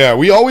hear you. Yeah,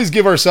 we always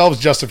give ourselves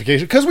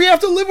justification because we have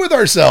to live with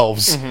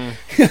ourselves.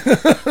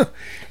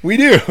 Mm-hmm. We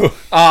do.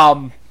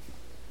 How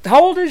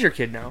old is your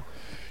kid now?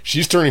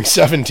 She's turning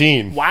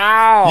 17.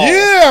 Wow.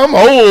 Yeah, I'm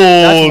old.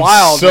 That's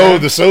wild.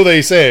 So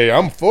they say.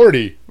 I'm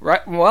 40.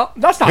 Right. Well,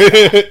 that's not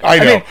bad. I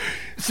know. mean,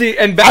 see,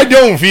 and I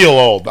don't feel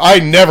old. I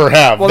never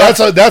have. Well,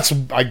 that's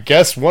I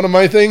guess one of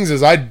my things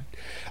is I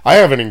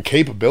have an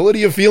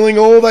incapability of feeling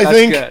old, I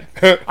think.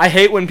 Good. I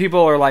hate when people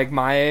are like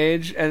my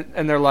age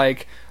and they're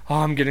like, "Oh,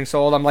 I'm getting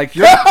so old." I'm like,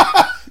 "You're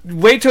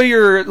wait till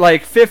you're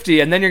like 50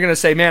 and then you're going to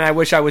say, "Man, I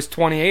wish I was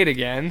 28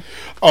 again."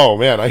 Oh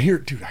man, I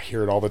hear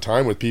it all the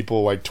time with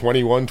people like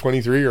 21,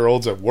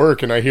 23-year-olds at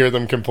work, and I hear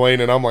them complain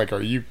and I'm like,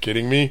 "Are you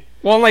kidding me?"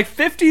 Well, like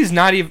 50's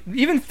not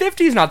even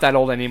 50's not that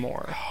old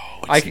anymore.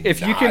 Oh, like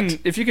if you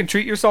can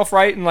treat yourself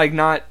right and like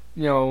not,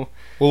 you know.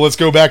 Well, let's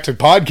go back to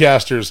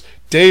podcasters.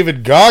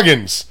 David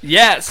Goggins.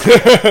 Yes.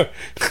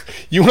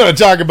 You want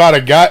to talk about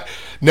a guy?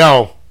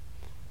 Now,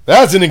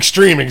 that's an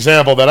extreme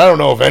example that I don't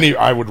know if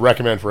I would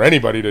recommend for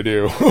anybody to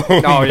do.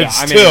 Oh yeah,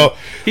 still, I mean,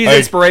 he's like,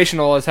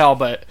 inspirational as hell,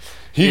 but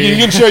he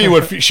can show you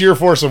what sheer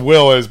force of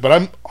will is. But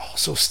I'm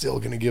also still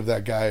going to give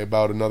that guy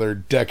about another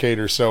decade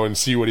or so and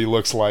see what he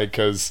looks like,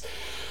 because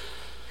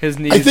his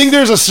knees. I think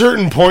there's a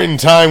certain point in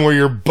time where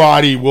your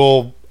body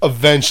will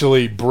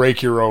eventually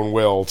break your own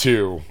will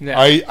too. Yeah.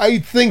 I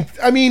think.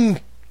 I mean,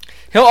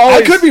 he'll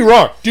always. I could be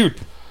wrong, dude.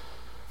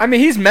 I mean,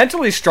 he's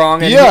mentally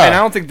strong, and, yeah. and I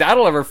don't think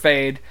that'll ever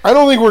fade. I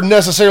don't think we're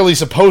necessarily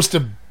supposed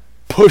to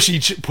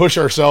push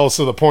ourselves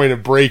to the point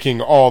of breaking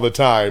all the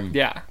time.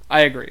 Yeah, I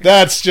agree.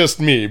 That's just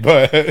me,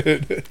 but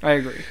I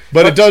agree.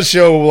 But it does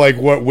show like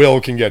what will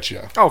can get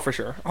you. Oh, for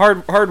sure.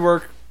 Hard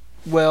work,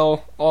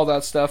 will, all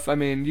that stuff. I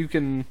mean, you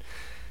can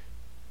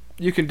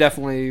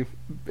definitely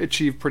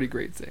achieve pretty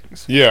great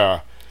things.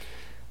 Yeah.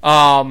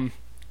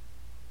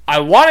 I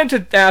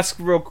wanted to ask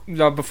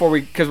before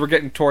because we're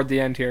getting toward the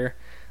end here.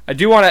 I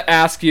do want to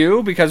ask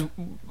you, because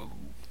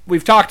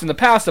we've talked in the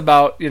past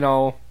about, you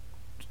know,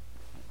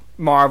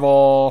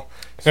 Marvel,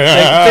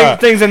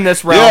 things in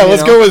this realm. Yeah,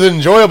 let's go with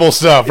enjoyable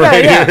stuff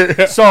right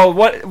here. So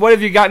what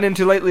have you gotten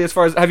into lately as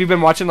far as, have you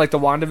been watching like the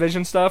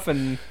WandaVision stuff?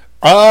 And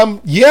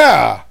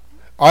yeah.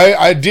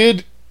 I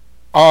did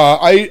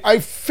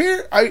let's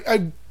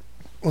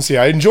see,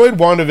 I enjoyed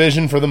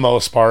WandaVision for the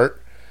most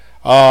part.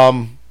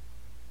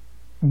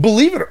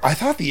 Believe it or I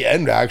thought the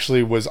end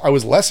actually was, I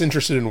was less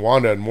interested in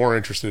Wanda and more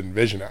interested in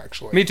Vision,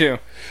 actually. Me too.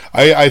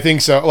 I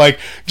think so. Like,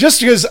 just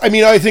because, I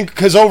mean, I think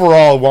because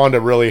overall Wanda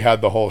really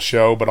had the whole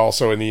show, but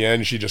also in the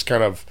end, it just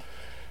kind of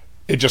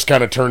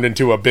turned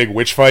into a big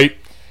witch fight.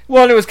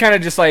 Well, and it was kind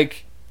of just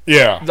like,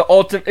 yeah,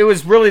 it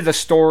was really the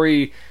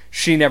story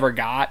she never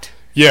got.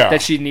 Yeah.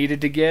 That she needed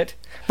to get.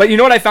 But you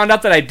know what I found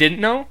out that I didn't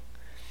know?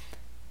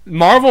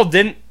 Marvel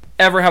didn't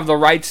ever have the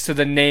rights to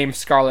the name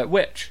Scarlet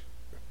Witch.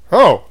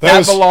 Oh,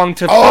 that belonged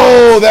to Fox.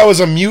 Oh, that was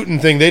a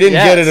mutant thing. They didn't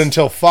Yes. get it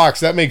until Fox.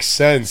 That makes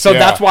sense. So yeah.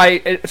 that's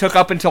why it took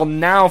up until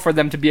now for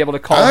them to be able to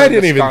call her I the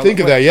didn't even Scarlet think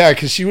of Witch. that. Yeah,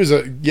 because she was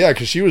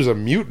a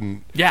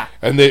mutant. Yeah.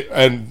 And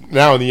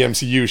now in the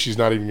MCU, she's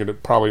not even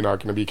probably not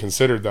going to be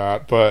considered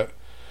that. But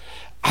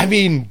I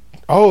mean,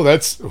 and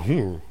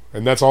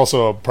that's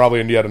also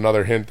probably yet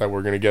another hint that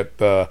we're going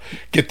to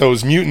get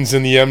those mutants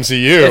in the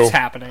MCU. It's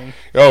happening.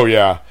 Oh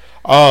yeah.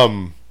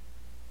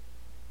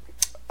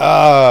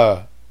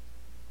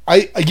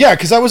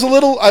 Because I was a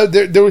little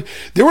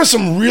there were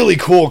some really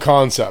cool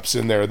concepts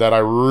in there that I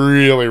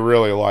really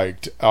really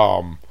liked,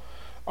 and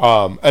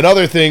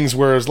other things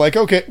where it's like,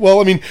 okay,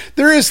 well, I mean,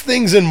 there is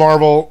things in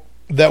Marvel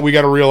that we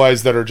got to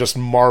realize that are just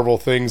Marvel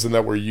things and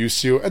that we're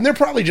used to, and they're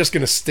probably just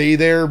going to stay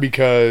there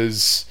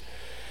because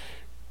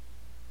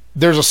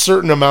there's a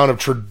certain amount of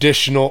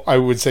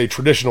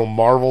traditional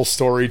Marvel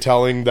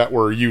storytelling that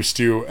we're used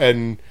to,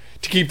 and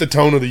to keep the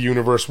tone of the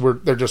universe,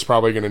 they're just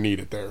probably going to need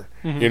it there,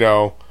 you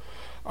know.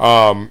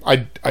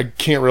 I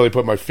can't really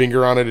put my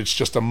finger on it. It's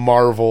just a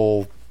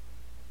Marvel.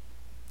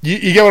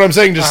 You get what I'm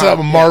saying? Just a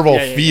Marvel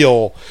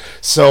feel.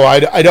 So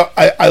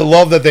I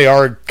love that they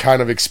are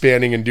kind of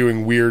expanding and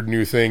doing weird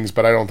new things,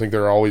 but I don't think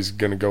they're always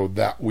going to go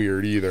that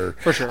weird either.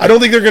 For sure. I don't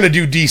think they're going to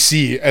do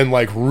DC and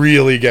like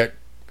really get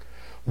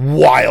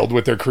wild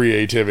with their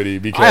creativity,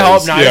 because I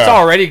hope not. Yeah. It's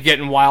already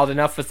getting wild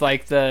enough with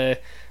like the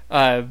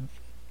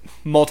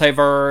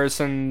multiverse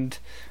and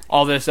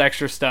all this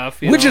extra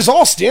stuff, which is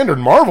all standard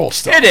Marvel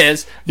stuff. It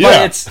is, but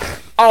yeah. it's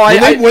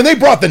when they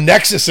brought the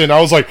Nexus in, I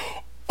was like,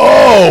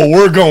 oh,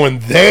 we're going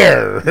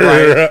there.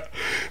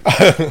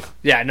 Right.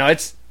 Yeah, no,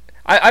 it's.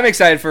 I'm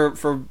excited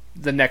for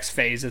the next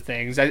phase of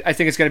things. I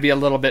think it's going to be a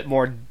little bit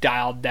more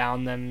dialed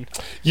down than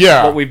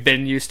what we've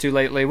been used to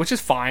lately, which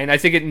is fine. I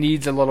think it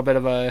needs a little bit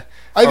of a...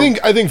 I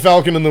think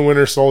Falcon and the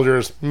Winter Soldier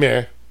is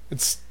meh.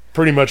 It's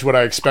pretty much what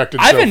I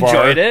expected so far. I've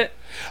enjoyed it.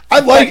 I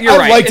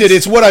liked it.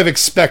 It's what I've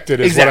expected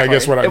is what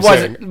I'm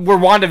saying. Where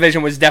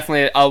WandaVision was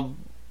definitely a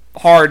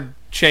hard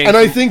change. And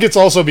I think it's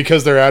also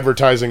because they're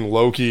advertising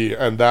Loki,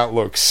 and that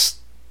looks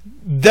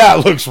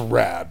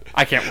rad.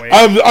 I can't wait.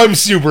 I'm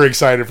super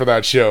excited for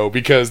that show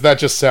because that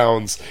just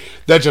sounds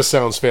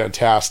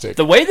fantastic.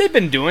 The way they've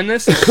been doing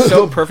this is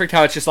so perfect.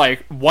 How it's just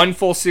like one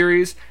full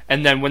series,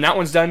 and then when that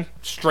one's done,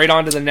 straight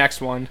on to the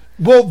next one.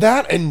 Well,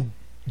 that, and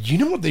you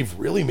know what they've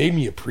really made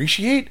me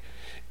appreciate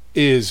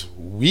is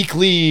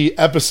weekly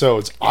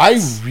episodes.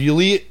 Yes. I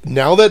really,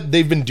 now that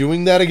they've been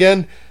doing that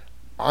again,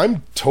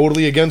 I'm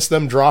totally against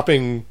them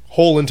dropping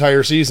whole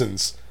entire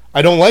seasons.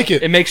 I don't like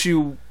it. It makes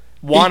you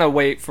want to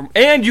wait for,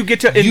 and you get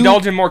to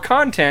indulge in more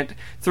content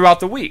throughout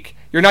the week.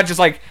 You're not just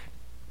like,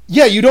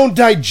 yeah, you don't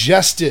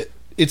digest it.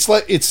 It's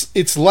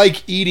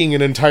like eating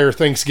an entire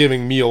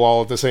Thanksgiving meal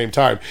all at the same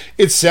time.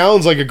 It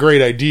sounds like a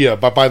great idea,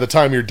 but by the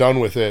time you're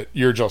done with it,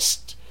 you're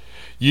just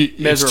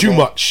it's too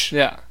much.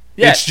 Yeah.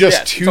 It's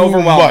just too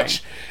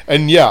much.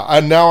 And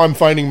now I'm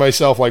finding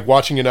myself like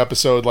watching an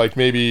episode like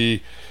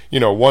maybe,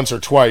 once or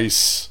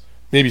twice,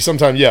 maybe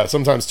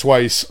sometimes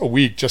twice a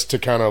week just to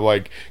kind of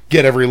like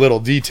get every little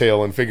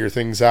detail and figure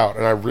things out.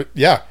 And I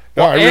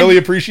really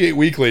appreciate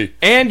weekly.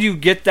 And you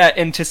get that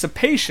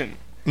anticipation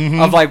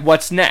of like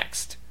what's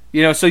next.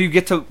 So you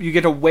get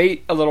to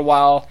wait a little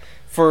while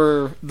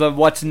for the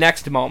what's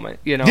next moment,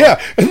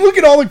 Yeah, and look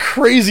at all the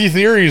crazy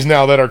theories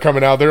now that are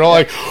coming out. They're all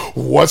like,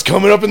 what's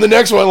coming up in the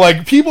next one?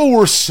 Like, people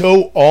were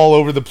so all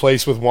over the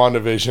place with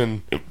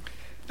WandaVision.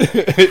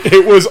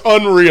 It was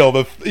unreal,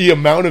 the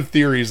amount of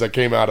theories that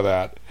came out of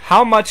that.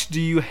 How much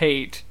do you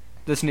hate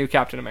this new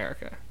Captain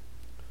America?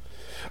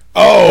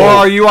 Oh! Or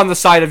are you on the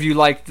side of you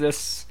like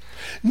this?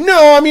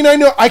 No, I mean,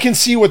 I can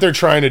see what they're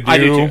trying to do. I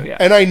do too, yeah.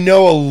 And I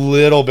know a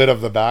little bit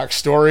of the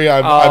backstory.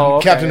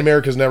 Okay. Captain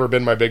America's never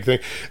been my big thing.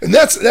 And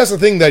that's the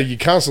thing that you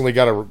constantly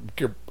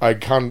I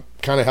kind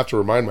of have to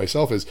remind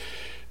myself is,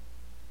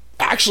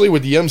 actually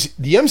with the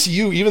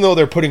MCU, even though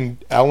they're putting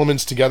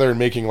elements together and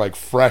making like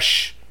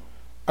fresh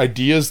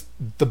ideas,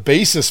 the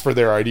basis for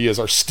their ideas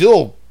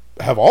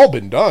have all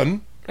been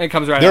done. It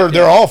comes right out.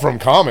 They're all from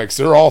comics.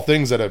 They're all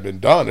things that have been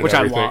done and which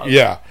everything. I love.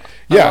 Yeah,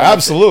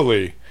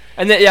 absolutely.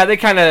 And they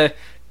kind of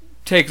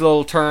take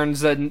little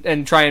turns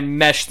and try and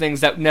mesh things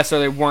that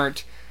necessarily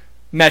weren't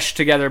meshed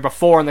together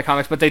before in the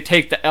comics, but they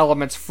take the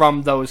elements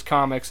from those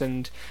comics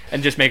and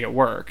just make it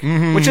work,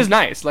 which is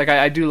nice. Like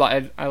I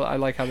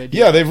like how they do.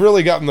 Yeah, they've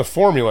really gotten the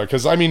formula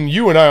because I mean,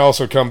 you and I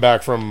also come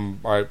back from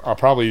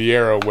probably the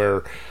era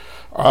where,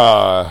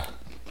 I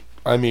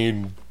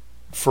mean,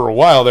 for a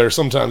while there,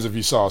 sometimes if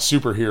you saw a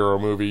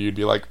superhero movie, you'd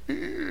be like,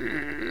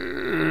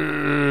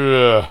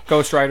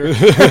 Ghost Rider.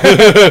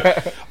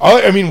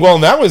 I mean, well,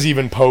 and that was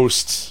even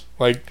post.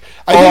 Like,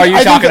 are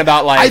you talking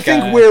about like? I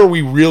think where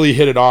we really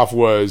hit it off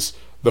was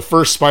the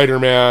first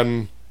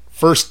Spider-Man.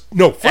 First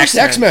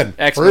X-Men.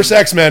 First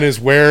X-Men is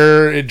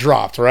where it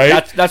dropped,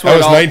 right? That's where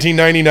that was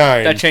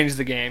 1999. That changed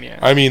the game, yeah.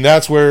 I mean,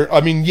 that's where.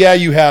 I mean, yeah,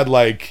 you had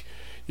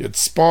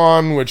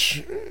Spawn,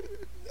 which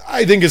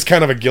I think is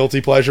kind of a guilty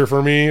pleasure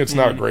for me. It's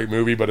not a great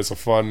movie, but it's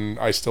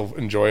I still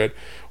enjoy it.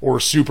 Or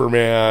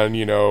Superman,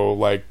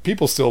 like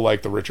people still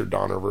like the Richard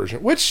Donner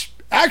version, which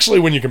actually,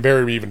 when you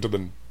compare him even to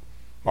the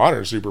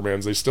modern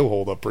Supermans, they still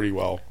hold up pretty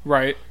well.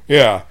 Right.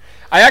 Yeah.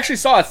 I actually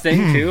saw a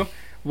thing too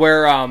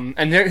where,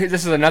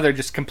 this is another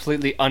just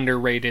completely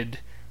underrated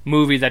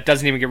movie that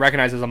doesn't even get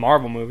recognized as a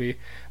Marvel movie,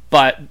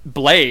 but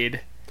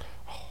Blade.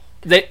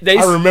 I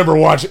remember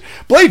watching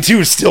Blade 2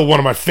 is still one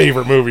of my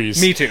favorite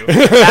movies. Me too.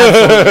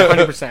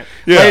 Absolutely, 100%.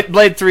 Yeah.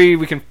 Blade 3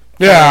 we can.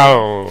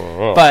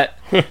 Yeah. But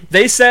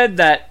they said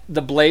that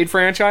the Blade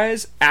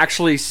franchise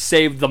actually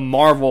saved the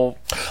Marvel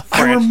franchise.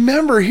 I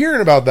remember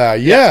hearing about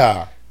that.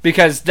 Yeah.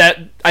 Because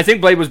I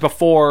think Blade was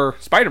before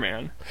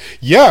Spider-Man.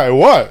 Yeah, it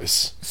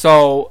was.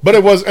 So, but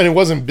it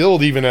wasn't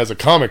billed even as a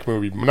comic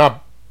movie,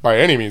 not by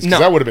any means, because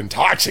that would have been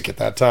toxic at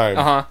that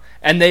time.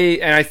 And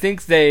I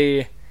think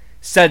they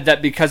said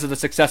that because of the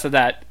success of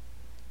that,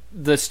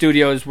 the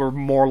studios were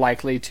more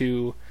likely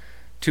to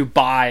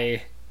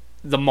buy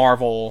the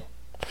Marvel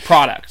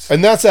products.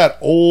 And that's that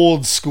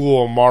old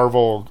school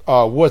Marvel.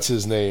 What's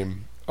his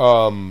name?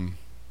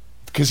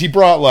 Because he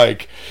brought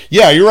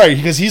you're right.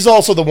 Because he's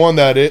also the one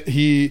that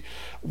he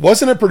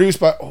wasn't it produced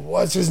by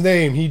what's his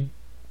name?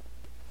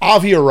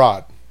 Avi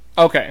Arad.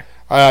 Okay.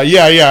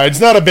 Yeah.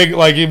 It's not a big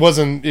it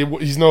wasn't.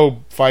 He's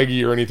no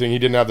Feige or anything. He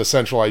didn't have the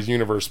centralized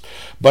universe,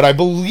 but I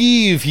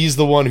believe he's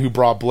the one who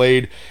brought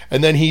Blade,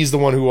 and then he's the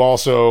one who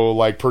also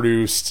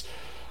produced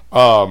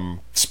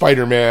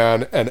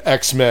Spider-Man and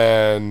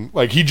X-Men.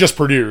 He just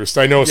produced.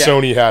 I know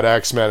Sony had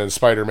X-Men and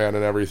Spider-Man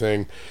and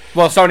everything.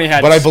 Well, Sony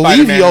had, but I believe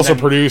Spider-Man he also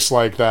produced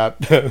that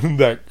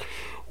that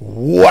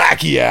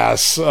wacky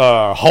ass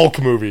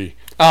Hulk movie.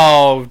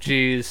 Oh,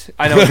 jeez.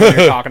 I know what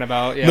you're talking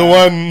about. Yeah. The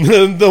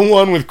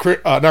one with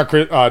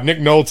Nick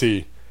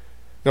Nolte.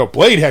 No,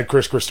 Blade had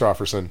Chris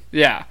Christopherson.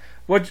 Yeah.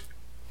 What?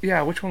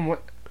 Yeah. Which one?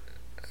 What?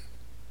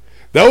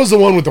 That was the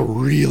one with the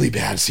really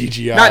bad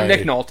CGI. Not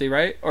Nick Nolte,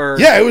 right? Or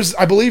yeah, it was.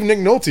 I believe Nick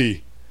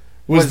Nolte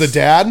was the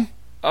dad.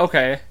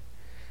 Okay.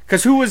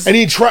 Because who was? And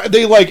he tried.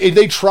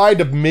 They tried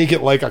to make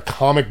it like a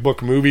comic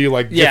book movie,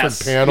 like different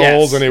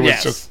panels, and it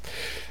was just.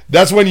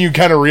 That's when you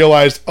kind of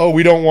realized, oh,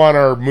 we don't want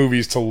our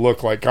movies to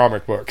look like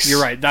comic books.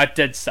 You're right. That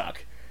did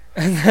suck.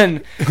 And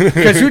then,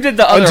 because who did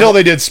the other? Until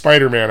they did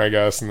Spider-Man, I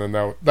guess, and then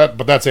that.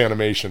 But that's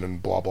animation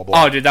and blah blah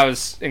blah. Oh, dude, that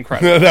was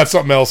incredible. That's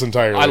something else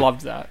entirely. I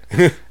loved that.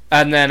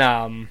 And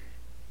then,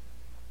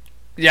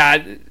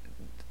 yeah,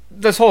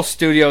 this whole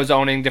studios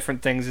owning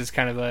different things is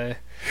kind of a.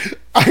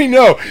 I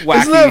know. Wacky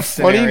Isn't that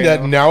funny scenario.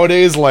 that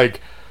nowadays, like,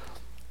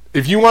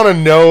 if you want to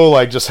know,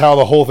 like, just how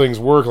the whole things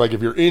work, like,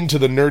 if you're into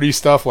the nerdy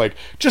stuff, like,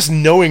 just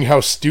knowing how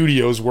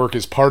studios work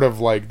is part of,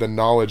 like, the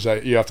knowledge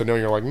that you have to know.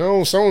 You're like,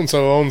 no,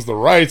 so-and-so owns the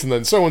rights, and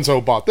then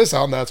so-and-so bought this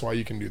out, and that's why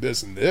you can do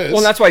this and this.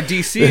 Well, that's why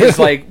DC is,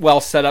 like,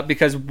 well set up,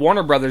 because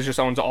Warner Brothers just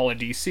owns all of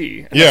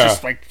DC. And Yeah. That's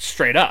just, like,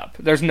 straight up.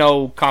 There's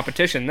no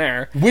competition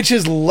there. Which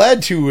has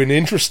led to an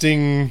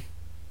interesting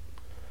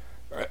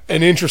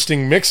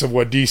mix of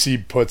what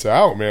DC puts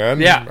out, man.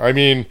 Yeah. I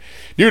mean,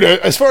 dude,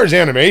 as far as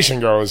animation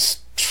goes,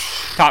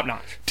 Top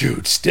notch.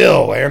 dude,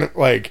 still, and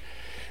like,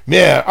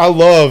 man, I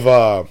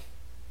love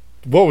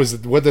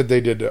what did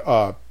they did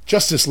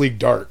Justice League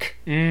Dark.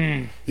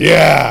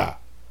 Yeah.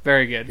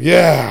 Very good.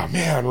 Yeah,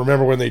 man,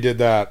 remember when they did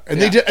that?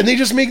 And Yeah. they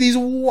just make these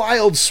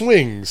wild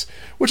swings,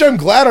 which I'm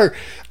glad are.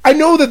 I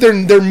know that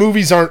their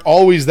movies aren't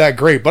always that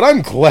great, but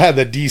I'm glad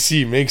that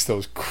DC makes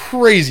those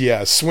crazy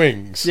ass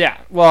swings. Yeah.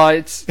 Well,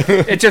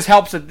 it just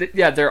helps that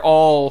they're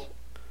all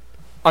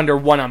under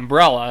one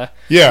umbrella.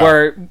 Yeah.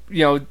 Where,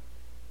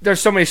 there's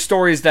so many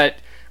stories that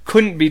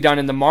couldn't be done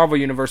in the Marvel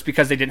universe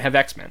because they didn't have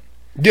X-Men.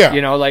 Yeah.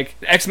 Like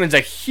X-Men's a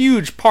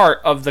huge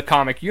part of the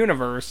comic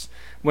universe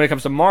when it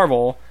comes to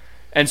Marvel.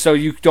 And so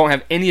you don't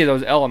have any of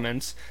those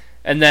elements.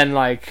 And then,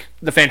 like,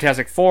 the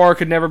Fantastic Four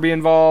could never be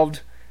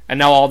involved. And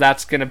now all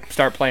that's going to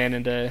start playing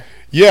into...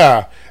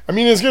 Yeah. I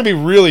mean, it's going to be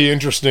really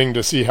interesting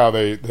to see how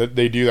they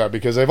do that,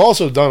 because they've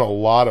also done a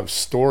lot of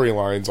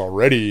storylines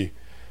already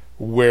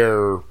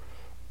where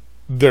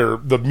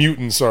the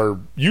mutants are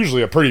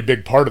usually a pretty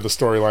big part of the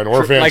storyline,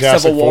 or Fantastic like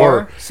Civil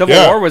War. Four. Civil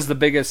War was the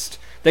biggest...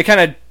 They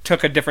kind of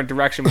took a different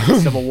direction with the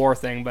Civil War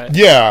thing, but...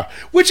 Yeah,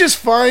 which is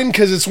fine,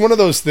 because it's one of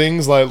those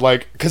things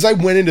like because I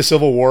went into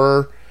Civil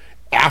War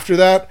after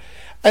that,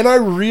 and I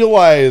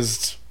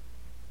realized,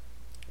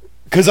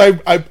 because I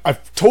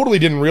totally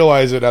didn't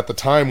realize it at the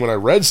time when I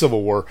read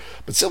Civil War,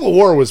 but Civil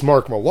War was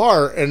Mark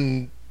Millar,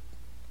 and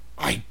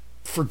I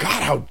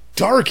forgot how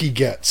dark he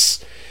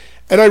gets.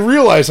 And I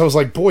realized, I was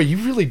like, boy, you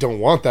really don't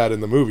want that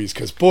in the movies,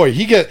 because boy,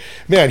 he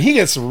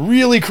gets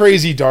really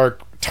crazy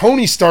dark.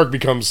 Tony Stark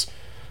becomes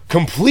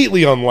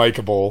completely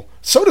unlikable.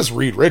 So does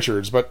Reed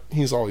Richards, but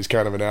he's always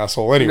kind of an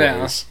asshole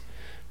anyways. Yeah.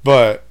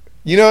 But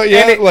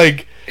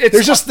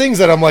there's just things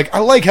that I'm like, I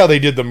like how they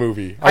did the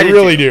movie. I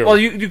really do. Well,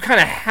 you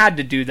kind of had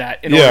to do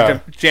that in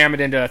order to jam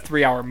it into a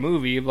 3-hour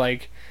movie.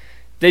 Like,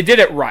 they did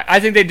it right. I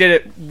think they did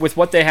it with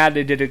what they had.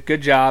 They did a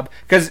good job,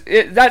 because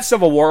that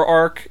Civil War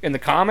arc in the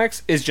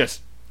comics is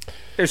just,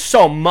 there's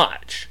so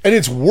much, and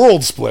it's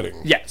world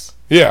splitting. Yes.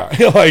 Yeah,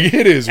 like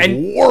it is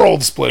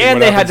world splitting.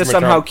 And they had to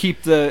somehow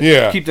keep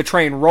the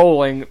train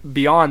rolling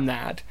beyond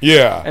that.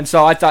 Yeah. And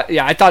so I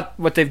thought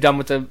what they've done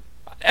with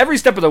every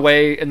step of the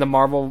way in the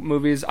Marvel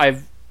movies,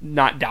 I've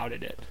not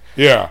doubted it.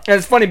 Yeah. And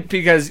it's funny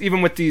because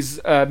even with these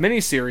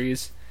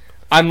miniseries,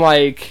 I'm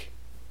like,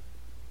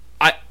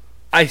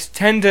 I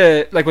tend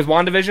to, like with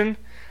WandaVision,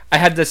 I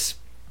had this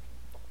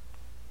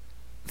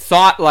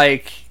thought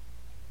like,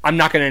 I'm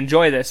not going to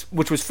enjoy this,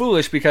 which was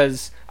foolish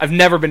because I've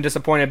never been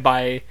disappointed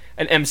by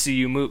an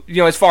MCU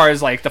movie. As far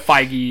as like the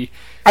Feige.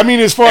 I mean,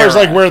 as far as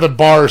like where the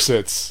bar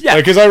sits. Yeah.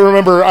 Because I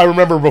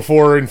remember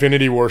before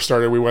Infinity War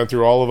started, we went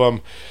through all of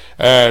them,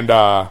 and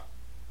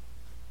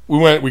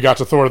we got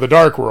to Thor: The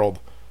Dark World,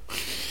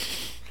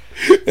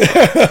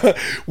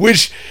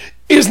 which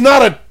is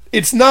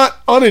it's not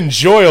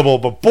unenjoyable,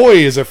 but boy,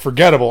 is it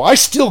forgettable. I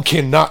still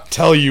cannot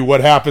tell you what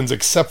happens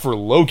except for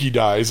Loki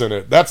dies in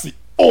it. That's the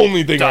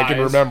only thing I can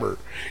remember.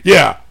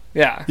 Yeah.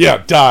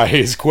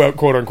 Dies,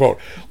 quote unquote.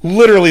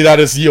 Literally, that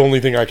is the only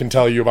thing I can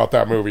tell you about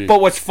that movie. But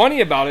what's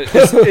funny about it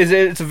is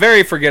it's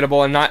very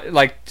forgettable, and not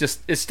like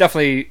just, it's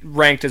definitely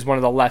ranked as one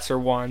of the lesser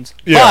ones.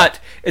 Yeah. But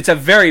it's a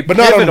very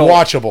pivotal, not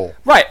unwatchable.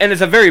 Right, and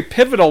it's a very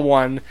pivotal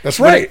one. That's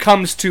right. When it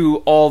comes to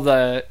all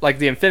the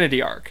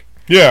Infinity arc.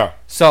 Yeah.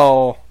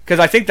 So, because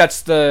I think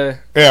that's the...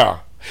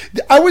 Yeah.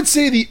 I would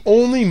say the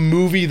only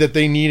movie that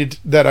I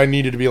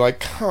needed to be like,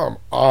 come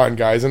on,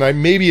 guys,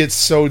 and maybe it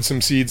sowed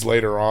some seeds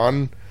later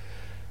on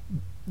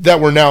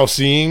that we're now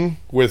seeing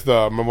with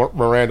Monica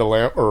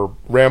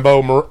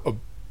Rambeau.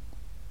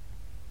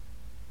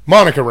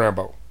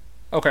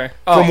 Okay.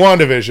 From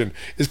WandaVision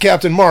is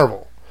Captain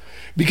Marvel,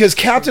 because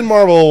Captain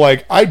Marvel,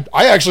 like I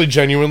actually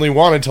genuinely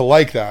wanted to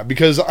like that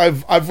because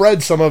I've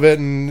read some of it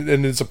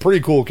and it's a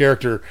pretty cool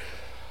character.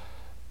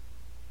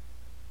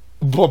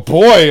 But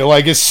boy,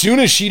 like as soon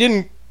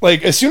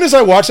as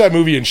I watched that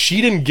movie and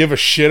she didn't give a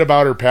shit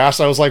about her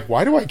past, I was like,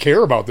 why do I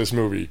care about this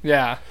movie?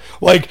 Yeah.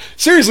 Like,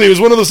 seriously, it was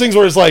one of those things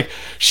where it's like,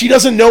 she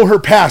doesn't know her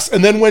past,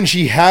 and then when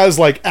she has,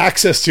 like,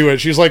 access to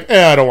it, she's like,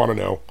 I don't want to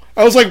know.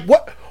 I was like,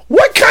 what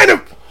kind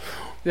of...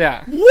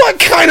 Yeah. What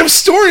kind of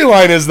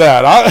storyline is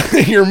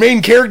that? Your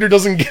main character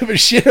doesn't give a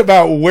shit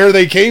about where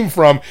they came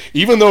from,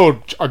 even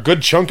though a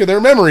good chunk of their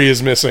memory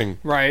is missing.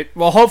 Right.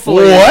 Well,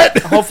 hopefully... What?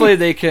 Hopefully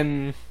they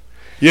can...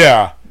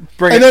 Yeah.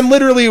 And then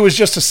literally it was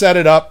just to set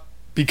it up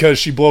because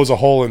she blows a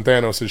hole in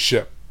Thanos'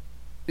 ship.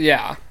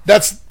 Yeah.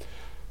 That's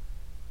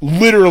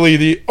literally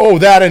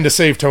that and to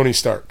save Tony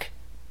Stark.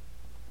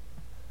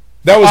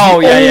 That was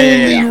the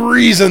only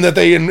reason that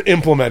they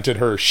implemented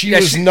her. She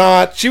was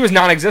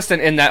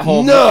non-existent in that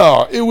whole...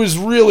 No, it was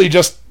really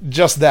just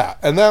that.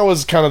 And that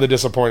was kind of the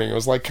disappointing. It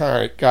was like, all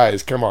right,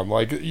 guys, come on.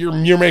 Like,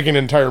 you're making an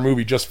entire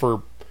movie just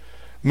for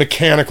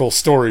mechanical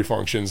story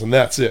functions, and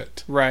that's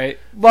it. Right.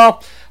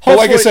 Well, but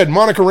like I said,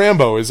 Monica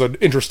Rambeau is an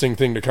interesting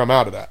thing to come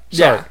out of that.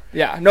 Sorry.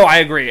 Yeah. No, I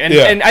agree.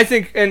 And I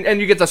think and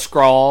you get the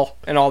Skrull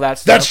and all that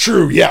stuff. That's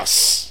true.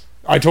 Yes.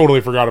 I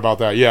totally forgot about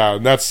that. Yeah,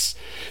 and that's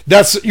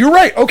you're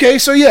right. Okay,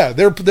 so yeah,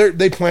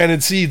 they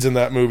planted seeds in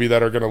that movie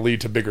that are going to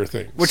lead to bigger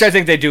things. Which I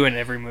think they do in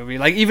every movie.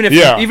 Like even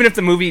if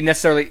the movie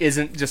necessarily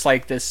isn't just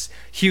like this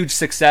huge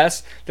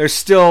success, there's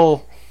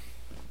still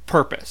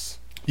purpose.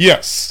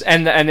 Yes.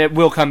 And it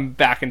will come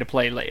back into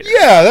play later.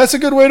 Yeah, that's a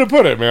good way to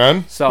put it,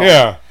 man. So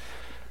yeah.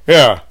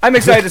 I'm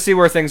excited to see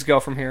where things go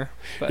from here.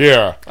 But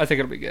yeah. I think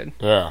it'll be good.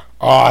 Yeah.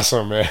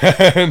 Awesome,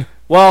 man.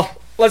 Well,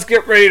 let's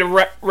get ready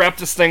to wrap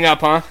this thing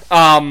up, huh?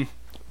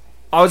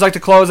 I always like to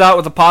close out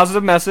with a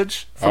positive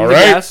message from the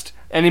guest.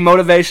 Any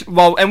motivation?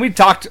 Well, and we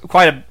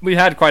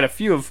had quite a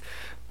few of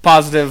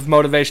positive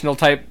motivational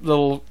type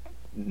little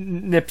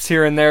nips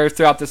here and there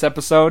throughout this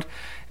episode.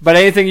 But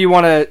anything you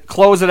want to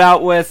close it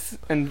out with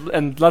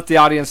and let the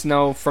audience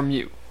know from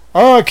you?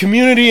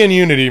 Community and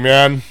unity,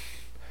 man.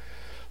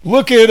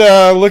 Look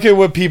at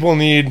what people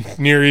need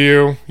near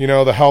you. You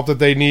know, the help that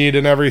they need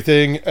and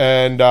everything,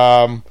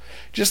 and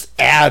just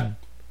add.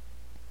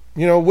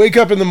 You know, wake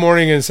up in the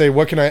morning and say,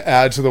 what can I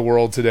add to the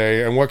world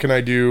today, and what can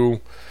I do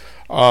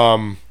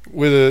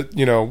with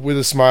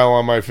a smile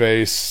on my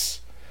face,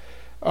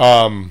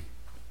 and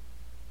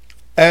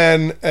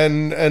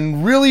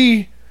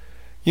really,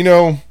 you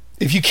know,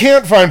 if you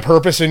can't find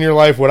purpose in your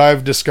life, what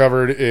I've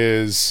discovered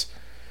is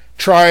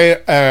try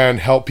and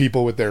help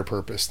people with their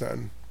purpose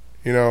then.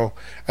 You know,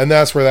 and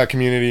that's where that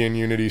community and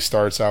unity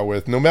starts out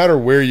with. No matter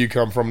where you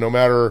come from, no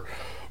matter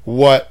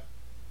what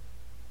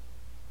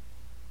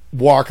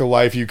walk of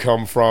life you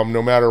come from,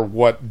 no matter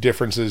what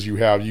differences you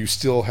have, you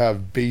still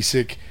have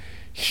basic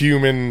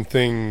human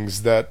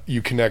things that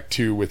you connect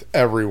to with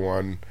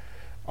everyone.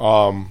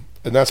 And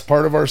that's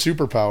part of our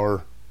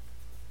superpower.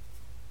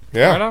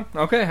 Yeah. Right on.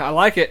 Okay, I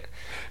like it.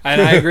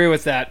 And I agree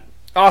with that.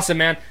 Awesome,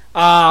 man.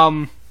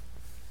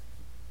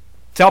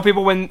 Tell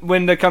people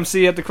when to come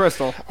see you at the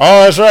Crystal.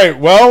 Oh, that's right.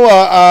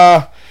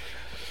 Well,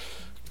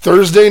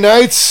 Thursday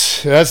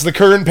nights, that's the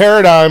current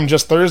paradigm.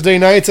 Just Thursday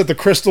nights at the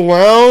Crystal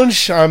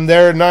Lounge. I'm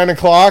there at 9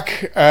 o'clock,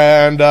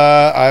 and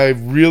I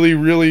really,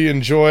 really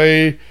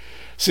enjoy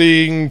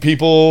seeing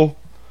people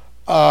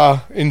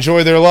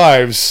enjoy their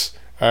lives,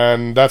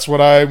 and that's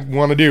what I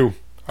want to do.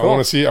 Cool. I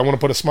want to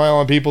put a smile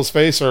on people's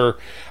face, or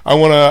I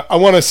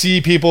want to see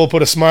people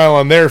put a smile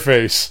on their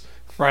face.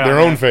 Right, their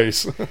own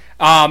face.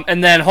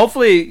 And then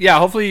hopefully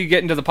you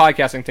get into the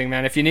podcasting thing,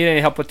 man. If you need any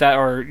help with that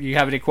or you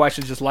have any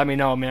questions, just let me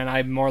know, man.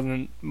 I'm more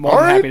than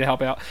happy to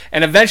help out.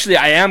 And eventually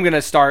I am going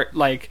to start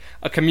like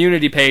a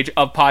community page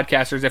of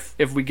podcasters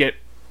if we get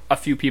a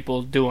few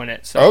people doing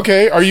it. So.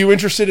 Okay. Are you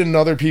interested in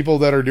other people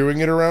that are doing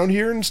it around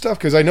here and stuff?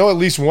 Because I know at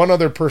least one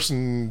other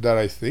person that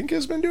I think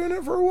has been doing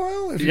it for a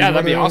while. Yeah,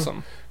 that'd be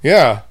awesome.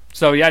 Yeah.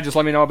 So yeah, just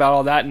let me know about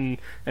all that and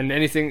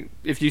anything.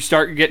 If you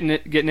start getting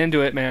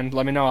into it, man,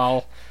 let me know.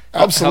 I'll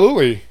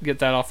absolutely get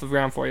that off the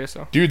ground for you.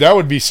 So, dude, that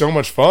would be so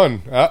much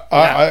fun.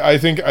 I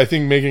think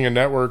making a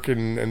network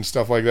and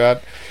stuff like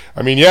that.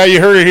 I mean, yeah,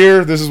 you heard it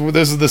here. This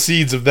is the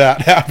seeds of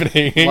that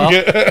happening.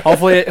 Well,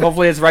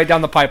 hopefully it's right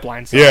down the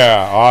pipeline. So.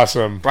 Yeah,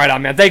 awesome. Right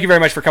on, man. Thank you very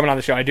much for coming on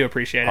the show. I do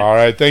appreciate it. All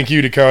right, thank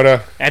you,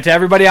 Dakota. And to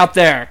everybody out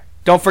there,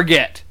 don't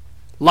forget,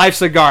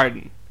 life's a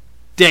garden.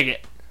 Dig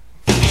it.